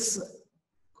 this,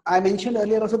 I mentioned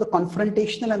earlier also the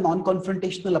confrontational and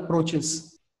non-confrontational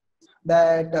approaches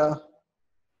that,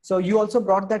 so you also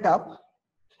brought that up.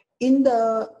 In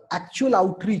the actual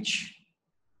outreach,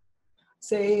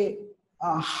 say,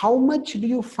 how much do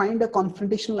you find a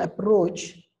confrontational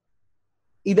approach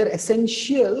either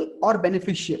essential or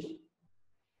beneficial?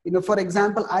 You know, for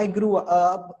example, I grew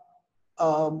up,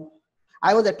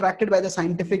 I was attracted by the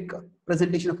scientific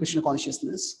presentation of Krishna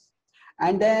consciousness.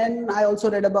 And then I also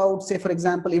read about, say, for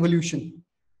example, evolution.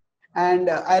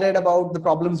 And I read about the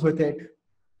problems with it.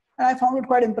 And I found it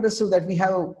quite impressive that we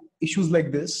have issues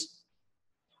like this.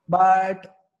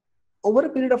 But over a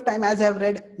period of time, as I have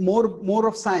read more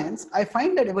of science, I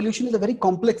find that evolution is a very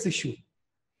complex issue.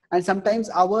 And sometimes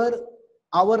our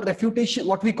refutation,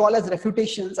 what we call as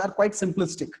refutations, are quite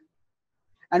simplistic.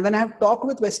 And when I have talked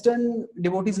with Western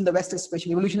devotees in the West,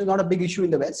 especially, evolution is not a big issue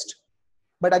in the West.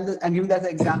 But I'm giving that as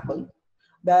an example,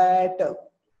 that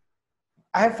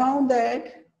I have found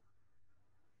that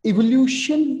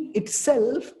evolution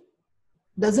itself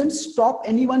doesn't stop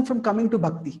anyone from coming to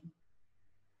bhakti.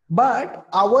 But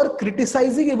our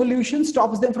criticizing evolution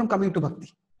stops them from coming to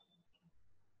bhakti.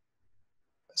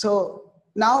 So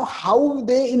now how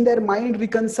they in their mind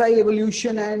reconcile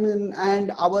evolution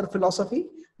and our philosophy,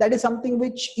 that is something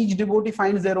which each devotee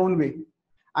finds their own way.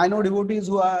 I know devotees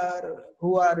who are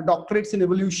doctorates in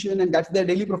evolution and that's their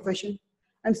daily profession,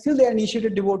 and still they are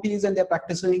initiated devotees and they're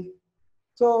practicing.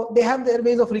 So they have their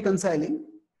ways of reconciling.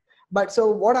 But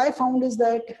so what I found is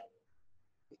that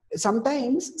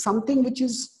sometimes something which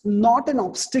is not an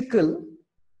obstacle,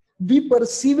 we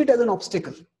perceive it as an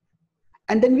obstacle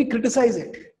and then we criticize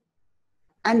it.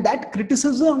 And that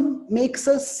criticism makes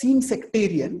us seem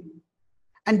sectarian,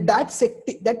 and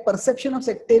that perception of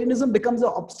sectarianism becomes an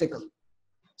obstacle.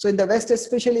 So in the West,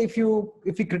 especially, if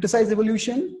we criticize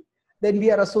evolution, then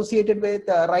we are associated with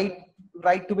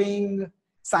right-wing,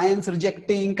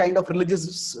 science-rejecting kind of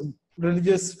religious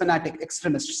fanatic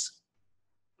extremists.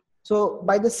 So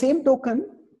by the same token,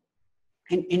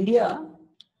 in India,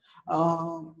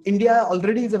 India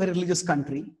already is a very religious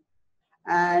country,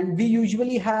 and we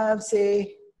usually have,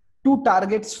 say, 2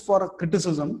 targets for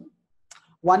criticism.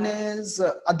 One is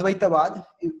Advaitavad,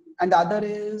 and the other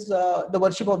is the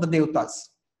worship of the Devatas.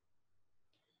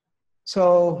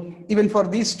 So even for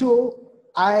these 2,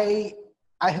 I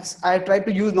try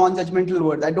to use non-judgmental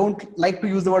words. I don't like to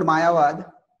use the word Mayavad,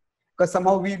 because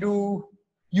somehow we do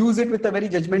use it with a very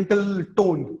judgmental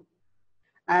tone.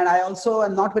 And I also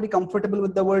am not very comfortable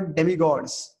with the word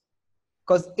demigods,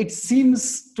 because it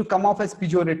seems to come off as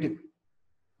pejorative.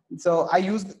 So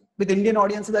with Indian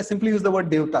audiences, I simply use the word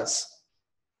Devatas.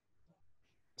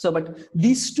 So, but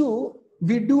these 2,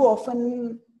 we do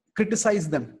often criticize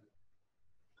them.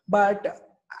 But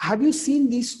have you seen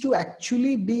these 2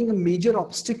 actually being major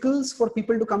obstacles for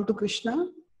people to come to Krishna?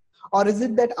 Or is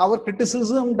it that our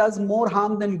criticism does more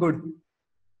harm than good?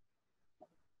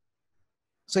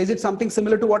 So is it something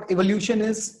similar to what evolution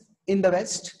is in the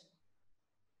West?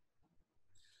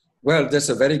 Well, that's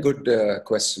a very good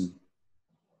question.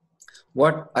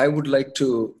 What I would like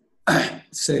to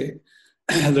say,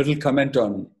 a little comment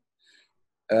on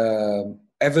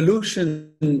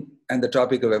evolution, and the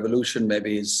topic of evolution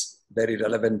maybe is very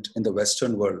relevant in the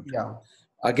Western world. Yeah.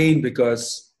 Again,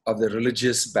 because of the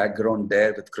religious background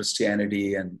there with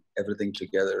Christianity and everything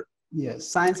together. Yes,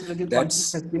 science religion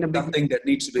That's has been a big something that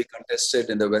needs to be contested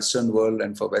in the Western world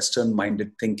and for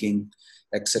Western-minded thinking,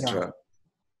 etc. Yeah.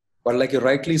 But like you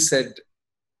rightly said,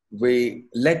 we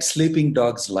let sleeping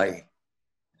dogs lie.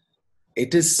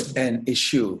 It is an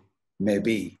issue,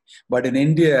 maybe. But in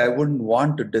India, I wouldn't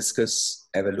want to discuss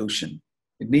evolution.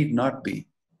 It need not be.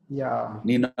 Yeah.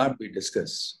 Need not be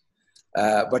discussed.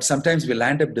 But sometimes we'll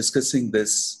end up discussing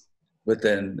this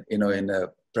in a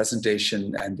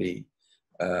presentation, and we,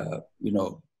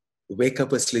 wake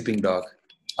up a sleeping dog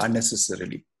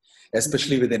unnecessarily,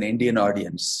 especially with an Indian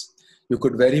audience. You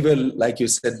could very well, like you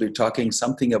said, be talking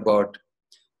something about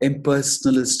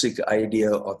impersonalistic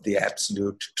idea of the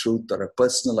absolute truth, or a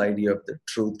personal idea of the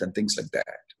truth, and things like that.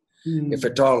 If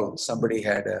at all somebody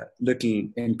had a little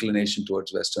inclination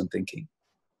towards Western thinking.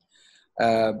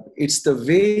 It's the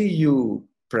way you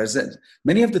present.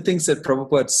 Many of the things that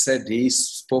Prabhupada said, he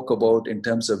spoke about in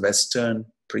terms of Western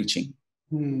preaching.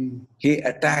 He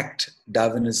attacked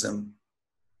Darwinism,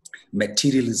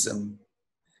 materialism.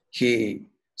 He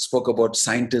spoke about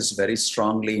scientists very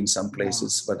strongly in some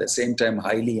places, but at the same time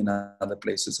highly in other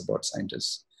places about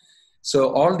scientists. So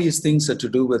all these things are to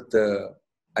do with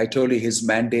I told you his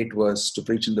mandate was to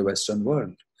preach in the Western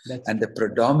world. And the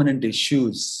predominant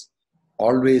issues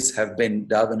always have been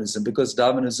Darwinism, because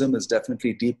Darwinism is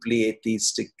definitely deeply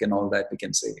atheistic and all that, we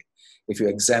can say. If you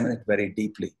examine it very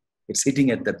deeply, it's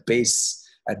hitting at the base,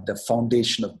 at the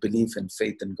foundation of belief and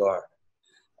faith in God.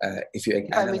 If you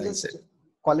analyze it.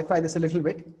 Qualify this a little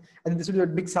bit. I think this will be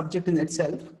a big subject in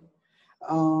itself.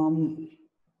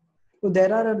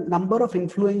 There are a number of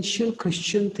influential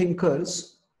Christian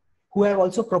thinkers who have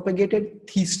also propagated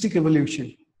theistic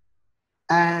evolution.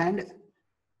 And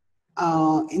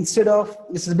instead of,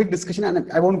 this is a big discussion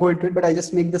and I won't go into it, but I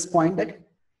just make this point that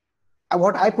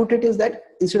what I put it is that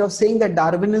instead of saying that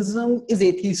Darwinism is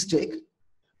atheistic,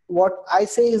 what I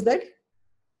say is that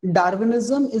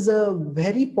Darwinism is a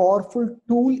very powerful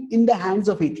tool in the hands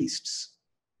of atheists.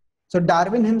 So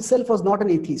Darwin himself was not an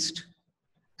atheist,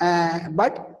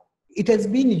 but it has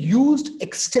been used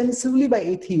extensively by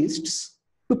atheists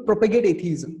to propagate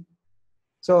atheism.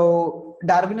 So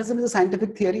Darwinism is a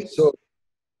scientific theory.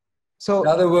 So in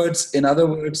other words,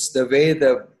 the way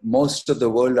the most of the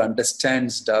world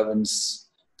understands Darwin's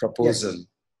proposal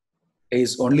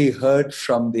is only heard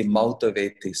from the mouth of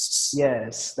atheists.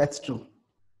 Yes, that's true.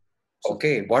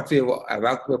 Okay, what we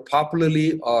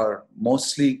popularly or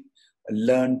mostly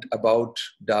learned about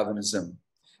Darwinism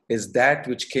is that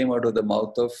which came out of the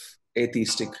mouth of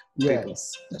atheistic people.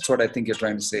 That's what I think you're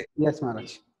trying to say. Yes,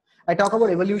 Maharaj. I talk about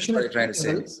evolution. What are you trying to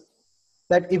say?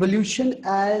 That evolution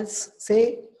as,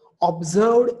 say,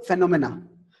 observed phenomena.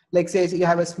 Like say you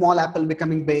have a small apple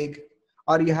becoming big,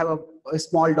 or you have a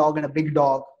small dog and a big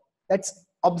dog. That's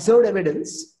observed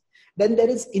evidence. Then there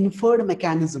is inferred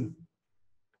mechanism.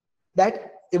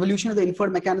 That evolution of the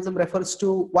inferred mechanism refers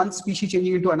to one species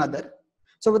changing into another.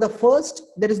 So with the first,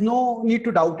 there is no need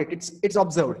to doubt it. It's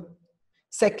observed.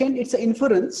 Second, it's an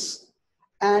inference,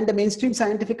 and the mainstream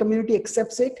scientific community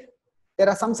accepts it. There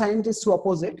are some scientists who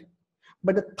oppose it.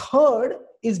 But the third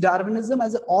is Darwinism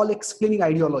as an all-explaining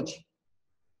ideology.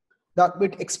 That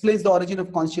it explains the origin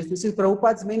of consciousness.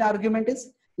 Prabhupada's main argument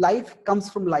is life comes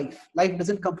from life. Life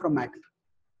doesn't come from matter.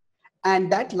 And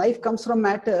that life comes from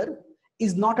matter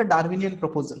is not a Darwinian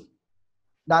proposal.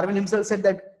 Darwin himself said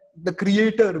that the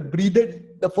creator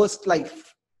breathed the first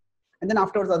life, and then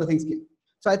afterwards other things came.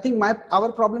 So I think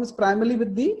our problem is primarily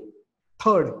with the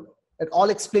third, that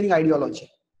all-explaining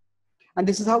ideology. And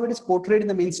this is how it is portrayed in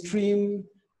the mainstream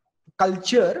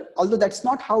culture, although that's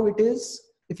not how it is.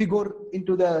 If you go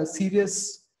into the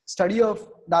serious study of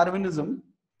Darwinism,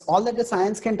 all that the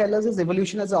science can tell us is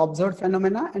evolution as an observed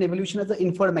phenomena and evolution as an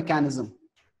inferred mechanism.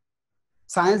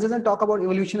 Science doesn't talk about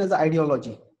evolution as an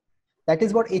ideology. That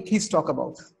is what atheists talk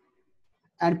about.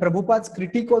 And Prabhupada's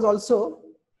critique was also,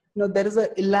 there is an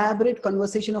elaborate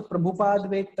conversation of Prabhupada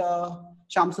with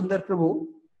Shyamsundar Prabhu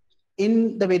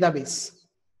in the Veda base.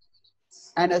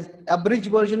 And an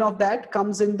abridged version of that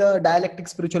comes in the Dialectic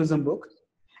Spiritualism book.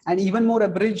 And even more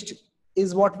abridged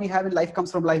is what we have in Life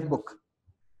Comes From Life book.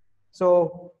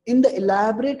 So in the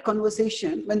elaborate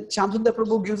conversation, when Shyamsundar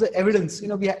Prabhu gives the evidence,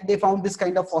 they found this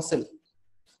kind of fossil.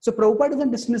 So Prabhupada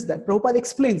doesn't dismiss that. Prabhupada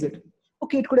explains it.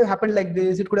 Okay, it could have happened like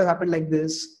this. It could have happened like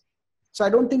this. So I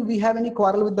don't think we have any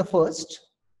quarrel with the first.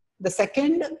 The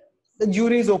second, the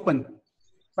jury is open.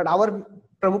 But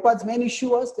Prabhupada's main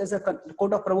issue was, there's a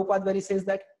quote of Prabhupada where he says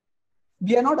that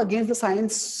we are not against the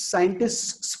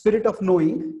scientist's spirit of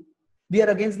knowing. We are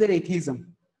against their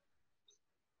atheism.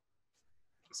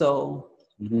 So,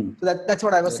 that's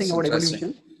what I was saying about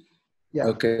evolution. Yeah.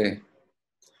 Okay.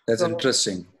 That's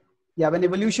interesting. Yeah, when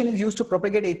evolution is used to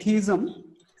propagate atheism,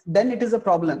 then it is a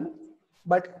problem.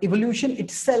 But evolution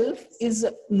itself is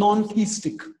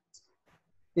non-theistic.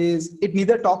 It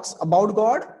neither talks about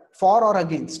God, for or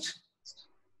against.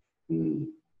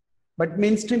 But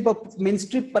mainstream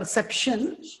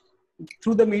perception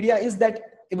through the media is that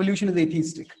evolution is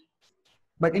atheistic.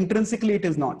 But intrinsically it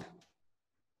is not.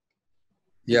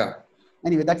 Yeah.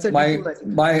 Anyway, that's a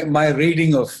my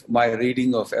reading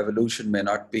of evolution may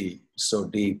not be so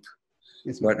deep.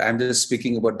 Yes, but I'm just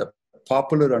speaking about the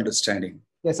popular understanding.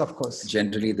 Yes, of course.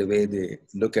 Generally, the way they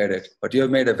look at it. But you have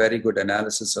made a very good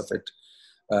analysis of it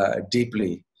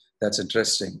deeply. That's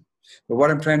interesting. But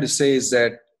what I'm trying to say is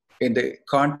that in the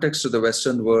context of the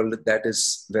Western world, that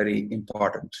is very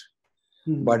important.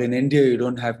 But in India, you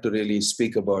don't have to really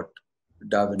speak about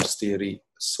Darwin's theory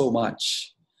so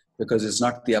much, because it's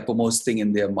not the uppermost thing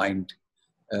in their mind.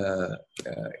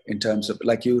 In terms of,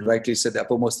 like you rightly said, the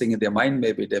uppermost thing in their mind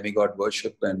may be demigod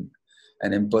worship and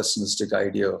an impersonalistic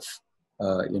idea of,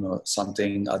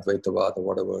 something, Advaitavad or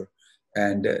whatever.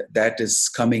 And that is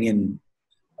coming in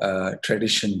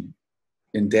tradition,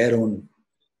 in their own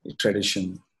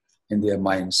tradition, in their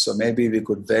minds. So maybe we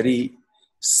could very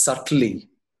subtly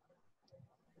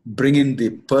bring in the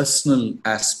personal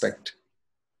aspect,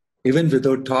 even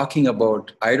without talking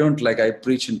about, I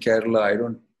preach in Kerala, I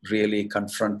don't really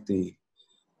confront the,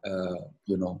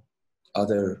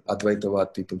 other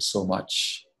Advaitavad people so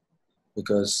much,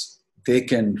 because they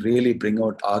can really bring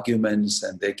out arguments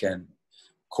and they can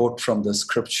quote from the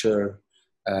scripture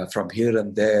from here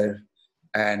and there.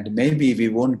 And maybe we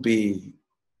won't be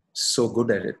so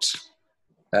good at it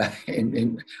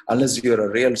unless you're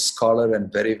a real scholar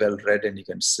and very well read and you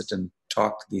can sit and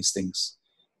talk these things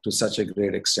to such a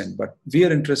great extent. But we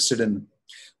are interested in,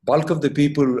 bulk of the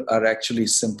people are actually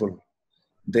simple.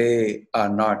 They are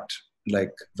not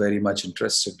very much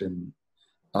interested in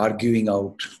arguing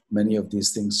out many of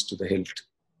these things to the hilt.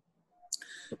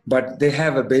 But they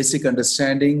have a basic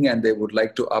understanding and they would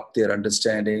like to up their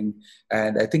understanding.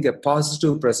 And I think a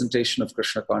positive presentation of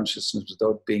Krishna consciousness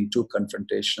without being too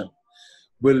confrontational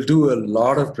will do a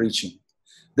lot of preaching.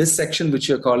 This section which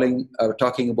you're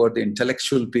talking about the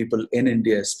intellectual people in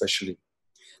India especially,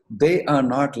 they are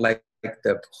not like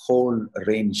the whole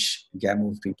range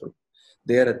gamut of people.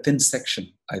 They are a thin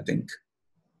section, I think,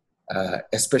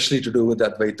 especially to do with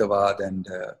Advaitavad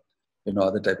and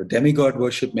other type of demigod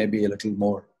worship, maybe a little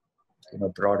more,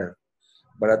 broader.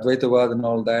 But Advaitavad and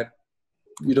all that,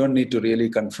 you don't need to really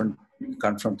confront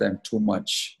them too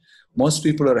much. Most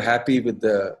people are happy with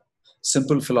the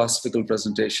simple philosophical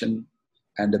presentation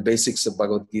and the basics of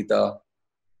Bhagavad-Gītā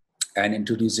and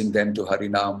introducing them to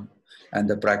Harinam and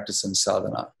the practice and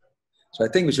sadhana. So I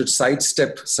think we should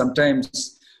sidestep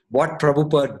sometimes what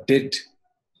Prabhupada did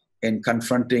in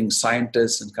confronting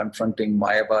scientists and confronting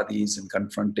Mayavadis and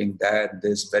confronting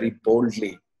this very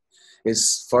boldly,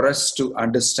 is for us to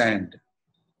understand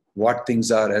what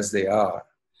things are as they are.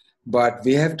 But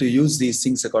we have to use these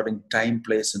things according to time,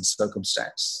 place, and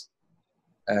circumstance,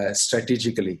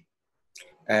 strategically.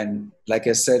 And like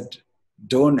I said,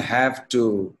 don't have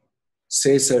to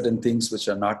say certain things which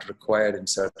are not required in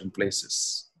certain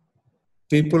places.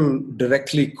 People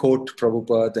directly quote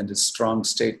Prabhupada and his strong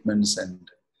statements and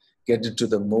get into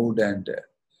the mood, and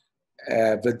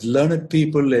with learned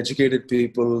people, educated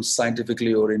people,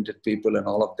 scientifically oriented people, and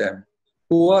all of them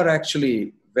who are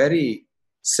actually very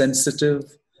sensitive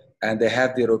and they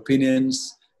have their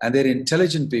opinions and they're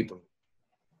intelligent people.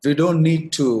 We don't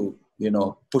need to,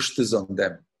 push this on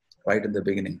them right in the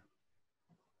beginning.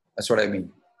 That's what I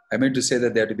mean. I mean to say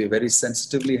that they have to be very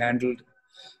sensitively handled.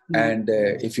 And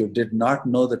if you did not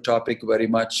know the topic very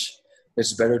much,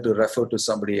 it's better to refer to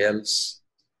somebody else.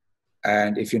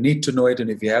 And if you need to know it, and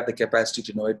if you have the capacity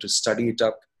to know it, to study it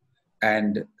up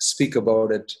and speak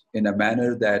about it in a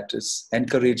manner that is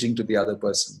encouraging to the other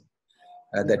person,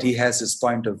 that he has his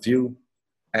point of view,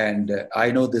 and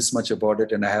I know this much about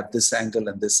it, and I have this angle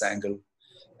and this angle.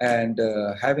 And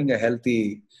having a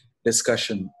healthy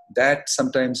discussion, that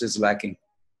sometimes is lacking.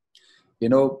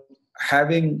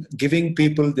 Giving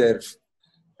people their,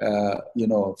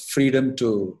 freedom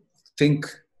to think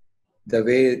the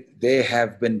way they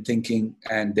have been thinking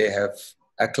and they have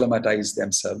acclimatized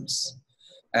themselves,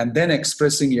 and then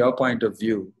expressing your point of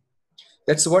view.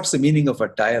 That's what's the meaning of a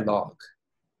dialogue.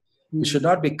 You should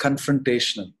not be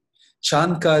confrontational.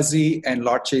 Chandkazi and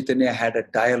Lord Chaitanya had a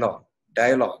dialogue.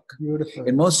 Beautiful.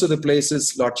 In most of the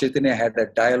places, Lord Chaitanya had a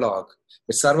dialogue.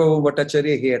 With Sarvabhauma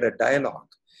Bhattacharya, he had a dialogue.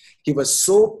 He was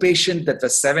so patient that for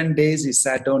 7 days he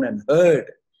sat down and heard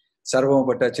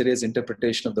Sarvabhauma Bhattacharya's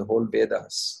interpretation of the whole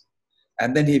Vedas.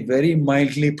 And then he very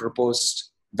mildly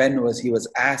proposed, he was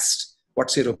asked,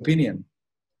 what's your opinion?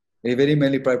 He very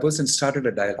mildly proposed and started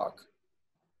a dialogue.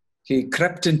 He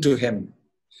crept into him.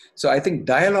 So I think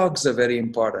dialogues are very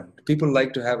important. People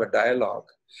like to have a dialogue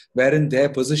wherein their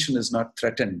position is not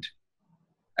threatened.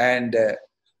 And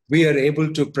we are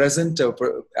able to present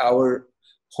our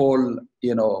whole,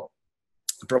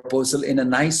 proposal in a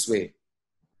nice way,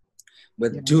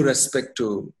 with due respect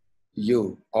to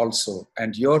you also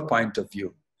and your point of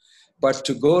view. But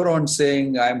to go around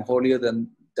saying I'm holier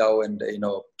than thou, and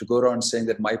to go around saying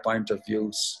that my point of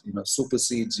view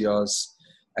supersedes yours,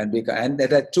 and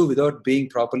that too without being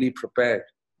properly prepared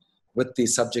with the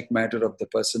subject matter of the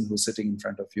person who's sitting in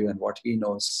front of you and what he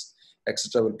knows,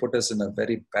 etc., will put us in a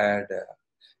very bad,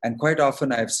 and quite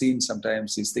often I've seen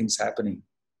sometimes these things happening.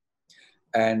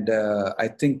 And I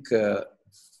think, it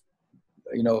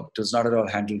was not at all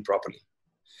handled properly.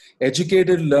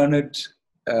 Educated, learned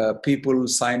people,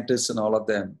 scientists and all of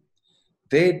them,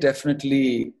 they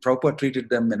definitely, Prabhupada treated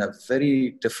them in a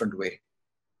very different way.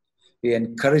 He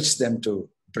encouraged them to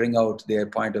bring out their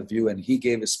point of view, and he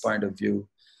gave his point of view.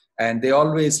 And they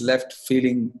always left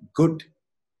feeling good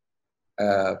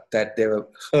that they were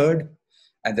heard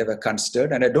and they were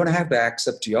considered. And I don't have to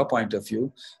accept your point of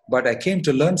view, but I came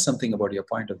to learn something about your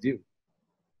point of view,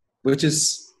 which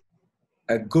is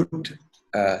a good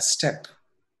step,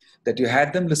 that you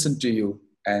had them listen to you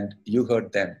and you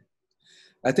heard them.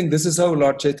 I think this is how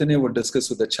Lord Chaitanya would discuss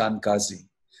with the Chandkazi.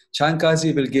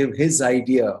 Chandkazi will give his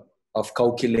idea of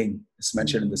cow killing, is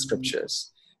mentioned in the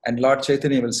scriptures. And Lord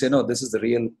Chaitanya will say, no, this is the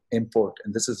real import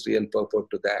and this is real purport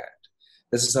to that.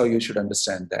 This is how you should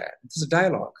understand that. This is a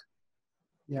dialogue.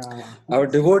 Yeah. Our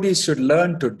devotees should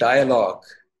learn to dialogue,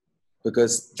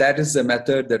 because that is the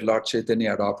method that Lord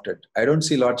Chaitanya adopted. I don't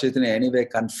see Lord Chaitanya anywhere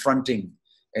confronting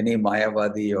any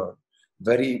Mayavadi or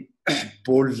very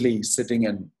boldly sitting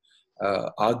and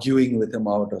arguing with him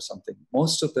out or something.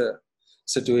 Most of the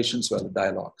situations were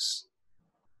dialogues.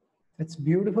 It's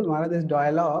beautiful, Maharaj, this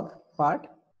dialogue part.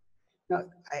 Now,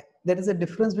 there is a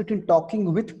difference between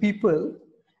talking with people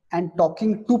and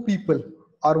talking to people,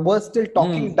 or worse still,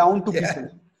 talking down to people.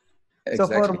 Exactly. So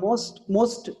for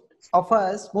most of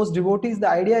us, most devotees, the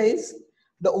idea is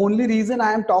the only reason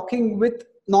I am talking with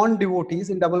non-devotees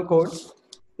in double quotes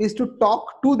is to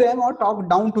talk to them or talk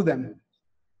down to them.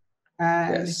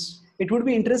 And it would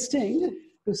be interesting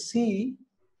to see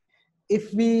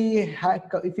if we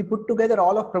put together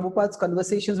all of Prabhupada's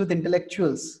conversations with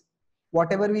intellectuals,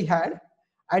 whatever we had.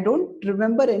 I don't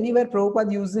remember anywhere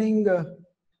Prabhupada using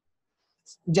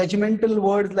judgmental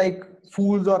words like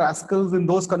fools or rascals in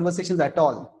those conversations at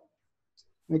all.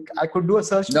 Like, I could do a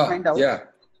search to find out,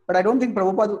 but I don't think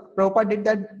Prabhupada did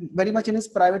that very much in his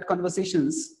private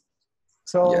conversations.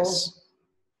 So, yes.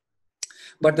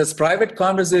 But those private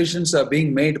conversations are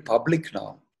being made public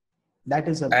now. That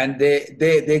is and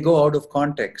they go out of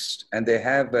context, and they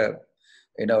have a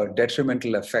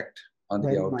detrimental effect on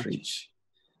the outreach.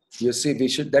 You see,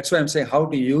 that's why I'm saying how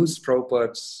to use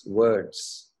Prabhupada's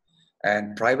words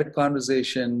and private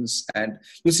conversations. And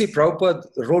you see, Prabhupada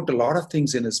wrote a lot of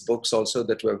things in his books also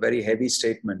that were very heavy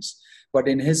statements. But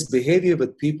in his behavior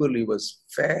with people, he was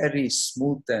very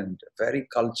smooth and very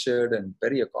cultured and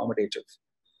very accommodative.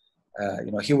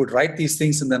 He would write these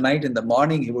things in the night. In the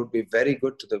morning, he would be very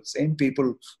good to the same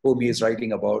people whom he is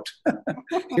writing about.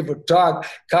 He would talk,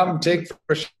 come, take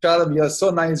prasadam, you're so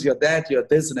nice, you're that, you're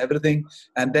this and everything.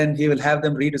 And then he will have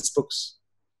them read his books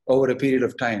over a period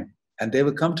of time. And they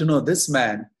will come to know this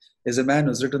man is a man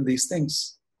who's written these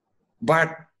things.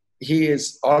 But he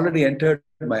is already entered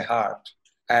my heart.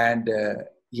 And the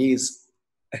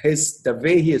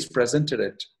way he has presented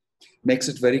it makes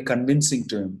it very convincing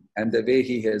to him. And the way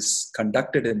he has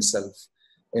conducted himself,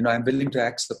 I'm willing to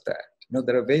accept that.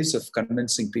 There are ways of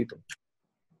convincing people.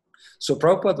 So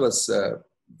Prabhupada was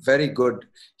very good.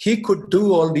 He could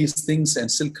do all these things and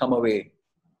still come away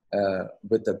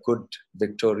with a good,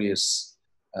 victorious,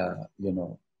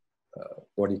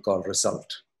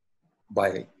 result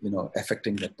by,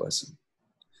 affecting that person.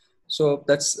 So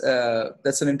that's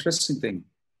an interesting thing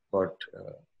about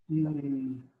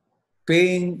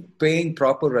paying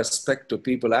proper respect to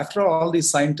people. After all these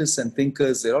scientists and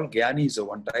thinkers, they're all Gyanis of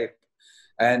one type.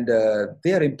 And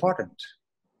they are important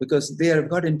because they have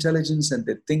got intelligence and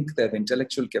they think they have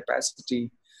intellectual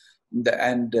capacity.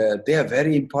 And they are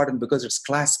very important because it's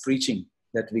class preaching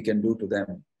that we can do to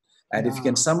them. And if you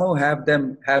can somehow have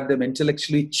them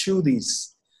intellectually chew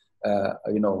these,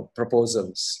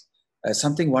 proposals,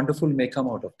 something wonderful may come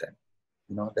out of them.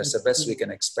 That's the best we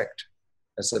can expect.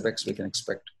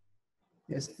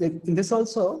 Yes, in this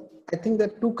also, I think there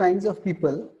are two kinds of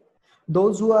people.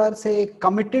 Those who are, say,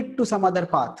 committed to some other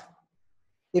path.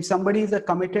 If somebody is a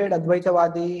committed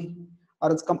Advaitavadi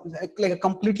or it's like a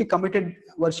completely committed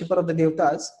worshipper of the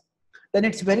Devatas, then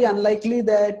it's very unlikely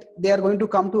that they are going to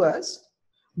come to us.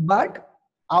 But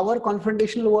our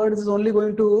confrontational words is only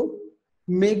going to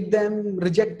make them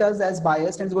reject us as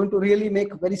biased, and it's going to really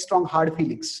make very strong hard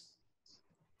feelings.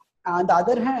 On the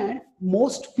other hand,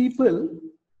 most people,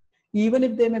 even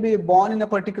if they may be born in a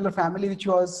particular family which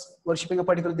was worshipping a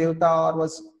particular devata or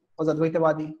was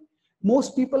Advaitavadi,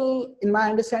 most people, in my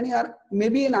understanding, are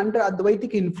maybe under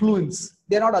Advaitic influence.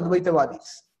 They are not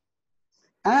Advaitavadis.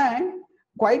 And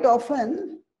quite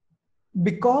often,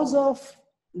 because of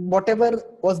whatever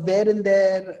was there in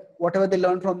whatever they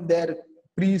learned from their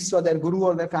priest or their guru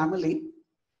or their family,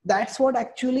 that's what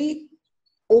actually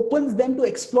opens them to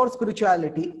explore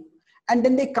spirituality. And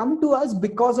then they come to us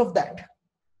because of that.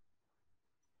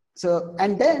 So,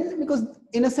 and then, because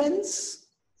in a sense,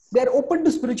 they're open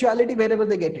to spirituality wherever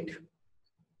they get it.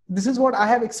 This is what I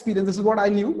have experienced. This is what I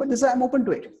knew, but I'm open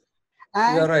to it.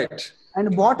 And, You're right.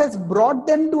 and what has brought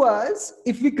them to us,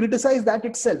 if we criticize that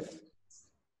itself,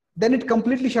 then it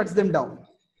completely shuts them down.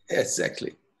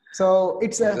 Exactly. So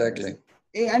it's Exactly.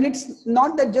 And it's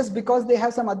not that just because they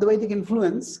have some Advaitic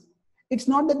influence, it's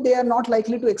not that they are not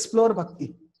likely to explore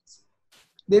bhakti.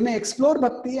 They may explore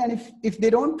bhakti, and if they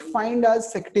don't find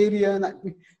us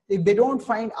sectarian, if they don't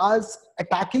find us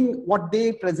attacking what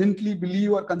they presently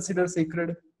believe or consider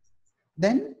sacred,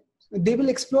 then they will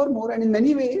explore more. And in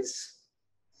many ways,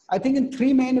 I think in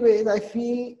three main ways, I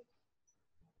feel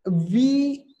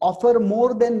we offer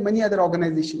more than many other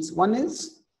organizations. One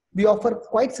is we offer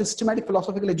quite systematic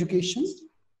philosophical education.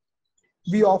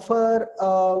 We offer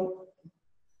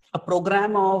a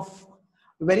program of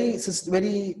very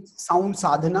sound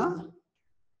sadhana,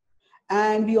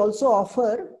 and we also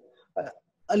offer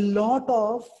a lot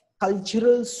of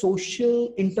cultural,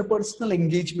 social, interpersonal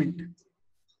engagement.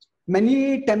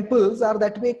 Many temples are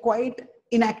that way quite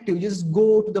inactive. Just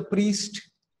go to the priest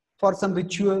for some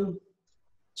ritual.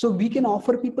 So we can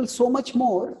offer people so much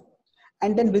more.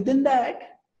 And then within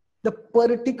that, the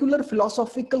particular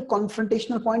philosophical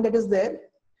confrontational point that is there,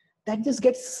 that just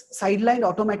gets sidelined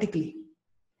automatically.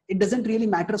 It doesn't really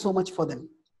matter so much for them.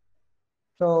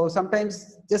 So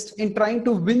sometimes just in trying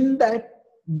to win that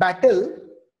battle,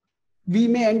 we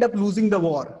may end up losing the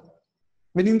war.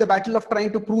 Winning the battle of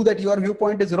trying to prove that your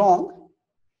viewpoint is wrong,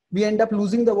 we end up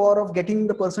losing the war of getting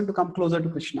the person to come closer to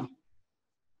Krishna.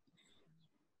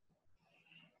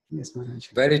 Yes, Maharaj.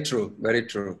 Very true. Very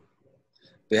true.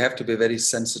 We have to be very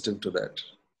sensitive to that.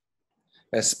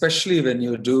 Especially when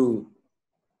you do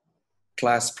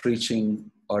class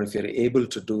preaching, or if you're able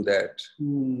to do that,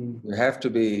 you have to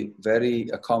be very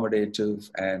accommodative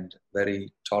and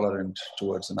very tolerant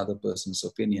towards another person's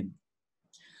opinion.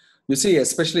 You see,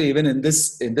 especially even in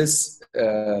this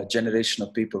generation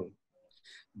of people,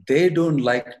 they don't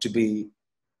like to be,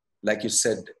 like you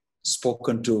said,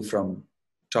 spoken to from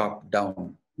top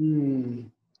down.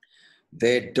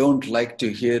 They don't like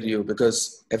to hear you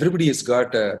because everybody has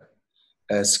got a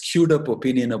skewed up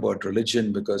opinion about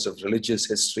religion because of religious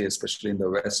history, especially in the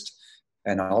West,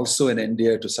 and also in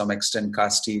India to some extent,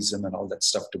 casteism and all that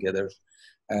stuff together.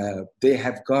 They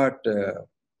have got,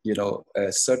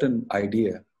 a certain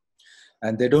idea,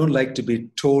 and they don't like to be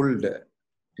told,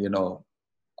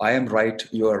 I am right,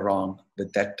 you are wrong,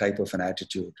 with that type of an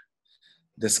attitude.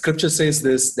 The scripture says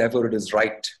this, therefore it is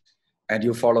right, and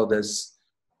you follow this.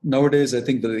 Nowadays, I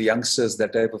think with the youngsters,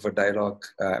 that type of a dialogue,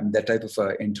 that type of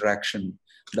a interaction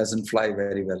doesn't fly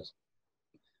very well.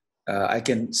 I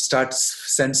can start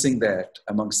sensing that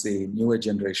amongst the newer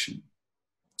generation.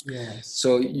 Yes.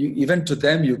 So even to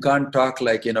them, you can't talk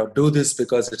like, do this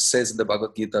because it says in the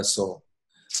Bhagavad-Gītā so.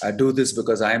 I do this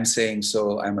because I am saying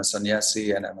so. I'm a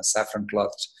sannyasi and I'm a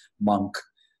saffron-clothed monk.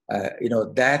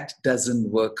 That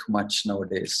doesn't work much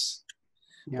nowadays.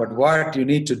 Yeah. But what you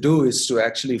need to do is to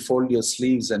actually fold your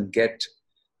sleeves and get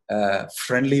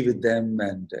friendly with them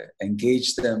and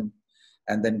engage them,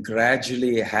 and then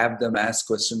gradually have them ask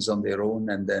questions on their own,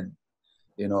 and then,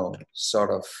 sort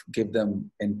of give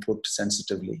them input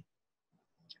sensitively.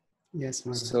 Yes,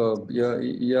 Maharaj. So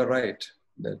you're right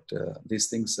that these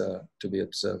things are to be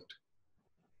observed.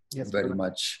 Yes, very Maharaj.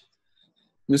 Much.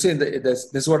 You see,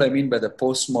 this is what I mean by the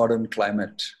postmodern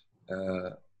climate.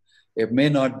 It may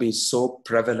not be so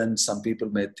prevalent, some people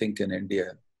may think, in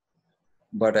India,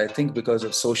 but I think because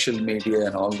of social media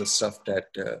and all the stuff that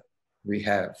we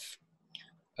have,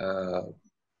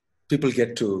 people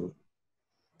get to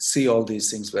see all these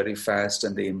things very fast,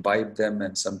 and they imbibe them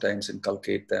and sometimes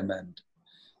inculcate them, and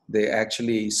they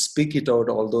actually speak it out,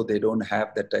 although they don't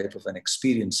have that type of an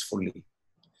experience fully.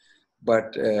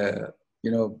 But,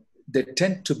 they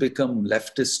tend to become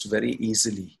leftist very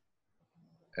easily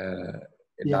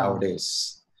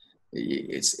nowadays.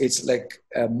 It's like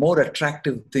a more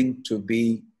attractive thing to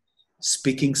be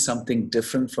speaking something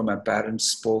different from my parents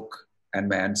spoke and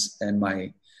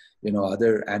my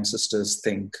other ancestors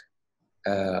think.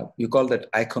 You call that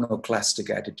iconoclastic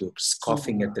attitude,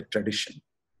 scoffing at the tradition.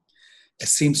 It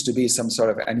seems to be some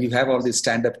sort of, and you have all these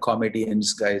stand-up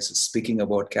comedians guys speaking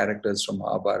about characters from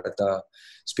Mahabharata,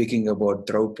 speaking about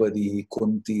Draupadi,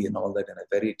 Kunti and all that in a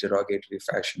very derogatory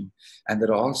fashion. And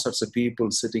there are all sorts of people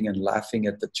sitting and laughing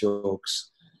at the jokes.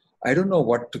 I don't know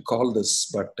what to call this,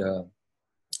 but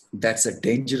that's a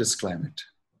dangerous climate.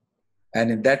 And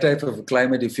in that type of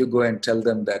climate, if you go and tell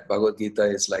them that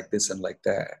Bhagavad-Gītā is like this and like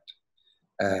that,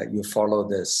 you follow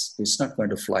this, it's not going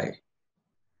to fly.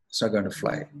 It's not going to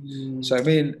fly. So, I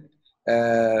mean,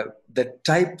 the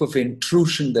type of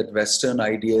intrusion that Western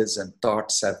ideas and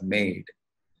thoughts have made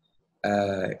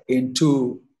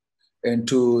into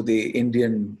the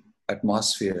Indian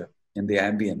atmosphere, in the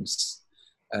ambience,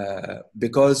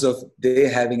 because of they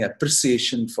having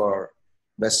appreciation for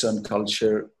Western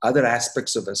culture, other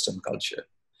aspects of Western culture.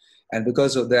 And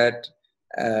because of that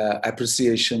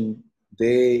appreciation,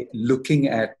 they looking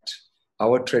at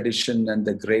our tradition and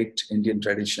the great Indian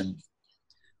tradition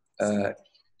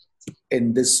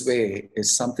in this way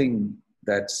is something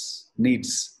that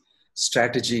needs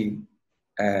strategy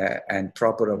and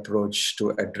proper approach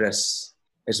to address.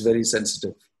 It's very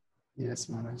sensitive. Yes,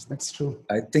 Maharaj, that's true.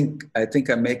 I think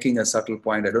I'm making a subtle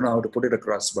point. I don't know how to put it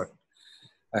across, but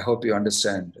I hope you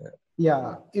understand.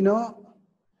 Yeah,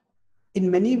 in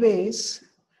many ways,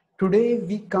 today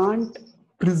we can't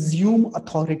presume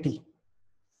authority.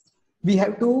 We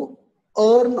have to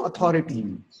earn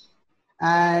authority.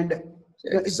 And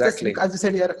exactly, it's just, as you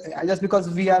said here, just because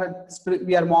we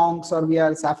are monks or we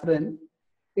are saffron,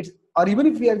 or even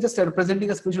if we are just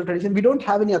representing a spiritual tradition, we don't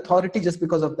have any authority just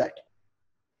because of that.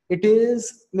 It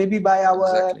is maybe by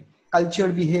our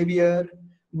cultured behavior,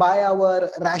 by our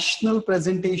rational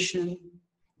presentation.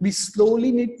 We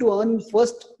slowly need to earn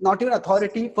first, not even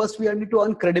authority, first we need to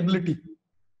earn credibility.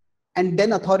 And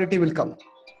then authority will come.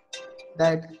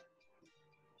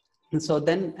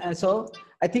 So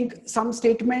I think some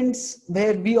statements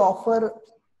where Prabhupada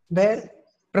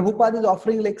is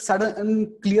offering like sudden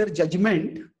and clear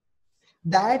judgment,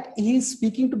 that he is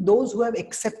speaking to those who have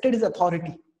accepted his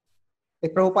authority.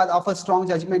 Like Prabhupada offers strong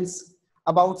judgments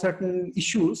about certain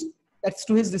issues. That's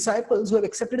to his disciples who have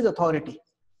accepted his authority.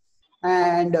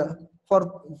 And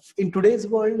in today's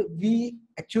world, we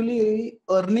actually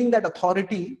earning that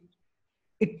authority,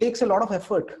 it takes a lot of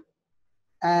effort.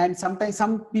 And sometimes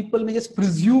some people may just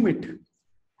presume it,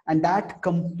 and that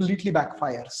completely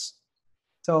backfires.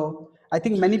 So I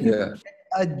think many people get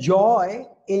a joy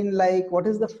in, like, what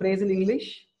is the phrase in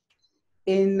English?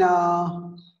 In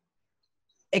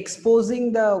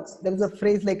exposing there is a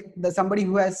phrase like somebody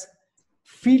who has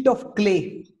feet of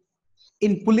clay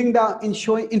in pulling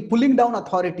down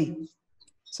authority.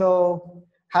 So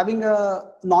having a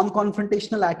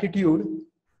non-confrontational attitude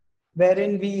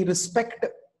wherein we respect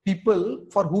people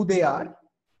for who they are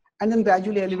and then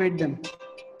gradually elevate them.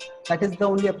 That is the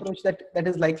only approach that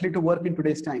is likely to work in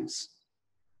today's times.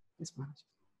 Yes, Maharaj.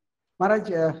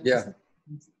 Maharaj,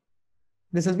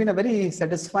 this has been a very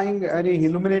satisfying, very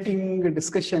illuminating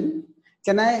discussion.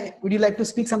 Would you like to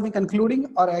speak something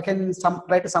concluding, or I can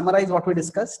try to summarize what we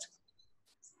discussed?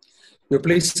 You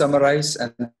please summarize,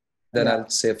 and then I'll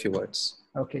say a few words.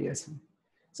 Okay, yes.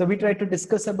 So we tried to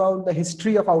discuss about the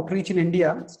history of outreach in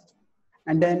India.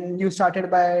 And then you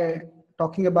started by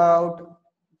talking about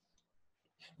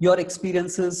your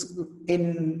experiences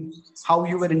in how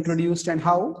you were introduced and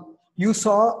how you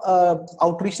saw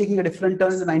outreach taking a different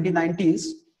turn in the 1990s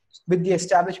with the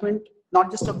establishment, not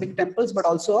just of big temples, but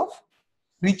also of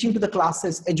reaching to the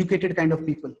classes, educated kind of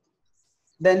people.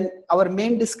 Then our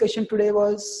main discussion today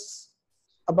was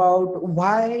about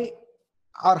why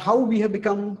or how we have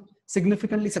become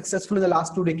significantly successful in the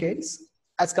last 2 decades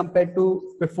as compared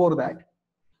to before that.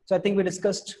 So I think we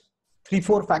discussed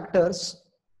 3-4 factors.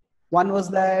 One was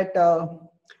that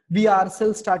we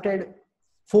ourselves started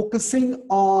focusing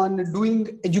on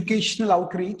doing educational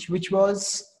outreach, which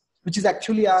is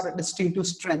actually our distinctive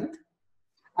strength.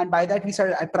 And by that, we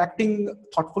started attracting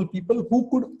thoughtful people who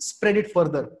could spread it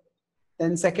further.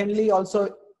 Then secondly, also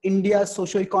India's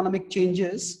socio-economic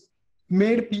changes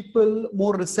made people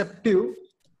more receptive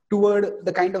toward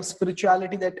the kind of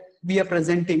spirituality that we are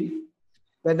presenting,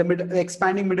 where the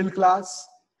expanding middle class,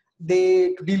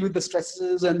 they deal with the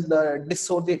stresses and the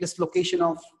dislocation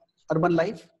of urban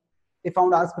life. They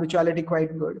found our spirituality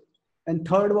quite good. And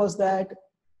third was that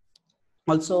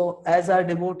also, as our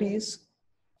devotees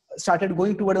started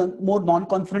going toward a more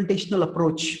non-confrontational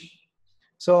approach.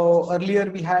 So earlier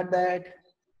we had that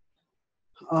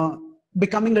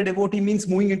becoming a devotee means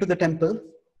moving into the temple.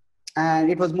 And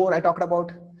it was more, I talked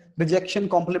about rejection,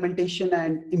 complementation,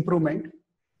 and improvement.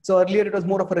 So earlier it was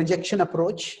more of a rejection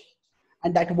approach,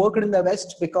 and that worked in the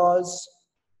West because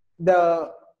the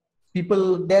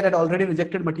people there had already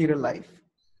rejected material life.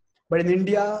 But in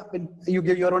India, when you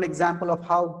give your own example of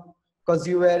how, because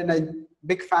you were in a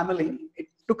big family, it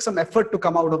took some effort to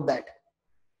come out of that.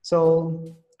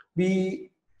 So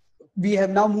we have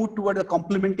now moved toward a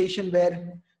complementation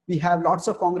where we have lots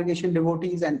of congregation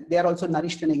devotees and they are also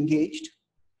nourished and engaged.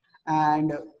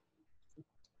 And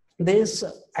this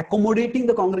accommodating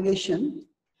the congregation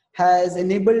has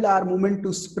enabled our movement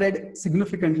to spread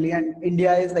significantly, and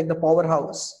India is like the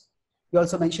powerhouse. We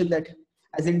also mentioned that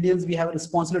as Indians, we have a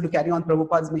responsibility to carry on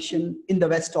Prabhupada's mission in the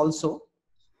West also.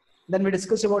 Then we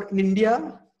discussed about in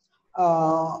India,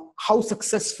 how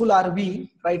successful are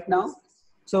we right now?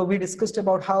 So we discussed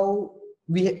about how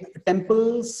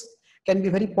temples can be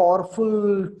very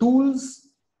powerful tools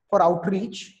for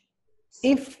outreach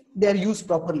if they are used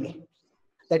properly.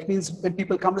 That means when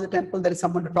people come to the temple, there is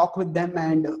someone to talk with them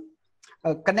and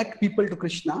connect people to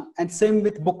Krishna. And same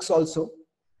with books also.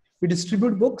 We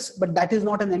distribute books, but that is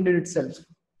not an end in itself.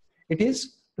 It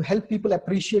is to help people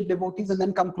appreciate devotees and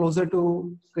then come closer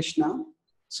to Krishna.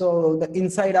 So the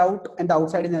inside out and the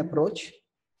outside in approach.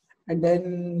 And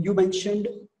then you mentioned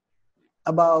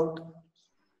about,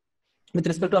 with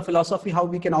respect to our philosophy, how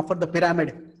we can offer the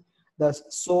pyramid, the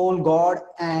soul, God,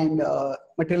 and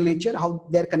material nature, how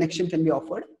their connection can be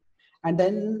offered. And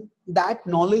then that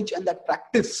knowledge and that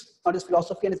practice, not just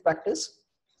philosophy and its practice,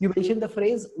 you mentioned the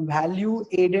phrase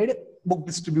value-aided book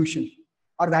distribution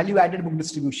or value-added book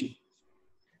distribution.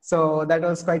 So that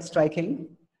was quite striking.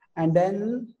 And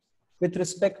then with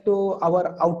respect to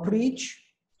our outreach,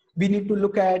 we need to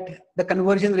look at the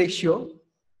conversion ratio,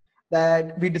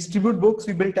 that we distribute books,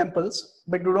 we build temples,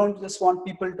 but we don't just want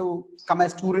people to come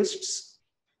as tourists.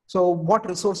 So what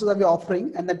resources are we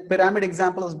offering? And that pyramid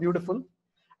example is beautiful.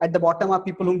 At the bottom are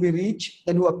people whom we reach,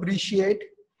 then who appreciate,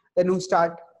 then who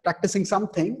start practicing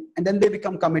something, and then they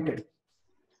become committed.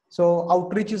 So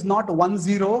outreach is not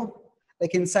 1-0,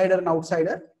 like insider and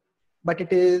outsider, but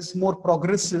it is more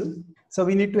progressive. So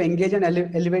we need to engage and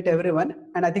elevate everyone.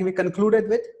 And I think we concluded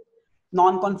with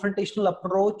non-confrontational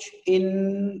approach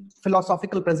in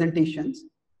philosophical presentations.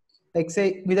 Like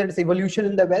say, whether it's evolution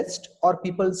in the West or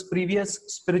people's previous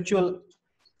spiritual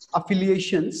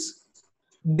affiliations,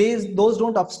 those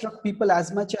don't obstruct people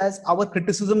as much as our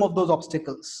criticism of those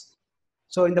obstacles.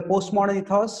 So in the postmodern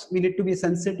ethos, we need to be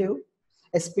sensitive,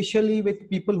 especially with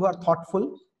people who are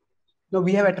thoughtful. Now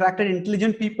we have attracted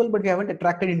intelligent people, but we haven't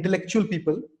attracted intellectual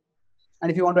people. And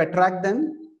if you want to attract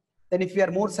them, then if we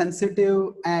are more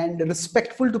sensitive and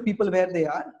respectful to people where they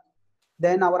are,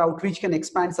 then our outreach can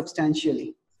expand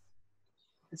substantially.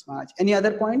 It's much. Any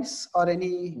other points or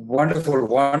any? Wonderful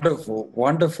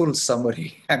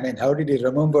summary. I mean, how did you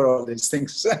remember all these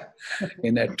things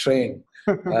in a train?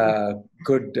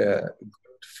 Good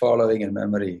following and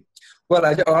memory. Well,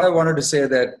 all I wanted to say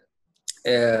that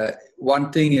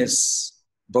one thing is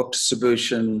book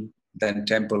distribution, then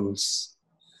temples,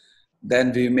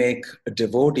 then we make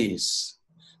devotees.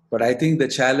 But I think the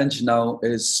challenge now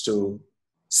is to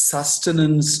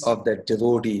sustenance of the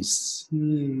devotees,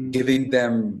 giving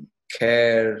them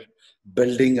care,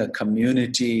 building a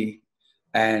community,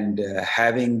 and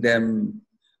having them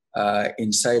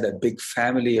inside a big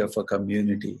family of a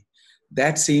community.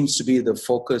 That seems to be the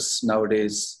focus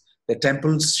nowadays. The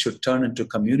temples should turn into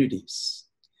communities.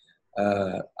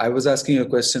 I was asking you a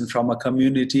question from a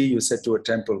community, you said to a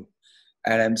temple.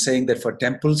 And I'm saying that for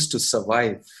temples to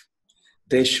survive,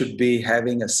 they should be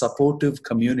having a supportive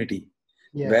community,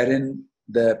 wherein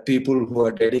the people who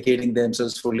are dedicating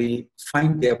themselves fully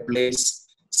find their place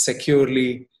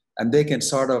securely and they can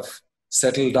sort of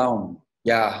settle down.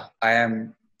 Yeah,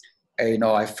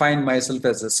 I find myself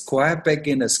as a square peg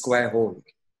in a square hole.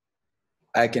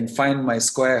 I can find my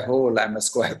square hole, I'm a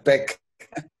square peg.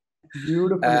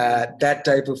 Beautiful. That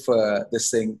type of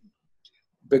this thing.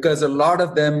 Because a lot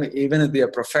of them, even if they are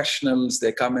professionals,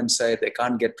 they come inside, they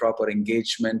can't get proper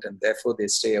engagement and therefore they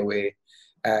stay away.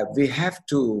 We have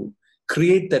to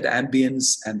create that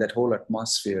ambience and that whole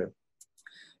atmosphere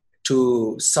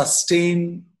to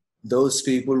sustain those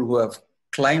people who have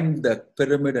climbed the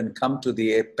pyramid and come to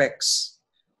the apex,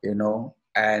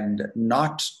 and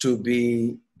not to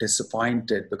be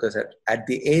disappointed, because at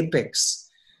the apex,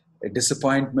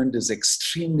 disappointment is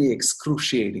extremely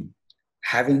excruciating.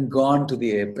 Having gone to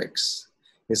the apex,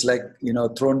 it's like,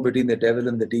 thrown between the devil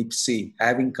and the deep sea,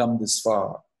 having come this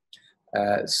far.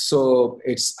 So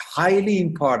it's highly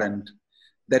important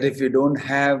that if you don't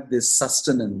have this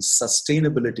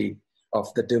sustainability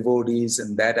of the devotees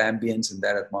and that ambience and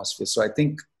that atmosphere. So I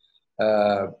think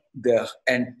the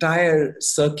entire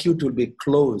circuit will be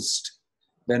closed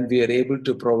when we are able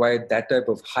to provide that type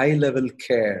of high-level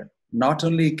care, not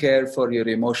only care for your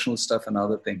emotional stuff and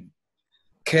other things,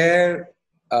 care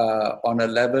on a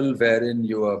level wherein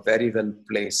you are very well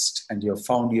placed and you have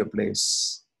found your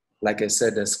place. Like I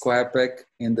said, a square peg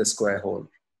in the square hole.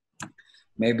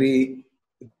 Maybe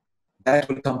that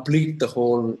will complete the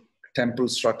whole temple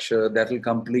structure. That will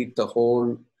complete the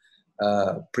whole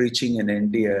preaching in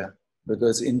India,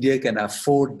 because India can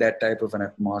afford that type of an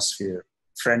atmosphere,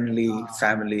 friendly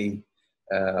family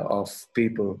of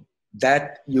people.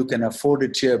 That you can afford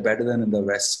it here better than in the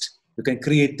West. You can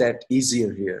create that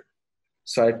easier here.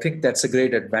 So I think that's a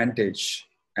great advantage.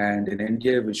 And in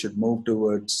India, we should move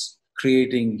towards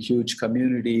creating huge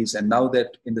communities. And now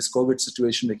that in this COVID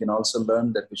situation, we can also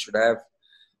learn that we should have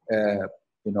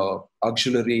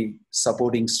auxiliary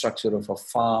supporting structure of a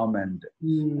farm and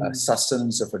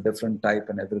sustenance of a different type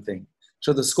and everything.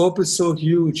 So the scope is so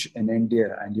huge in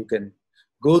India, and you can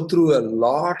go through a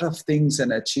lot of things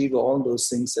and achieve all those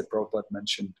things that Prabhupada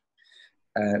mentioned,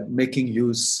 making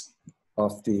use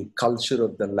of the culture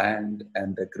of the land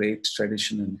and the great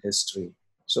tradition and history.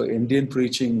 So Indian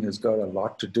preaching has got a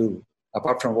lot to do,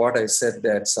 apart from what I said,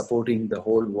 that supporting the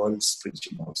whole world's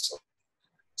preaching also.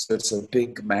 So it's a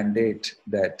big mandate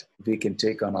that we can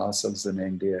take on ourselves in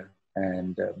India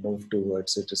and move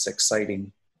towards it. It's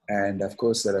exciting. And of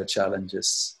course, there are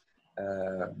challenges.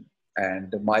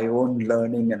 And my own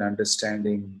learning and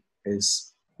understanding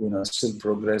is, still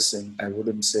progressing. I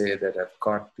wouldn't say that I've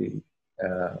caught the,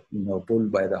 bull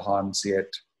by the horns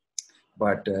yet,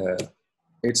 but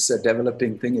it's a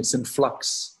developing thing. It's in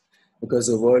flux because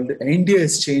India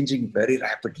is changing very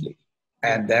rapidly.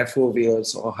 And therefore, we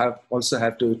also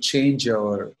have to change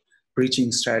our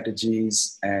preaching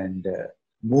strategies and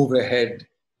move ahead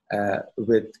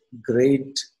with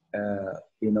great,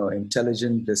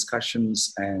 intelligent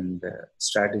discussions and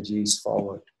strategies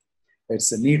forward. It's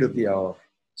the need of the hour.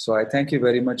 So I thank you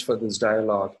very much for this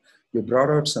dialogue. You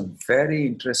brought out some very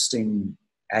interesting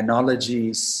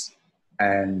analogies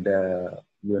and,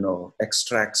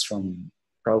 extracts from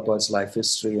Prabhupada's life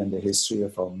history and the history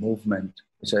of our movement,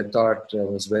 which I thought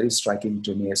was very striking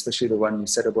to me, especially the one you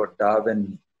said about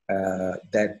Darwin,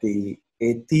 that the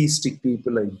atheistic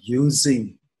people are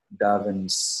using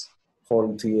Darwin's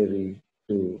whole theory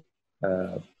to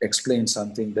explain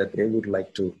something that they would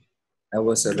like to. That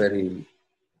was a very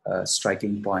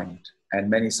striking point, and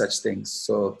many such things.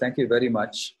 So thank you very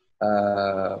much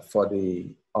for the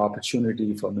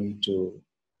opportunity for me to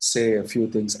say a few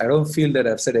things. I don't feel that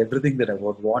I've said everything that I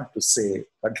would want to say,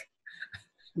 but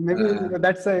maybe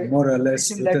that's a more or less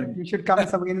that you should come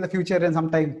again in the future, and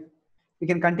sometime we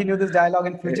can continue this dialogue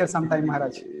in future sometime,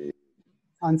 Maharaj,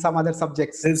 on some other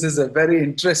subjects. This is a very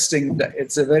interesting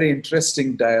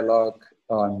dialogue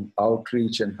on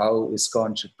outreach and how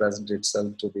ISKCON should present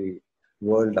itself to the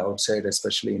world outside,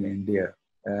 especially in India.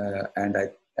 And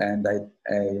I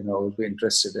would be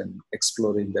interested in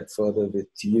exploring that further with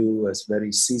you as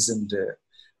very seasoned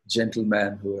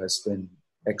gentleman who has been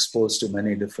exposed to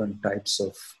many different types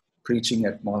of preaching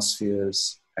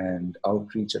atmospheres and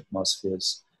outreach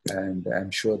atmospheres. And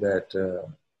I'm sure that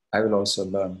I will also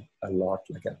learn a lot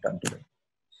like I've done today.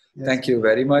 Yes. Thank you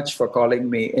very much for calling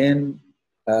me in.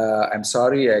 I'm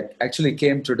sorry, I actually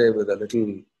came today with a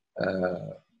little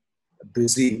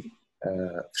busy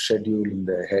schedule in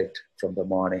the head from the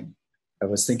morning. I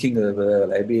was thinking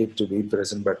whether I'd be able to be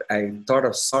present, but I thought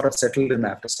of sort of settled in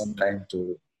after some time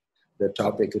to the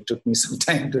topic. It took me some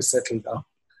time to settle down,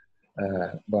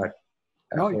 but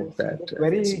I hope that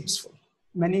very useful.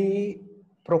 Many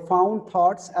profound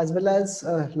thoughts, as well as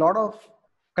a lot of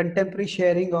contemporary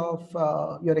sharing of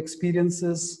your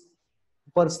experiences,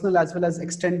 personal as well as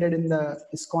extended in the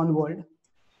ISKCON world.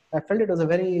 I felt it was a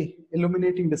very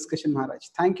illuminating discussion, Maharaj.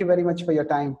 Thank you very much for your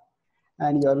time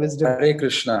and your wisdom. Hare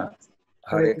Krishna.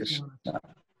 Hare Krishna.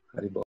 Hare Bol.